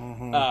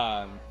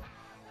 Mm-hmm.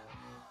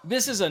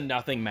 This is a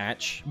nothing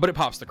match, but it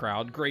pops the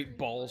crowd. Great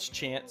balls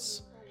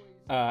chants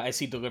as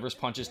he delivers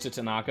punches to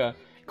Tanaka.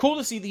 Cool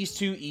to see these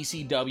 2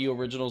 ECW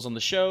originals on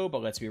the show,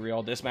 but let's be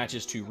real, this match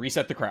is to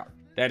reset the crowd.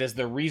 That is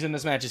the reason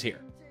this match is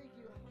here.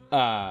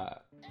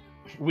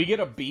 We get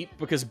a beep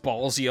because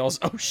Balls yells,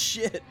 "Oh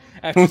shit!"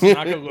 after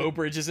Tanaka low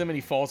bridges him and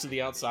he falls to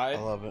the outside. I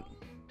love it.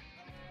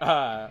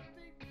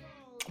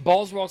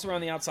 Balls walks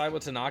around the outside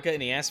with Tanaka,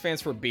 and he asks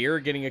fans for beer,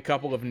 getting a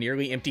couple of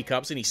nearly empty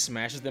cups, and he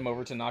smashes them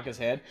over Tanaka's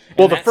head.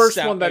 Well, the first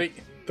one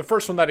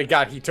that he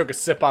got, he took a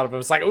sip out of it. It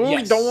was like, ooh,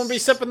 Yes. don't want to be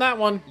sipping that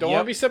one. Don't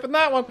want to be sipping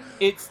that one.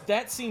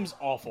 That seems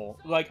awful.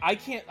 Like,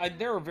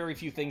 there are very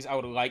few things I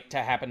would like to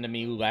happen to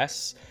me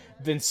less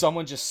than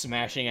someone just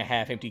smashing a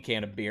half-empty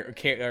can of beer,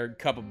 or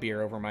cup of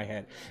beer over my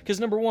head. Because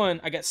number one,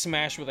 I got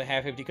smashed with a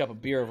half-empty cup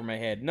of beer over my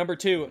head. Number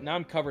two, now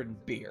I'm covered in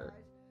beer.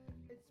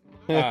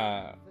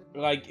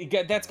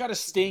 That's got to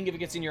sting if it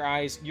gets in your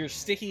eyes. You're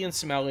sticky and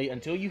smelly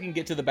until you can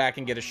get to the back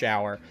and get a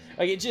shower.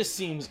 Like, it just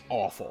seems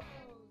awful.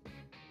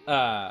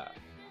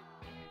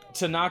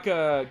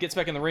 Tanaka gets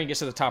back in the ring, gets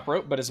to the top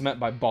rope, but is met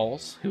by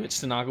Balls, who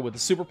hits Tanaka with a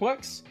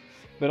superplex,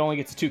 but only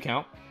gets a 2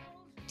 count.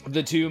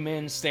 The two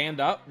men stand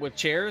up with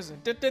chairs.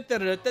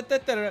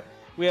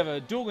 We have a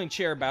dueling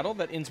chair battle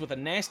that ends with a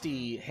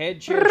nasty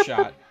head chair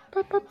shot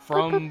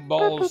from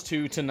Balls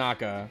to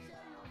Tanaka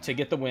to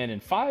get the win in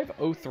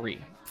 5:03.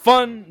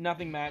 Fun,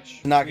 nothing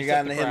match. Tanaka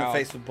got hit in the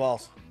face with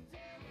balls.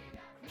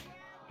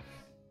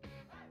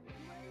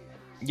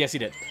 Yes, he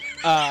did.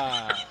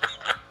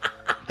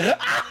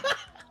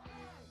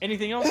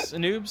 Anything else,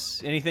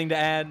 noobs? Anything to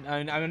add?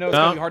 I know it's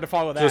gonna be hard to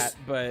follow that,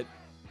 but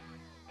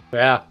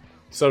yeah,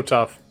 so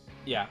tough.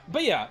 Yeah,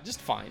 but yeah, just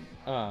fine.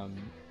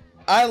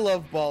 I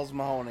love Balls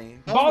Mahoney.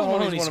 Balls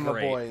Mahoney's one of my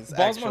great. boys.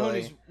 Balls actually.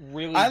 Mahoney's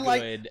really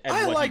good at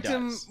I what liked he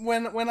does. him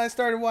when I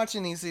started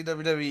watching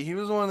ECWWE. He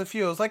was one of the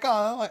few. I was like,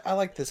 oh, I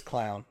like this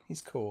clown.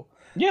 He's cool.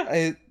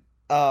 Yeah.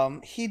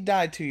 He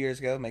died 2 years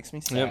ago. Makes me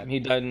sad. Yep, he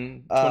died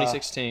in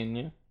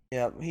 2016. Yeah.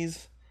 Yeah,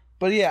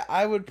 but yeah,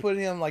 I would put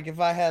him like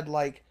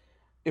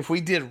if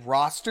we did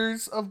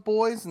rosters of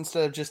boys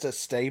instead of just a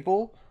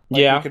stable.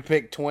 Like we could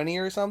pick 20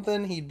 or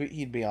something.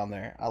 He'd be on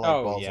there. I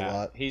like Balls a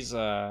lot. He's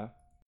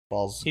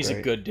Balls. He's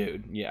a good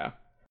dude. Yeah.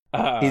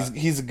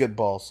 He's a good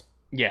Balls.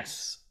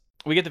 Yes.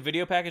 We get the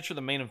video package for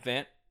the main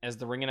event as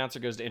the ring announcer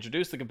goes to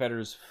introduce the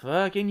competitors.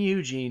 Fucking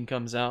Eugene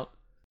comes out.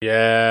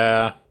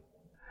 Yeah.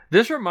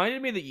 This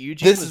reminded me that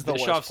Eugene was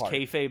Bischoff's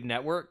kayfabe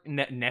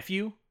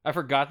nephew. I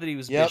forgot that he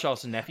was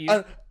Bischoff's nephew.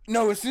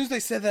 No, as soon as they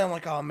said that, I'm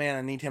like, oh man,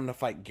 I need him to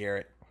fight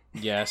Garrett.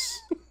 Yes.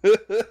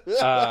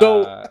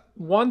 So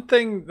one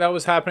thing that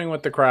was happening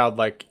with the crowd,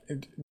 like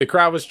the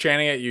crowd was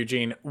chanting at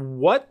Eugene.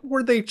 What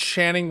were they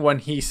chanting when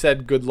he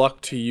said "Good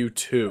luck to you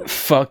too"?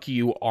 Fuck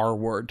you, R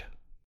word.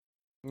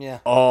 Yeah.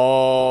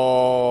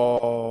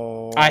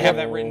 Oh. I have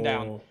that written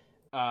down.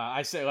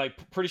 I say,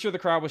 pretty sure the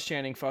crowd was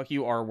chanting "Fuck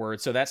you, R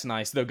word," so that's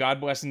nice. Though God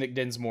bless Nick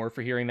Dinsmore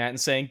for hearing that and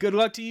saying "Good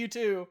luck to you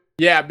too."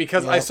 Yeah,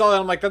 because I saw that,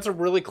 I'm like, that's a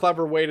really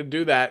clever way to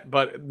do that.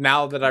 But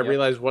now that I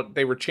realize what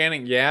they were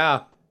chanting,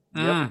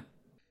 Again,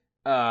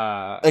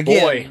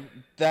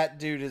 that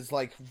dude is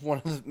like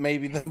one of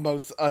maybe the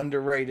most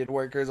underrated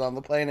workers on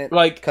the planet,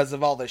 because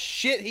of all the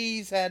shit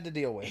he's had to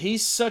deal with.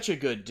 He's such a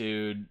good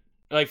dude.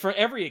 Like, for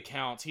every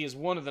account, he is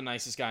one of the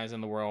nicest guys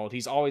in the world.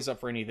 He's always up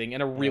for anything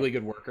and a really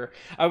good worker.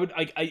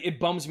 It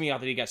bums me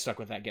out that he got stuck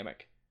with that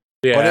gimmick.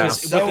 Yeah, but it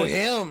was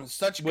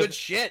such good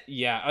shit.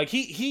 Yeah, like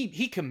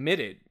he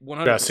committed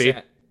 100%. Yeah, see?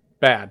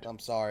 Bad. I'm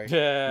sorry.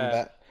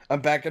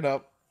 I'm backing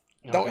up.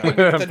 Oh, Don't hit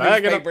me with the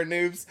newspaper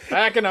noobs.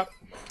 Backing up.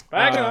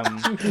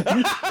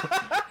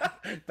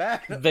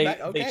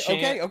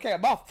 Okay,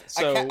 I'm off.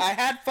 So, I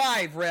had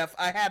 5, ref.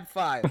 I had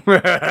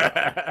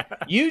 5.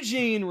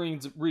 Eugene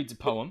reads a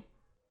poem,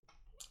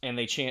 and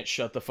they chant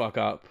 "Shut the fuck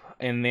up,"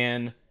 and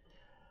then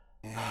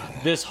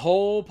this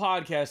whole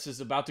podcast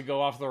is about to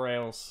go off the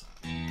rails.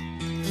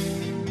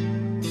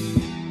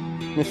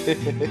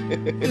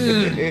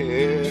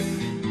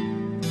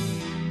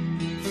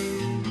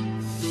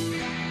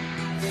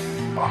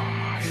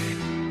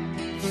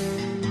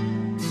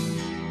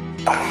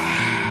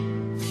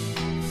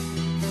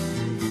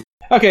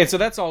 Okay, so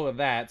that's all of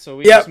that. So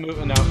we just move.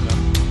 No.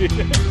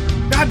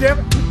 God damn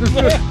it!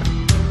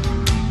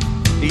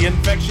 The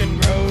infection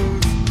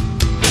grows.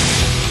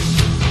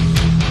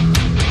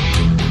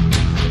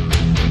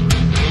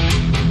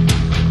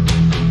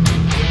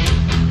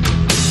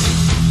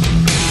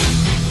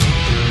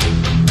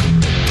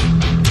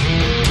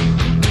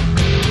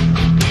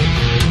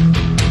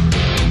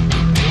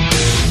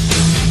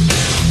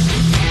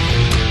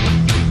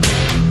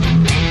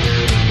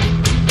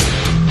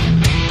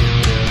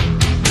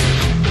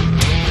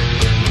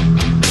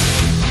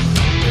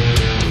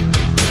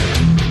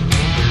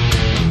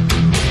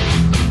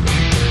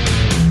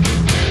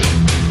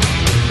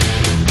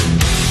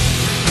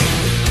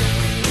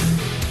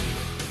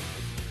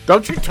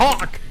 Don't you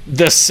talk!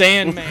 The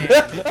Sandman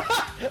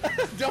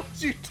Don't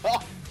you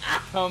talk!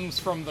 comes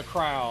from the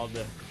crowd.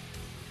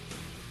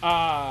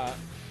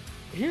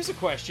 Here's a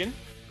question.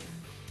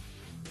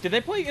 Did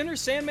they play Enter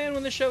Sandman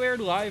when the show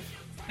aired live?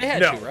 They had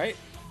to, right?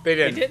 They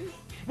didn't. They didn't?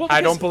 Well,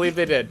 I don't believe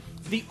they did.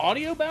 The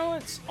audio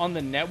balance on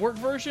the network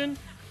version,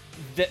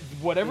 that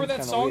whatever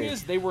that song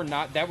is, they were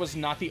not. That was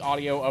not the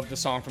audio of the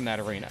song from that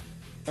arena.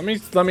 Let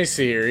me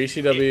see here.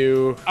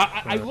 ECW.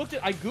 I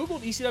googled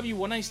ECW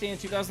One Night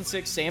Stand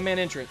 2006 Sandman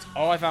entrance.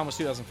 All I found was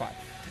 2005,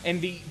 and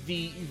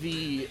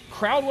the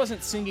crowd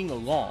wasn't singing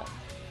along.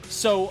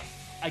 So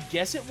I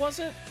guess it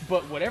wasn't,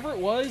 but whatever it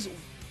was,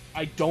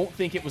 I don't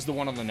think it was the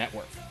one on the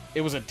network.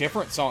 It was a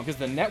different song, because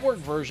the network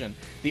version,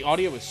 the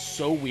audio is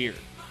so weird.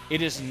 It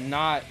does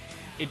not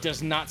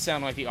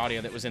sound like the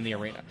audio that was in the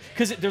arena.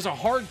 Because there's a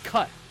hard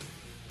cut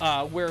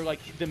where like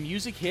the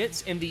music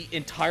hits and the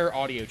entire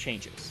audio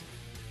changes.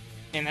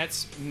 And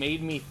that's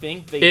made me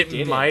think they did it.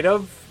 It might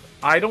have.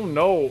 I don't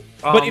know.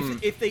 But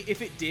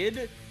if it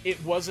did,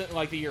 it wasn't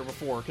like the year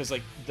before, because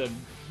like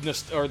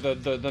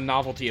the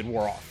novelty had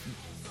wore off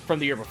from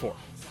the year before.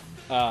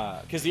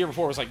 Because the year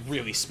before was like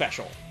really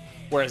special.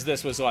 Whereas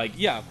this was like,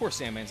 yeah, of course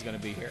Sandman's going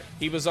to be here.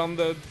 He was on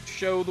the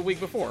show the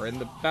week before in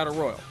the Battle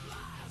Royal.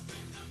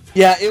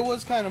 Yeah, it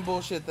was kind of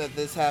bullshit that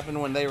this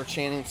happened when they were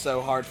chanting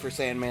so hard for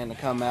Sandman to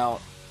come out.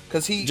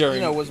 Because he,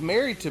 was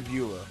married to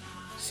Beulah.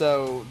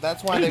 So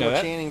that's why they were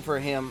chanting for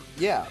him.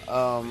 Yeah,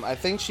 I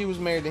think she was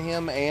married to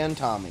him and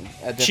Tommy at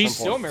different points. She's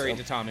still married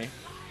to Tommy.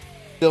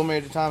 Still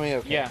married to Tommy?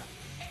 Okay. Yeah.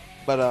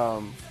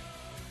 But,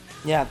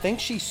 yeah, I think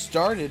she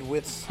started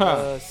with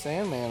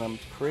Sandman. I'm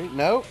pretty...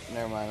 Nope,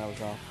 never mind, I was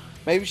wrong.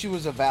 Maybe she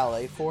was a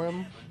valet for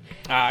him.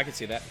 I can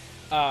see that.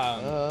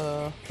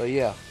 But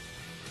yeah.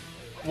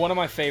 One of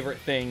my favorite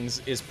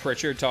things is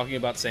Pritchard talking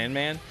about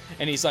Sandman,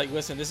 and he's like,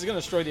 listen, this is going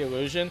to destroy the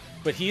illusion,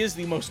 but he is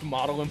the most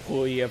model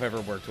employee I've ever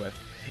worked with.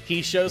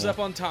 He shows up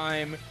on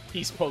time,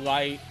 he's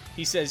polite,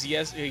 he says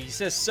yes, he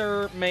says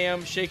sir,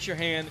 ma'am, shakes your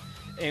hand,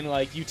 and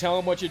like you tell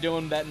him what you're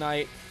doing that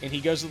night, and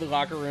he goes to the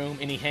locker room,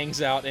 and he hangs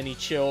out, and he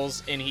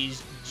chills, and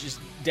he's just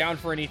down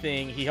for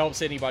anything, he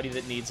helps anybody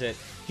that needs it.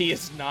 He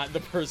is not the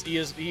person, he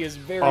is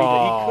very, he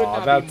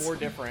could not be more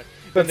different.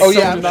 Oh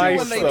yeah, I'm sure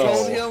when they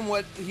told him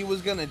what he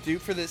was gonna do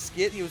for this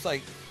skit, he was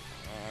like,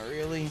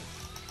 really?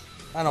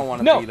 I don't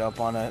want to beat up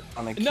on a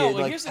kid. No,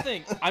 here's the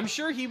thing. I'm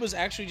sure he was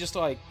actually just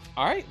like,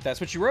 all right, that's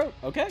what you wrote.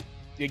 Okay,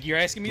 you're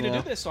asking me to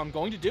do this, so I'm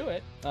going to do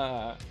it.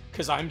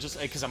 Because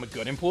I'm a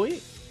good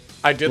employee.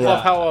 I did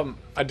love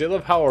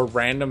how a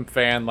random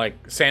fan,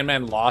 like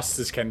Sandman, lost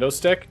his kendo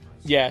stick.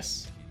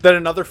 Yes. Then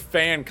another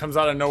fan comes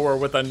out of nowhere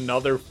with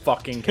another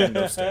fucking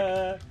kendo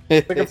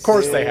stick. Like, of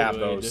course they have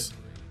those.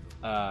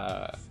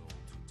 I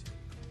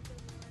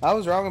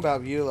was wrong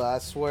about Beulah. I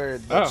swear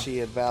that she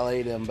had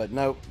valeted him, but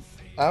nope.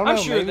 I don't know. I'm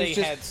sure maybe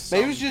they had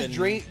maybe it was just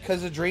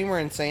because of Dreamer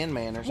and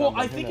Sandman or something. Well,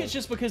 I think it's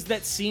just because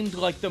that seemed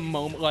like the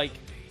moment, it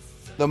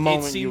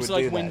seems you would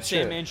like do when that,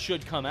 Sandman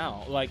should come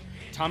out. Like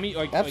Tommy,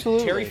 like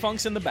Terry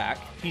Funk's in the back.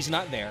 He's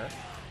not there.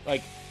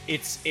 Like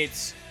it's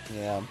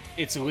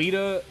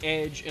Lita,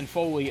 Edge, and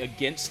Foley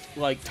against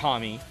like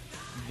Tommy,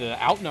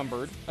 the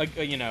outnumbered.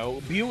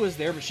 Beulah's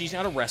there, but she's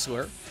not a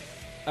wrestler.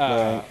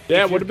 Yeah,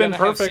 it would have been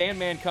perfect. Have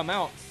Sandman come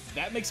out.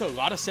 That makes a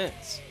lot of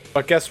sense.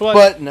 But guess what?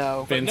 But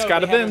no. Vince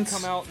got a Vince.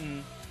 Come out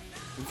and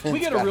we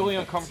get a really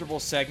uncomfortable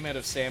segment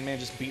of Sandman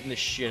just beating the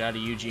shit out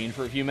of Eugene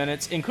for a few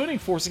minutes, including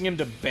forcing him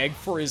to beg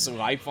for his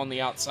life on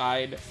the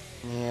outside.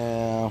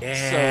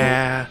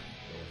 Yeah.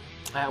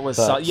 So, that was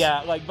but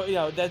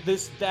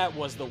that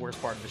was the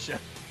worst part of the show.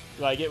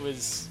 Like it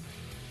was.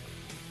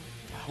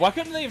 Why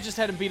couldn't they have just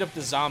had him beat up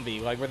the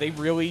zombie? Like, were they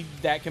really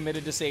that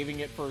committed to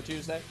saving it for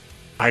Tuesday?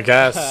 I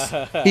guess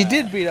he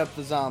did beat up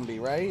the zombie,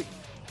 right?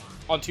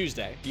 On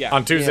Tuesday, yeah.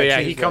 On Tuesday,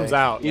 yeah, he comes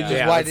out.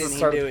 Why didn't he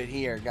do it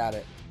here? Got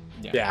it.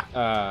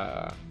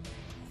 Yeah.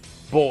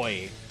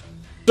 Boy.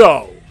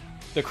 So.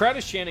 The crowd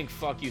is chanting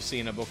 "Fuck you,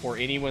 Cena" before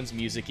anyone's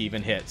music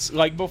even hits.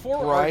 Like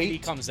before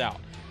RVD comes out,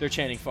 they're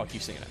chanting "Fuck you,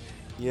 Cena."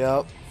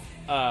 Yep.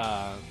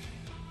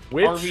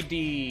 Which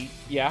RVD?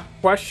 Yeah.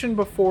 Question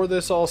before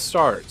this all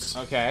starts.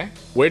 Okay.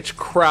 Which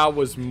crowd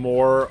was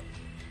more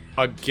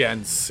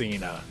against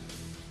Cena?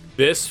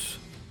 This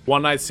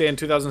One Night Stand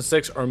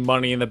 2006 or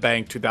Money in the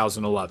Bank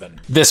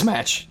 2011? This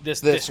match.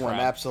 This one,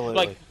 crowd. absolutely.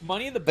 Like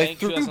Money in the Bank.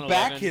 They threw 2011,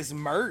 back his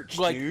merch,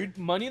 dude.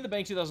 Money in the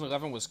Bank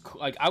 2011 was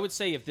like, I would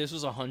say if this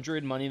was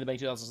 100, Money in the Bank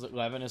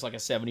 2011 is like a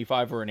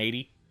 75 or an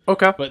 80.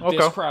 Okay. But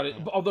this crowd,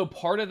 although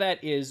part of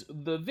that is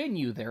the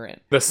venue they're in.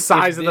 The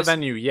size of the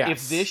venue, yes.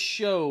 If this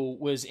show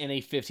was in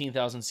a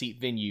 15,000 seat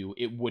venue,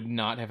 it would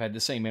not have had the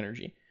same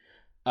energy.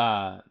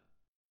 But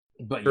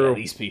yeah,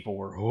 these people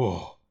were.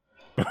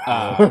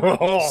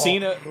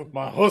 Cena,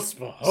 my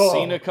husband.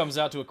 Cena comes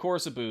out to a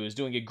chorus of boos,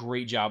 doing a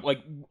great job.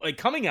 Like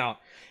coming out,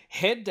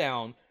 head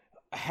down,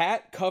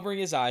 hat covering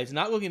his eyes,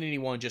 not looking at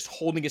anyone, just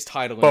holding his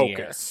title in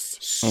the air.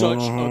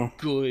 Such a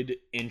good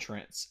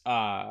entrance.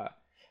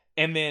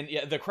 And then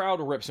the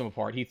crowd rips him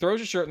apart. He throws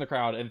his shirt in the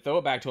crowd and throw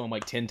it back to him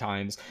like 10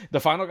 times. The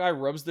final guy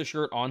rubs the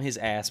shirt on his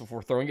ass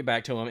before throwing it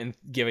back to him and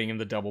giving him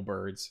the double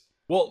birds.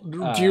 Well,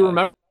 do you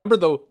remember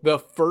though the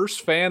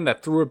first fan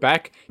that threw it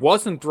back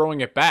wasn't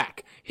throwing it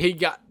back?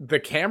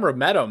 The camera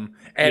met him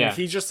and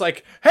he's just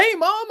like, "Hey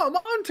mom, I'm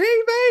on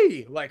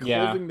TV!" Like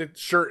holding the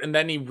shirt, and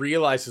then he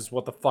realizes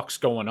what the fuck's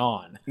going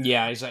on.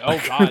 Yeah, he's like,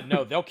 "Oh god,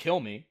 no, they'll kill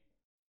me."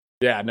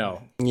 Yeah,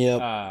 no.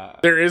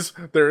 Yep. There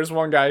is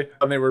one guy,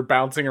 and they were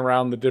bouncing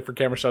around the different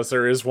camera shots.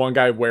 There is one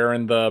guy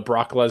wearing the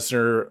Brock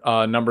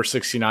Lesnar number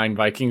 69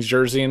 Vikings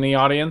jersey in the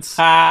audience.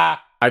 I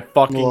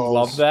fucking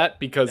love that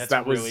because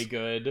that was really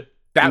good.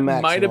 That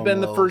Maximum might have been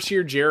the level. first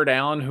year Jared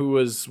Allen, who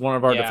was one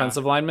of our Yeah.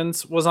 defensive linemen,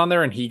 was on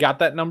there, and he got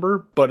that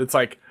number. But it's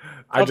like,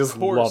 I Of just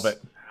course. love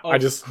it.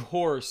 Of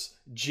course,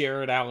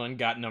 Jared Allen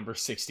got number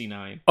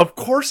 69. Of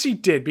course he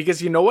did,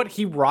 because you know what?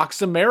 He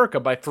rocks America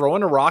by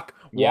throwing a rock,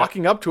 Yep.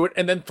 walking up to it,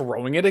 and then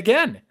throwing it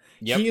again.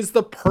 Yep. He is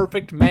the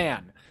perfect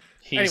man.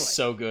 He's Anyway.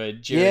 so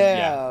good.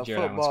 Yeah,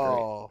 Jared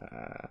football.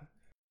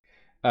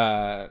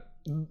 Allen's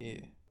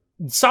great.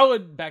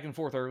 Solid back and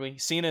forth early.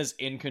 Cena's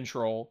in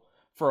control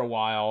for a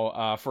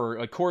while. For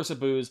a chorus of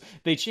boos,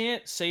 they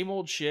chant same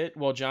old shit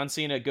while John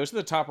Cena goes to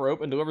the top rope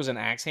and delivers an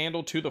axe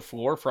handle to the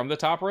floor from the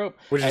top rope,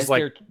 Which as is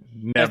like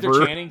as they're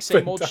never chanting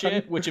same been old done.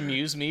 shit, which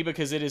amused me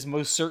because it is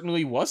most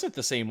certainly wasn't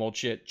the same old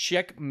shit.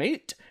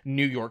 Checkmate,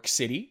 New York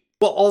City.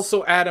 Well,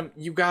 also, Adam,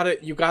 you got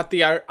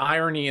the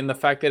irony in the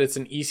fact that it's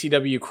an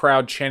ECW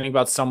crowd chanting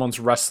about someone's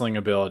wrestling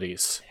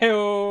abilities.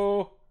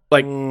 Hell,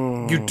 Like,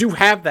 Mm. you do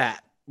have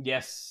that.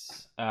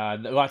 yes.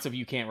 Lots of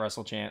you can't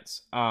wrestle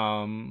chants.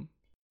 contrary.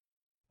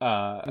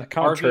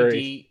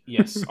 RVD,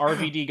 yes,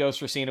 RVD goes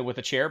for Cena with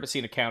a chair, but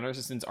Cena counters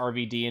and sends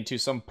RVD into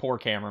some poor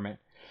cameraman.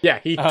 Yeah,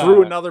 he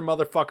threw another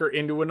motherfucker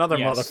into another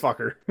yes.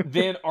 motherfucker.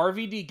 Then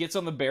RVD gets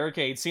on the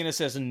barricade. Cena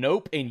says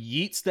nope and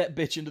yeets that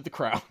bitch into the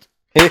crowd.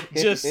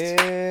 Just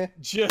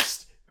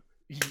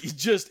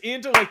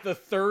into like the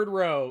third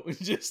row.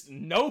 Just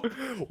nope.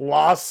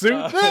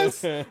 Lawsuit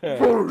this?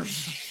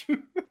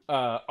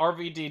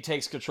 RVD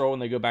takes control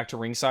and they go back to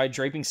ringside,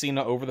 draping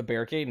Cena over the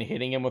barricade and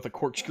hitting him with a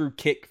corkscrew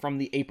kick from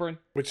the apron.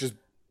 Which is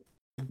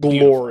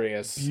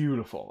glorious.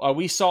 Beautiful.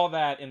 We saw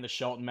that in the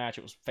Shelton match.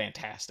 It was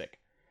fantastic.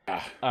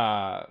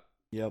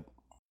 Yep.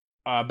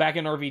 Back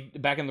in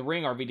the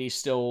ring, RVD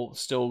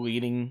still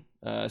leading,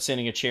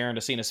 sending a chair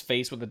into Cena's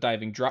face with a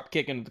diving drop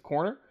kick into the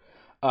corner.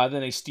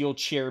 Then a steel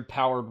chair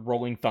powered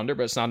rolling thunder,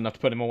 but it's not enough to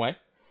put him away.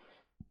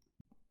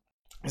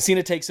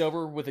 Cena takes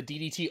over with a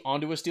DDT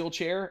onto a steel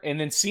chair, and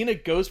then Cena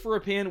goes for a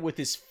pin with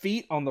his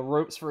feet on the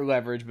ropes for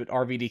leverage, but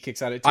RVD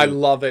kicks out at 2. I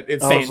love it.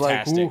 It's I was like,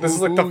 fantastic. ooh, this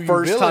is like ooh, the you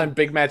first villain. time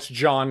Big Match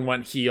John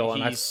went heel,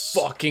 and I He's-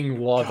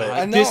 fucking love God, it.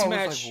 I know, this I was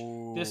match, like,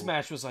 ooh. this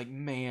match was like,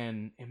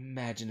 man,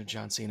 imagine if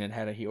John Cena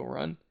had a heel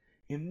run.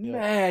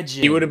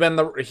 Imagine He would have been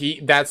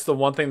that's the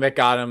one thing that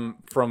got him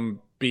from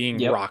being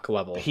Yep. rock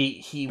level. He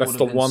That's would have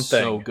the been one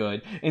so thing.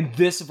 good. And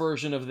this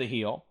version of the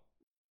heel,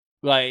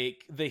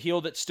 like the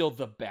heel that's still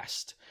the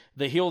best,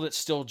 the heel that's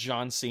still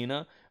John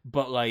Cena,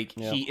 but like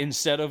Yeah. he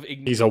instead of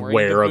ignoring He's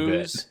aware the of it.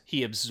 boos,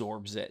 he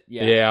absorbs it.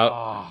 Yeah. Yeah.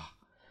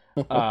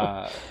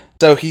 Ah.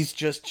 So he's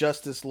just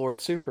Justice Lord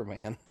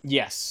Superman.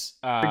 Yes.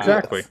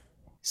 Exactly.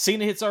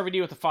 Cena hits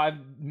RVD with the 5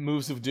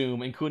 moves of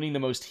doom, including the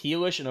most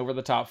heelish and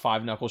over-the-top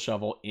 5-knuckle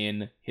shovel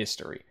in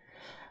history.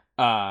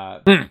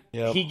 Yep.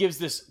 He gives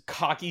this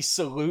cocky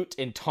salute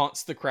and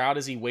taunts the crowd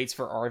as he waits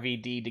for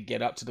RVD to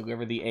get up to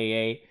deliver the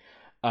AA.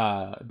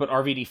 But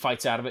RVD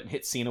fights out of it and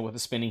hits Cena with a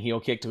spinning heel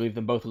kick to leave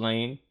them both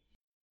laying.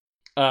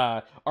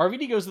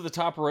 RVD goes to the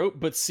top rope,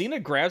 but Cena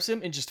grabs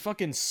him and just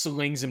fucking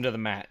slings him to the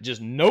mat.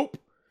 Just nope.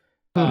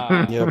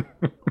 Yep.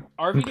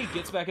 RVD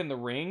gets back in the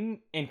ring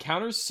and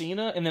counters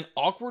Cena and then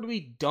awkwardly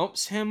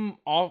dumps him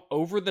off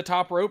over the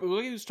top rope. It looked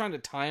like he was trying to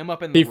tie him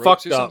up in the He ropes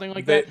fucked or up. something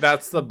like that.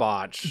 That's the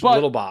botch. But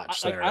Little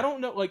botch there. I don't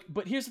know,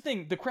 but here's the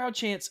thing: the crowd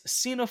chants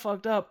 "Cena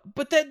fucked up,"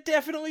 but that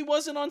definitely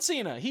wasn't on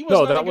Cena. He was No,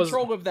 not that in was-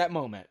 control of that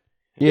moment.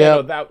 Yeah.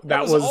 No, that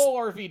That was all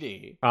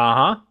RVD.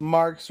 uh-huh.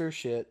 Marks or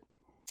shit.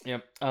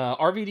 Yep.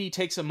 RVD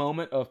takes a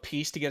moment of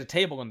peace to get a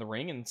table in the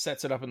ring and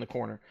sets it up in the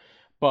corner.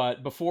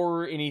 But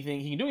before he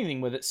can do anything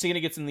with it,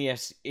 Cena gets him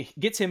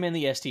in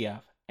the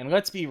STF. And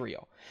let's be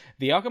real,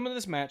 the outcome of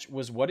this match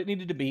was what it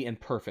needed to be and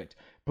perfect.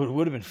 But it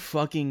would have been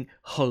fucking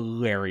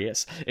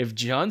hilarious if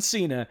John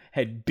Cena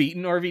had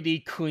beaten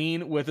RVD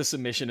clean with a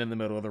submission in the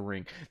middle of the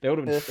ring. That would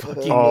have been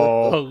fucking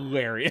Oh.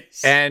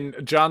 hilarious. And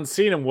John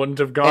Cena wouldn't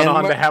have gone And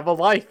on Mar- to have a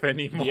life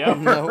anymore. Yep.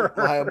 No,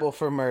 liable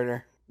for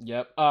murder.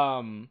 Yep.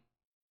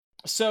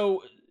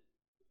 So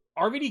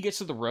RVD gets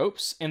to the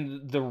ropes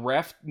and the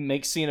ref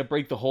makes Cena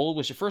break the hold,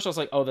 which at first I was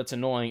like, oh, that's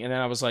annoying. And then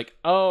I was like,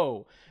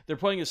 oh, they're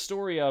playing a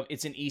story of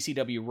it's an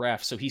ECW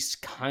ref, so he's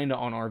kind of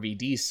on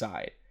RVD's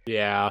side.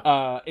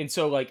 Yeah. And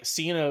so like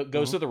Cena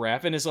goes to the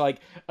ref and is like,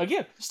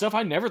 again, stuff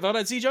I never thought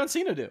I'd see John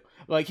Cena do.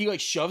 Like he like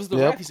shoves the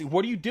Yep. ref. He's like,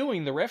 what are you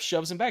doing? The ref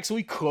shoves him back. So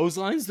he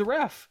clotheslines the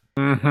ref.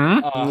 Mm-hmm.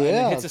 And Yeah,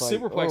 then hits a it's like,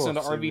 superplex oh,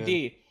 onto so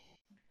RVD.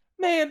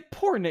 Man,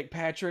 poor Nick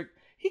Patrick.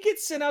 He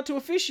gets sent out to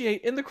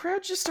officiate, and the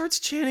crowd just starts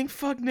chanting,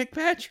 fuck Nick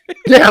Patrick.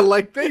 Yeah,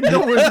 like they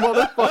know his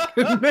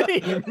motherfucking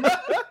name.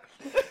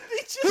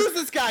 Who's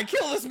this guy?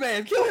 Kill this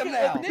man. Kill him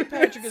now. Nick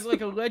Patrick is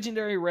like a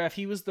legendary ref.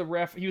 He was the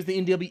ref. He was the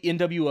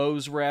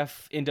NWO's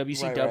ref in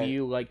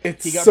WCW. Like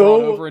It's he got so-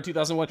 brought over in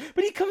 2001.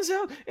 But he comes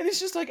out and it's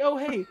just like, oh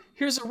hey,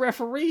 here's a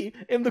referee,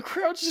 and the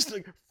crowd's just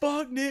like,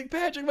 fuck Nick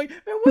Patrick. I'm like,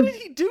 man, what did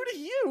he do to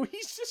you?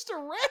 He's just a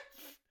ref.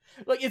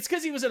 Like it's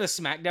because he was in a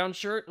SmackDown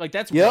shirt. Like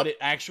that's Yep. what it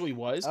actually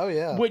was. Oh,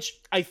 yeah. Which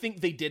I think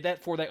they did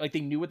that for that. Like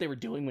they knew what they were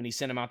doing when he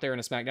sent him out there in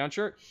a SmackDown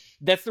shirt.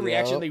 That's the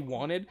reaction Yep. they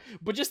wanted.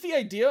 But just the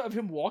idea of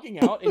him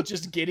walking out and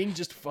just getting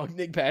just fuck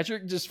Nick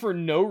Patrick just for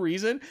no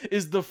reason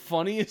is the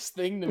funniest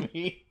thing to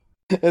me.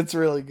 It's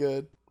really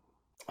good.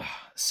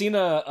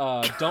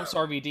 Cena dumps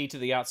RVD to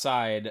the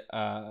outside,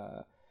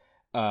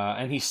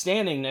 and he's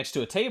standing next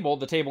to a table,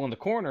 the table in the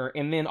corner,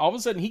 and then all of a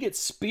sudden he gets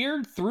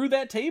speared through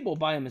that table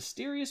by a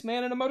mysterious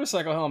man in a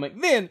motorcycle helmet.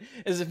 Then,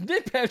 as if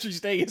Nick Patrick's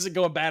Day isn't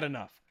going bad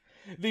enough,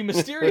 the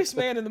mysterious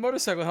man in the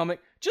motorcycle helmet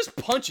just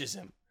punches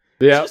him.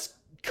 Yeah. Just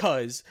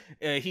cuz.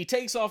 He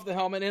takes off the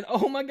helmet, and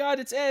oh my god,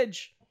 it's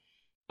Edge.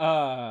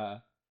 I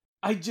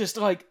just,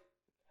 like...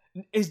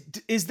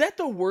 Is that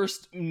the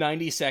worst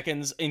 90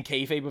 seconds in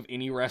kayfabe of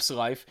any ref's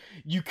life?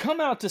 You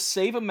come out to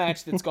save a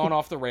match that's gone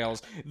off the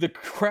rails. The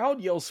crowd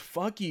yells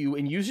 "fuck you"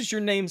 and uses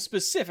your name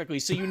specifically,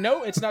 so you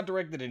know it's not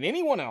directed at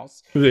anyone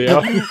else.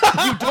 Yeah.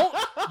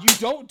 You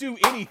don't do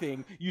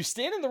anything. You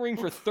stand in the ring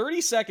for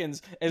 30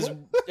 seconds as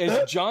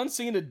John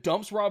Cena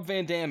dumps Rob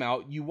Van Dam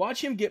out. You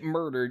watch him get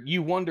murdered.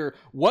 You wonder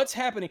what's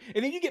happening,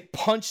 and then you get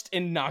punched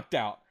and knocked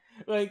out.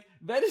 Like,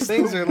 that is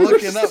Things are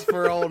looking up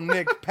for old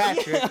Nick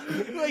Patrick. Yeah,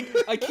 like,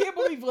 I can't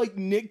believe, like,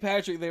 Nick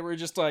Patrick, they were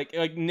just like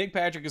Nick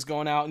Patrick is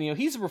going out, and, you know,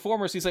 he's a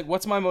performer, so he's like,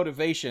 what's my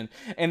motivation?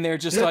 And they're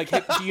just like,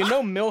 hey, do you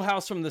know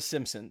Milhouse from The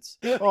Simpsons?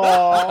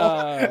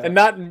 And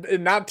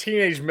not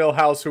teenage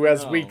Milhouse who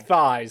has weak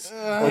thighs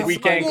or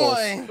weak ankles.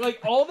 Boy.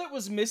 Like, all that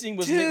was missing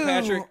was Nick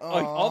Patrick,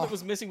 like, all that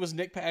was missing was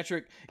Nick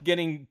Patrick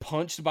getting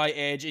punched by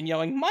Edge and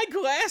yelling, "My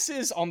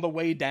glasses!" on the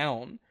way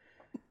down.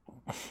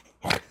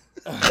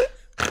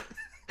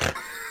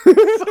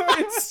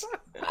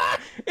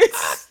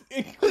 It's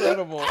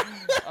incredible.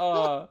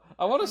 I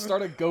want to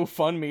start a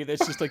GoFundMe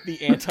that's just like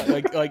the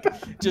anti,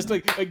 just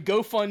like a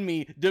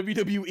GoFundMe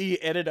WWE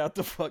edit out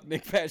the fuck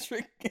Nick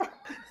Patrick.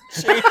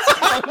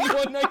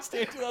 One Night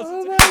Stand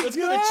 2006. Let's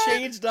get a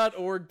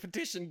change.org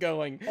petition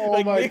going.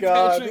 Nick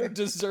Patrick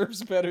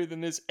deserves better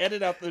than this.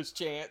 Edit out those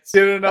chants.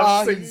 Get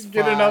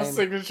enough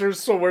signatures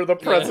so where the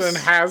president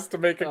has to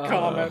make a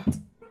comment.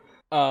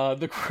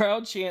 The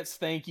crowd chants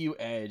 "Thank you,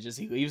 Edge" as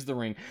he leaves the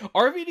ring.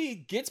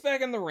 RVD gets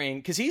back in the ring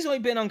because he's only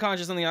been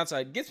unconscious on the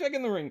outside. Gets back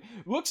in the ring,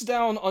 looks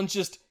down on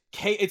just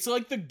it's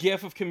like the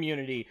GIF of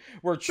Community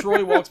where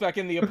Troy walks back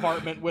in the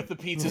apartment with the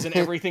pizzas and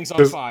everything's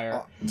on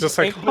fire. Just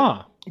like,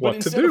 but what to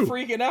instead do? of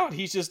freaking out,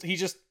 he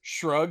just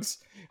shrugs,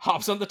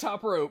 hops on the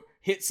top rope,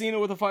 hits Cena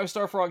with a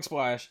 5-star frog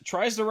splash,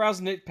 tries to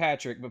rouse Nick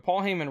Patrick, but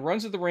Paul Heyman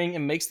runs to the ring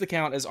and makes the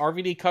count as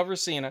RVD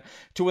covers Cena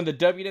to win the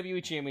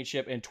WWE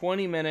Championship in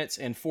 20 minutes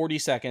and 40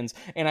 seconds.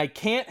 And I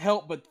can't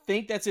help but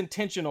think that's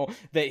intentional,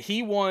 that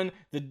he won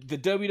the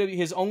WWE,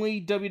 his only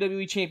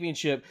WWE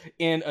Championship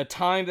in a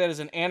time that is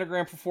an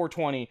anagram for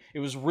 420. It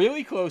was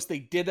really close. They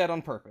did that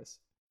on purpose.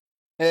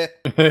 And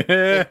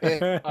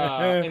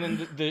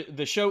then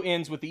the show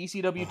ends with the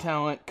ECW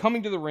talent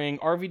coming to the ring.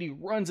 RVD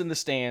runs in the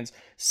stands,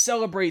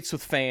 celebrates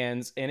with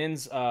fans, and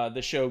ends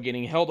the show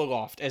getting held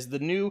aloft as the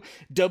new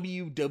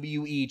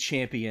WWE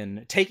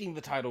champion, taking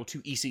the title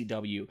to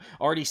ECW,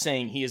 already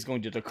saying he is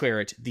going to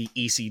declare it the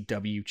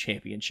ECW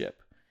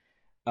championship.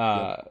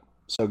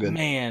 So good,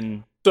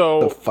 man.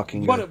 So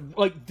fucking good.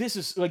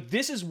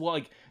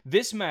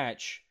 This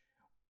match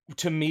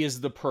to me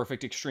is the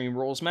perfect Extreme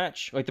Rules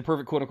match, like the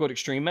perfect quote-unquote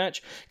extreme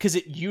match, because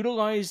it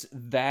utilized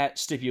that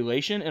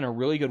stipulation in a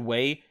really good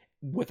way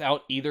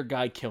without either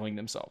guy killing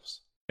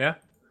themselves. Yeah.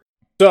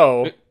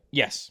 So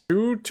yes,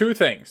 two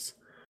things.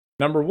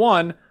 Number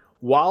one,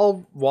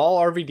 while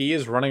RVD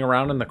is running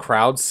around in the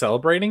crowd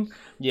celebrating,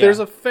 there's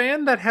a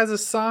fan that has a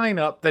sign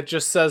up that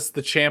just says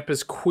the champ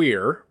is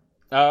queer.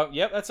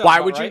 Yep, that's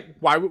right.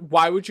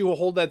 Why would you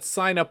hold that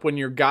sign up when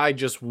your guy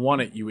just won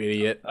it, you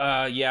idiot?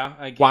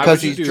 Yeah, why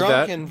would you do drunk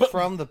that? And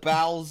from the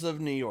bowels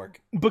of New York.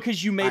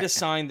 Because you made a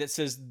sign that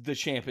says the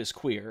champ is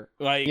queer.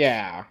 Like,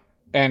 yeah,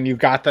 and you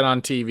got that on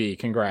TV.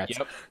 Congrats.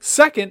 Yep.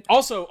 Second,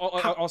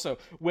 also,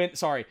 when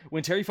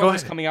Terry Funk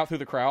was coming out through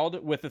the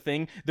crowd with the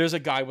thing, there's a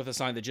guy with a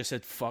sign that just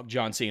said "fuck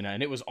John Cena,"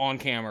 and it was on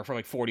camera for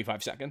like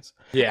 45 seconds.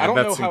 Yeah, I don't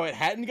know how it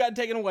hadn't gotten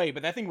taken away,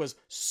 but that thing was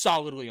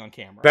solidly on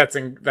camera. That's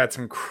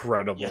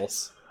incredible.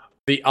 Yes.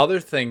 The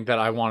other thing that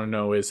I want to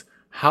know is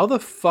how the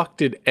fuck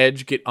did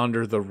Edge get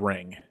under the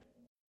ring?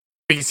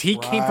 Because he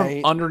came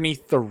from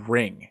underneath the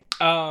ring.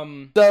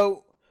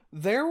 So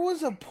there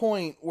was a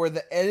point where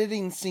the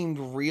editing seemed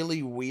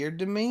really weird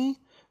to me,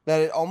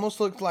 that it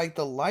almost looked like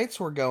the lights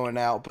were going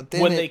out, but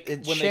then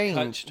it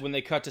changed. When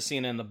they cut to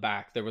Cena in the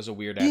back, there was a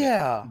weird edit.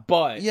 Yeah.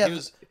 But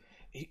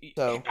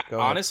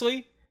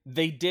honestly,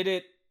 they did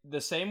it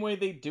the same way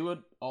they do it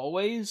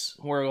always,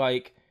 where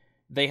like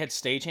they had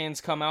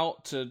stagehands come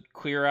out to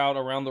clear out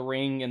around the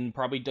ring and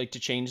probably like to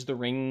change the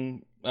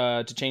ring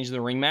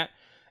mat.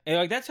 And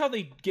like that's how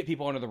they get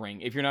people under the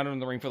ring if you're not in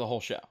the ring for the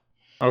whole show.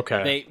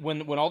 Okay.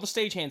 When all the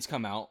stagehands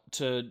come out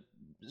to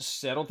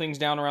settle things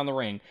down around the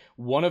ring,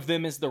 one of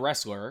them is the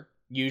wrestler,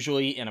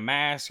 usually in a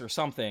mask or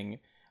something,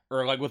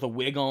 or like with a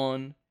wig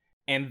on,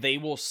 and they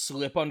will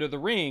slip under the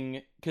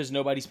ring because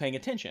nobody's paying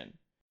attention.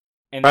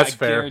 And that's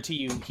I guarantee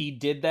you, he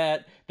did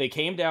that. They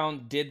came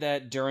down, did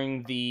that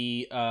during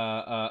the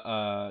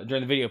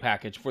video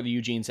package for the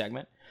Eugene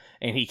segment,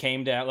 and he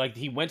came down, like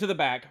he went to the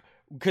back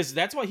because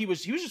that's why he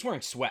was just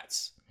wearing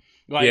sweats.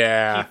 Like,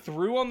 Yeah. he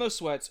threw on those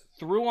sweats,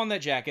 threw on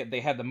that jacket. They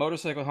had the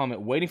motorcycle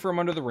helmet waiting for him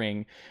under the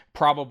ring.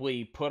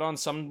 Probably put on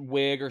some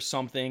wig or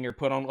something, or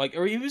put on, like,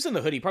 or he was in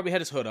the hoodie. Probably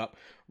had his hood up.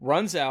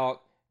 Runs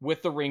out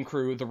with the ring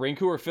crew. The ring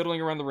crew are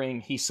fiddling around the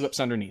ring. He slips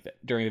underneath it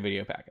during the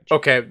video package.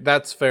 Okay,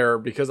 that's fair,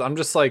 because I'm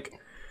just like,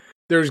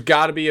 there's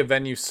got to be a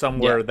venue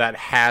somewhere that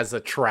has a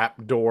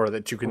trap door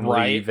that you can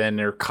leave in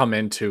or come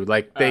into.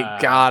 Like, they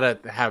gotta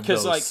have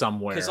those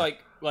somewhere. Because,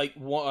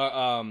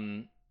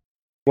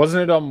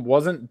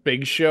 Wasn't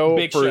Big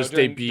Show for his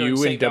debut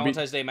during in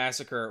Valentine's Day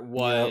Massacre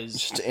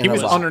was he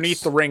was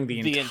underneath the ring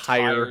the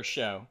entire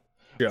show.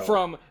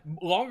 From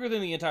longer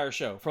than the entire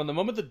show, from the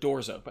moment the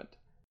doors opened.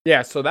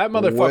 Yeah, so that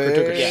motherfucker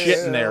took a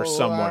shit in there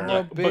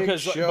somewhere.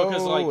 Because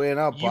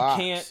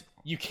like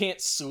you can't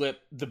slip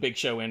the Big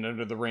Show in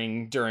under the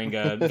ring during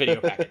a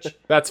video package.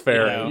 That's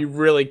fair. You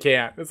really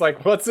can't. It's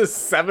like, what's this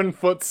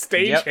 7-foot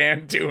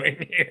stagehand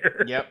doing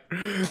here? Yep.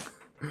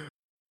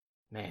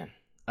 Man.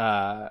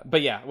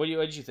 But yeah, what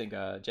did you think,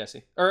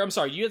 Jesse? Or I'm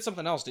sorry, you had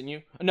something else, didn't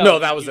you? No,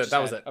 that was it.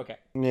 That was it. Okay.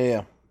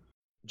 Yeah.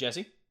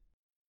 Jesse?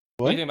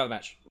 What do you think about the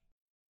match?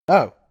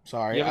 Oh,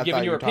 sorry. You haven't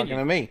given your talking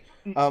to me.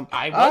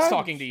 I was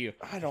talking to you.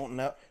 I don't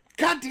know.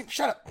 God damn,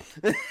 shut up.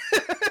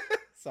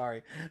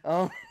 Sorry.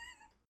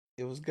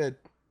 It was good.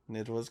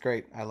 It was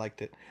great. I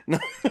liked it. No.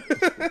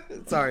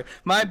 Sorry.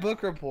 My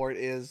book report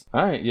is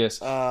all right.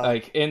 Yes.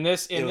 Like in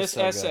this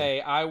so essay,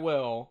 good. I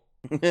will.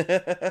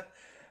 It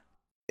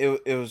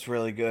was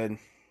really good.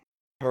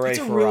 Hooray it's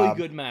a for really Rob.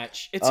 good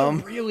match. It's a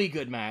really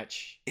good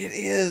match. It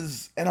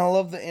is, and I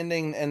love the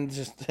ending. And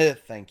just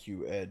thank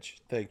you,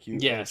 Edge. Thank you.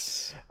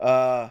 Yes.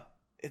 Edge.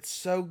 It's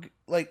so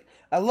like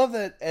I love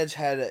that Edge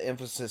had an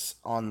emphasis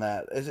on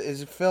that.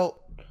 It felt.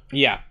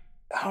 Yeah.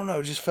 I don't know.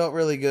 It just felt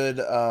really good.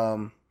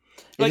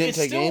 It didn't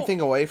take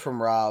anything away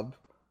from Rob,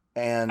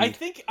 and I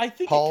think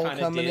Paul it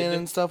coming did. in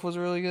and stuff was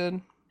really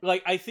good.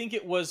 Like I think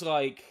it was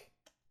like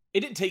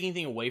it didn't take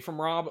anything away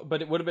from Rob,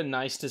 but it would have been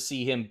nice to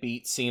see him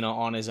beat Cena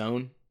on his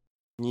own.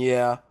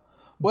 Yeah,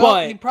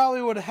 well, he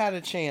probably would have had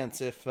a chance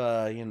if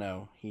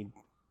he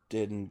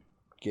didn't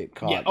get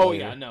caught. Yeah. Oh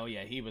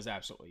yeah. He was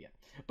absolutely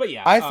But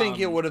yeah, I think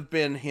it would have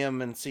been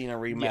him and Cena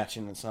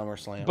rematching at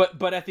SummerSlam.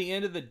 But at the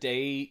end of the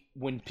day,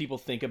 when people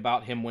think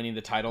about him winning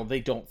the title,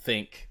 they don't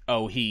think,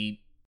 oh,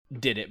 he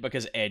did it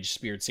because Edge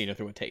speared Cena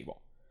through a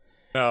table.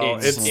 No,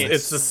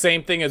 it's the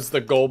same thing as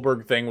the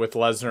Goldberg thing with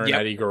Lesnar and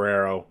Eddie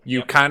Guerrero.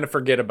 You kind of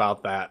forget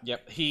about that.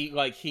 Yep.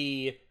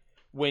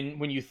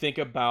 When you think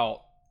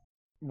about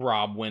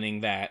Rob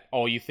winning that,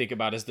 all you think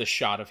about is the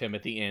shot of him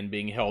at the end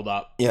being held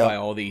up by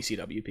all the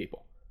ECW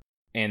people,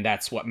 and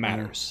that's what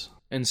matters.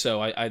 And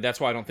so I that's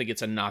why I don't think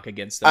it's a knock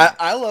against that.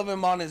 I love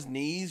him on his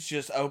knees,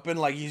 just open,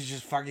 like he's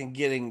just fucking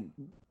getting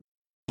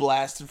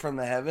blasted from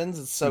the heavens.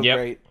 It's so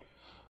great.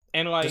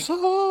 And like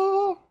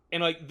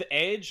the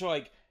Edge,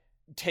 like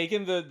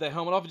taking the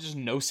helmet off and just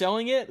no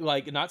selling it,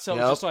 like not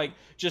selling,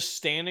 just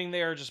standing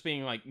there, just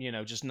being like,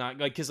 just not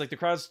like, because like the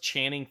crowd's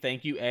chanting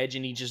 "Thank you, Edge,"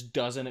 and he just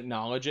doesn't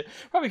acknowledge it.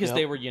 Probably because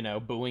they were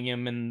booing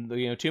him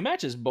in 2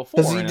 matches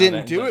before. Because he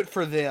didn't do it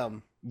for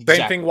them.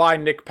 Same thing why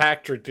Nick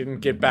Patrick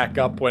didn't get back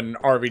up when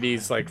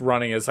RVD's like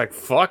running. It's like,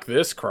 fuck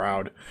this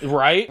crowd.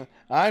 Right?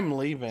 I'm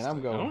leaving.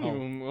 I'm going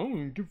home. I don't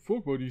even give a fuck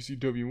about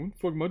ECW. What the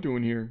fuck am I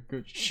doing here?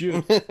 Good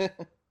shit.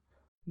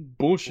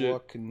 Bullshit.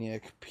 Fuck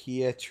Nick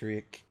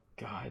Patrick.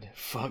 God,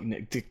 fuck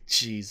Nick.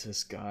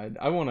 Jesus, God.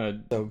 I want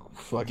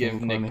to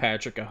give Nick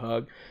Patrick a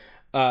hug.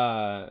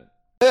 At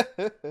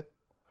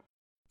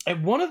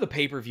one of the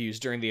pay-per-views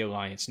during the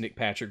Alliance, Nick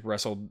Patrick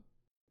wrestled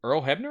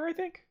Earl Hebner, I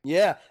think.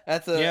 Yeah,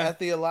 at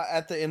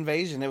the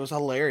Invasion, it was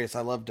hilarious.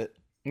 I loved it.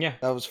 Yeah,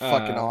 that was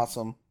fucking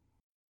awesome.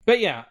 But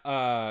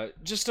yeah,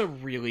 just a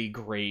really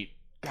great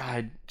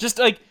God. Just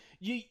like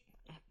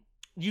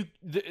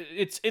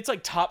it's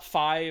like top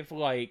 5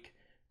 like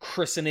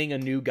christening a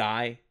new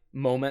guy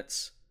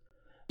moments.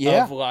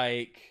 Yeah, of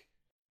like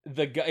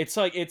the guy. It's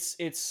like it's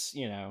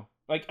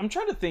like I'm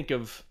trying to think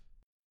of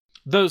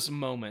those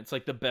moments,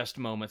 like the best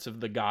moments of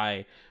the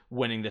guy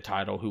winning the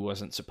title who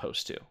wasn't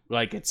supposed to.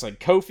 Like it's like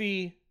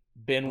Kofi,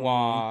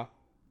 Benoit,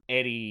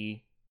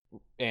 Eddie,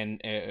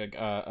 and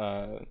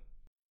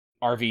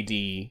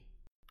RVD.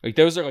 Like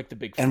those are like the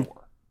big 4.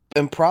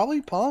 And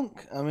probably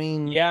Punk. I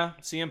mean, yeah,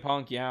 CM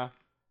Punk, yeah.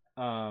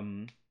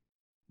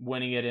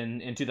 Winning it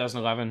in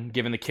 2011,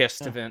 giving the kiss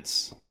to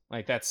Vince.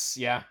 Like that's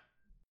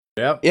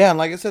Yep. Yeah, and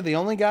like I said, the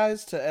only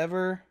guys to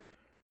ever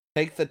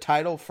take the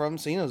title from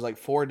Cena is like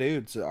 4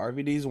 dudes.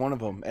 RVD's one of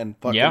them, and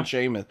fucking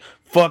Sheamus.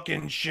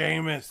 Fucking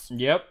Sheamus.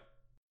 Yep.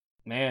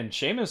 Man,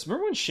 Sheamus.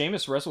 Remember when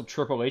Sheamus wrestled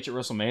Triple H at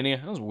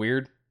WrestleMania? That was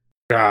weird.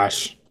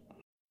 Gosh.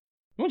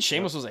 When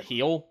Sheamus was a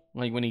heel,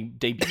 like when he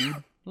debuted,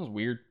 that was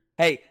weird.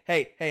 Hey!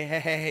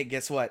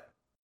 Guess what?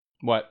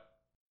 What?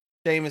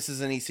 Sheamus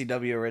is an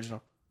ECW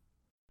original.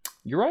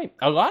 You're right.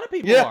 A lot of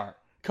people are.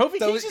 Kofi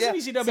Kingston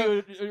is an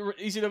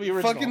ECW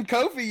original. Fucking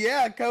Kofi,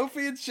 yeah.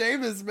 Kofi and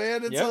Sheamus,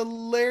 man. It's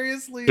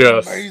hilariously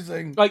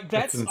amazing. Like,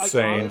 that's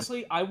insane. Like,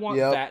 honestly, I want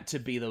that to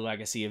be the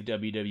legacy of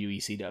WWE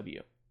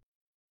ECW.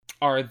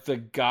 Are the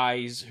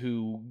guys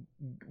who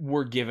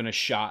were given a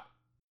shot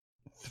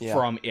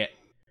from it.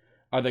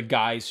 are the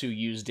guys who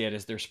used it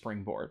as their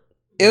springboard.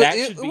 It That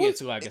should be was-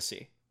 its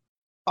legacy.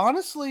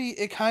 Honestly,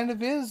 it kind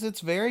of is.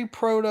 It's very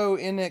proto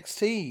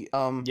NXT.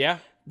 Yeah.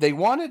 They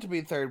wanted to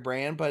be third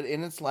brand, but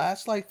in its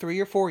last like 3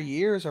 or 4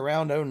 years,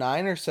 around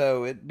 09 or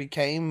so, it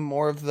became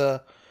more of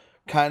the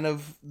kind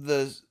of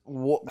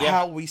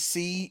how we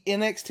see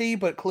NXT,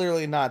 but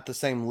clearly not the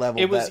same level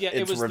It was that yeah,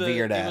 it's it was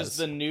revered the as. it was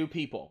the new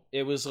people.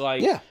 It was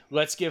like, Yeah.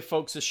 let's give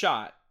folks a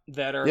shot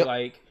that are Yep.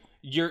 like,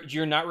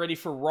 you're not ready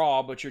for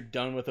Raw, but you're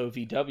done with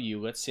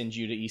OVW. Let's send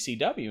you to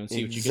ECW and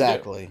see what you can do.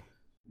 Exactly.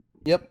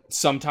 Yep.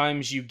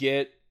 Sometimes you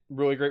get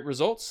really great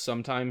results.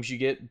 Sometimes you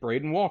get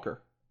Braden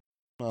Walker.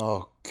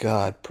 Oh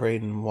God,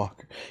 Braden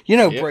Walker. You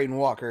know who Yep. Braden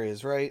Walker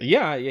is, right?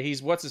 Yeah,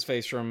 he's what's his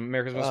face from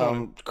America's Most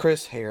Wanted.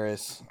 Chris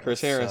Harris. Chris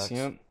That Harris. sucks.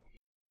 Yep.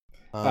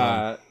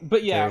 very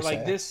But yeah,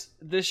 like sad.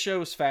 this show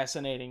is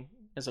fascinating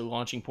as a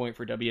launching point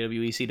for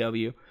WWE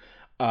ECW.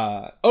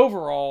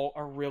 Overall,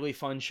 a really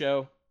fun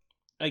show.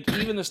 Like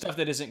even the stuff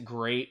that isn't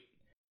great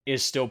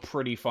is still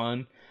pretty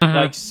fun.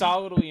 Like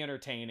solidly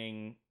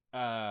entertaining.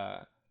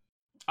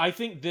 I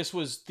think this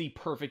was the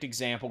perfect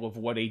example of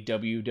what a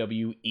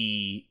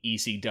WWE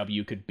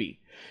ECW could be.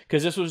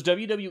 Because this was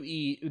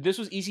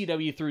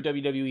ECW through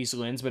WWE's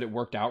lens, but it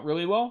worked out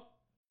really well.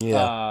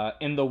 Yeah.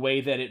 In the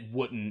way that it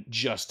wouldn't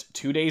just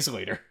 2 days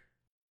later.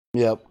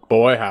 Yep.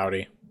 Boy,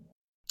 howdy.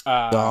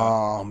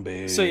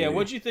 Zombie. So yeah,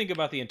 what'd you think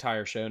about the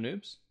entire show,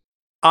 Noobs?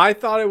 I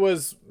thought it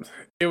was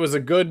a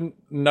good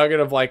nugget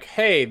of like,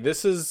 hey,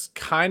 this is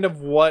kind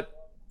of what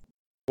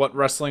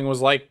wrestling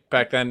was like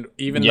back then,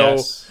 even though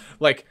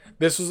like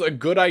this was a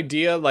good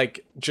idea.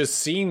 Like just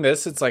seeing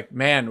this, it's like,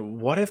 man,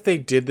 what if they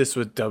did this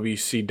with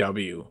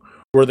WCW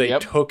where they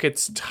took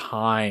its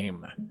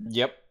time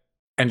Yep.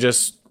 and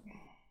just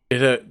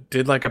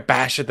did like a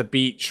Bash at the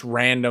Beach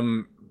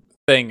random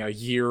thing a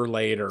year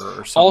later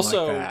or something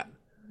Also, like that.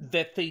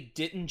 That they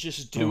didn't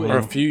just do Or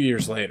a it. few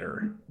years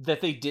later.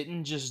 That they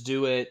didn't just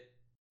do it.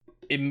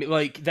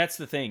 Like that's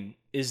the thing.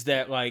 Is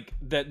that like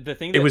that the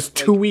thing? It that, was like,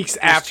 2 weeks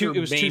after it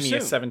was too Mania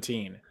soon.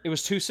 17. It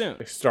was too soon.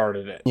 They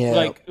started it. Yeah.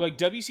 Like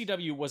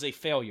WCW was a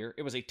failure.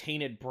 It was a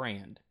tainted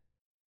brand.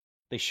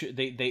 They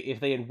if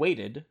they had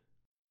waited,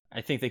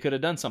 I think they could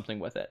have done something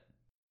with it.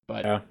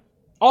 But Yeah.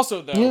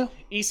 also though, Yeah.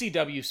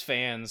 ECW's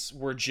fans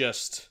were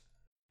just.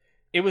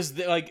 It was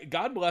like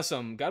God bless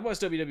them. God bless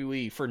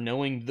WWE for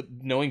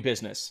knowing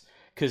business,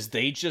 because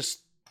they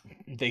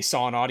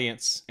saw an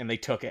audience and they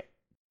took it.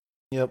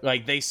 Yep.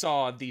 Like they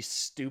saw these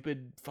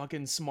stupid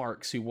fucking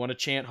smarks who want to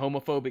chant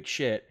homophobic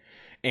shit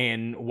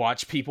and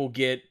watch people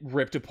get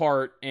ripped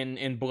apart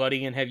and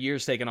bloody and have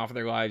years taken off of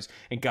their lives.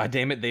 And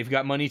goddamn it, they've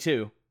got money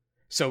too.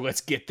 So let's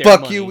get their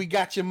Fuck money. you, we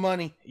got your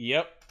money.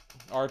 Yep.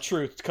 Our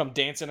truth come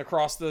dancing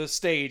across the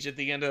stage at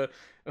the end of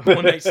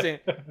One Night Stand.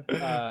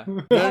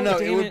 No, damn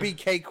it would be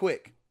K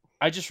Quick.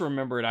 I just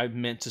remembered I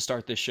meant to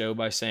start this show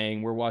by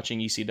saying we're watching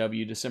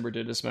ECW December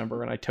to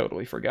Dismember, and I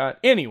totally forgot.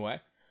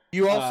 Anyway,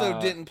 You also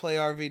didn't play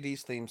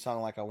RVD's theme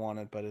song like I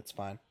wanted, but it's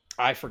fine.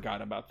 I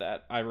forgot about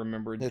that. I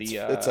remembered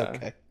It's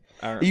okay.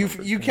 I You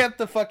remembered. kept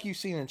the fuck you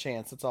seen a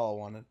chance. That's all I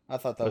wanted. I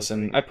thought that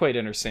Listen, was I played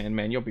Enter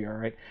Sandman. You'll be all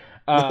right.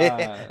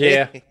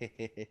 Yeah.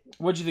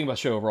 What'd you think about the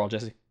show overall,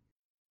 Jesse?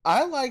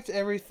 I liked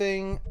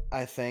everything,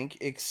 I think,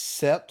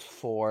 except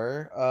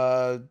for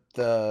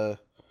the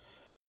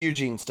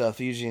Eugene stuff.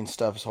 The Eugene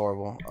stuff is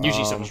horrible.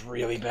 Usually stuff was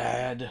really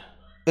bad.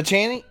 The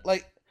Channing,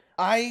 like,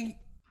 I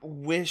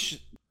wish,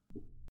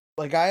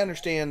 like, I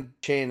understand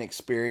Channing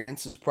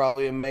experience is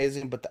probably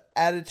amazing, but the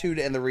attitude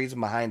and the reason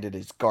behind it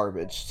is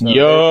garbage. So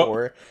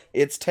therefore,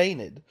 it's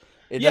tainted.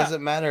 It Yeah.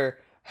 doesn't matter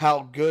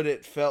how good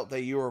it felt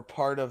that you were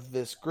part of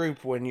this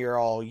group when you're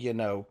all,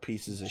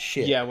 pieces of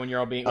shit. Yeah, when you're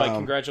all being like, Um,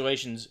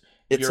 congratulations,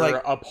 it's you're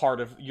like-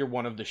 you're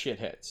one of the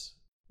shitheads.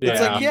 It's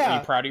Yeah. like, yeah, Are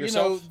you proud of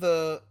yourself?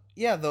 the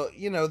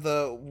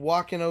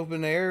Walking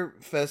Open Air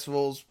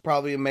Festival's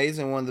probably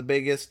amazing, one of the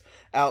biggest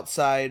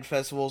outside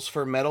festivals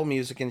for metal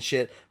music and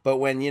shit. But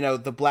when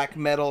the black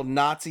metal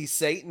Nazi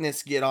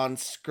Satanists get on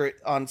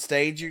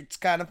stage, it's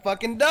kind of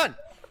fucking done.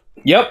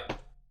 Yep.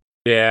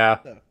 Yeah.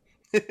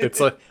 It's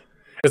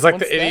like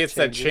Once the that idiots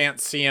that changes- chant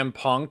CM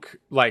Punk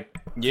like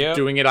Yeah.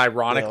 doing it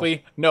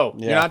ironically. No,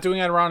 Yeah. you're not doing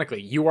it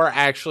ironically. You are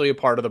actually a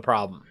part of the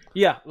problem.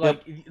 Yeah,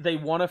 like they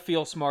want to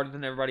feel smarter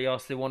than everybody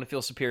else. They want to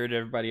feel superior to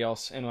everybody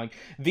else, and like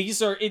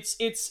these are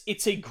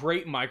it's a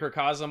great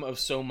microcosm of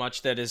so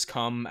much that has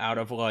come out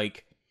of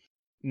like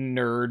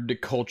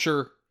nerd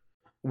culture,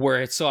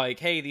 where it's like,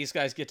 hey, these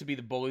guys get to be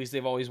the bullies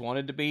they've always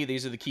wanted to be.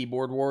 These are the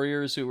keyboard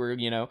warriors who were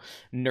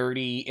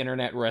nerdy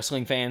internet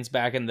wrestling fans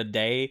back in the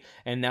day,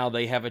 and now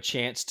they have a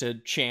chance to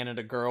chant at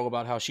a girl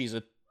about how she's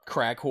a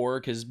crack whore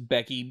because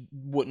Becky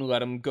wouldn't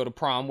let him go to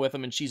prom with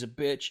him and she's a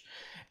bitch.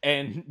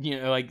 And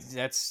like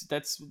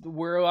that's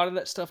where a lot of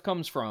that stuff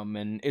comes from,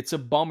 and it's a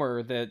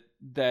bummer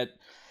that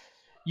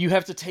you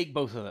have to take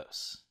both of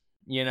those.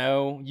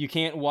 You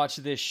can't watch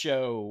this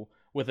show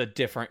with a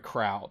different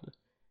crowd,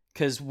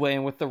 because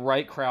with the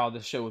right crowd,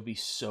 the show would be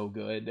so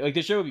good. Like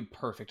the show would be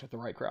perfect with the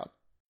right crowd.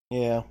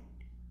 Yeah.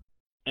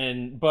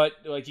 But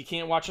like you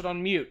can't watch it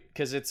on mute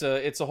because it's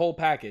a whole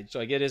package.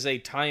 Like it is a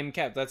time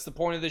cap. That's the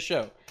point of the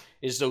show,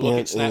 is to look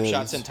at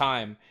snapshots in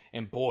time.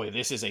 And boy,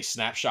 this is a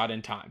snapshot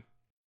in time.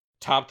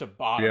 Top to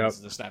bottom, This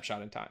is a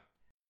snapshot in time.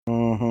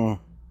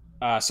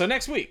 Mm-hmm. So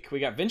next week we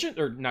got Vengeance,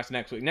 or not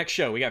next week. Next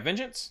show we got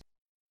Vengeance.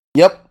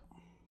 Yep.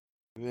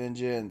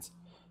 Vengeance.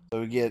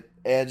 So we get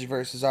Edge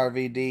versus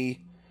RVD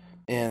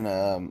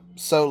in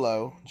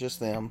Solo, just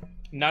them.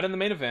 Not in the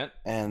main event,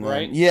 and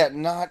right?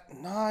 Not.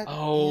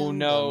 Oh in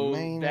no, the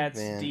main that's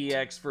event.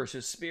 DX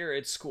versus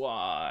Spirit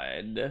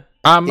Squad.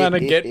 I'm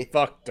gonna get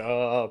fucked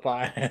up.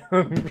 But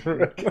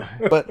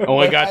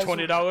only got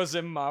 $20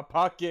 in my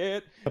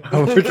pocket.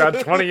 We got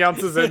 20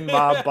 ounces in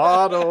my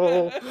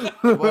bottle.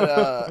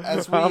 But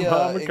as we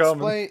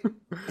explain,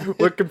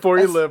 looking for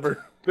your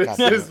liver. This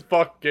is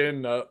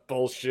fucking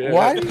bullshit.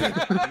 Why?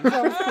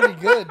 That was pretty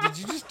good. Did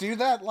you just do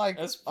that off the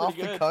cusp? Off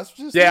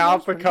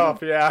the cuff.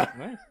 Good. Yeah.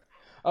 Nice.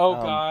 Oh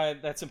god,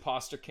 that's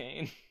Imposter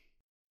Kane.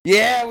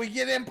 Yeah, we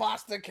get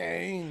Imposter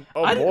Kane.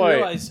 Oh I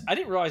boy!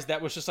 Didn't realize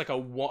that was just like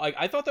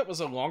I thought that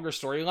was a longer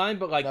storyline,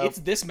 but it's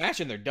this match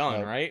and they're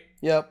done, right?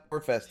 Yep, we're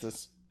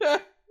Festus.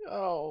 Need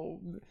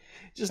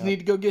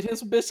to go get him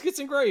some biscuits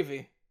and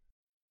gravy.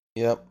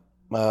 Yep.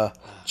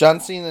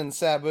 John Cena and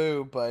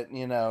Sabu, but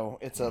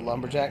it's a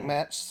lumberjack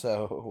match,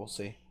 so we'll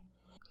see.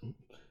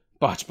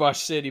 Botch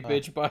City,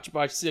 bitch.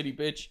 Botch City,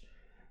 bitch.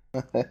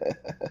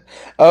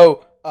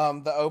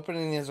 The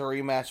opening is a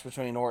rematch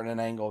between Orton and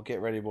Angle.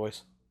 Get ready,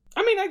 boys.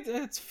 I mean,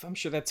 I'm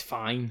sure that's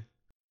fine.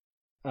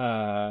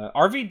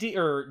 RVD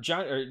or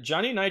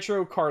Johnny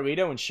Nitro,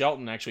 Carlito, and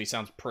Shelton actually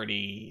sounds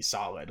pretty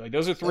solid. Like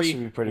those are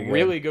three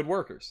really good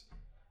workers.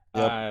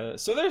 Yep.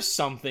 So there's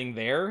something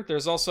there.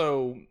 There's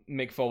also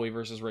Mick Foley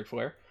versus Ric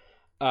Flair.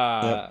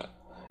 Yep.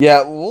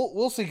 Yeah,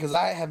 we'll see, because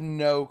I have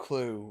no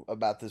clue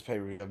about this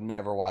pay-per-view. I've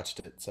never watched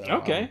it, so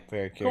I'm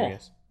very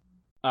curious.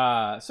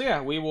 Cool. So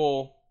yeah, we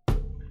will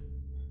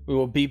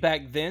be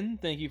back then.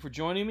 Thank you for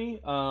joining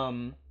me.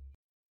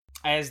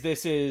 As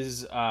this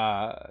is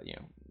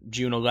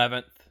June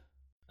 11th,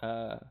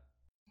 I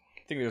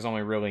think there's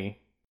only really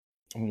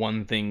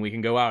one thing we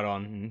can go out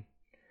on.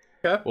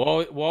 Okay.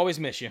 We'll always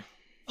miss you.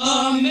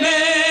 American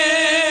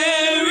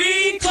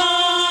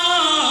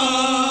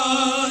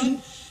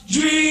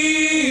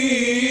Dream.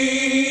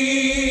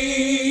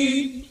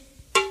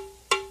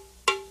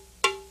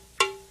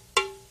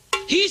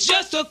 He's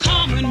just a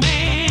common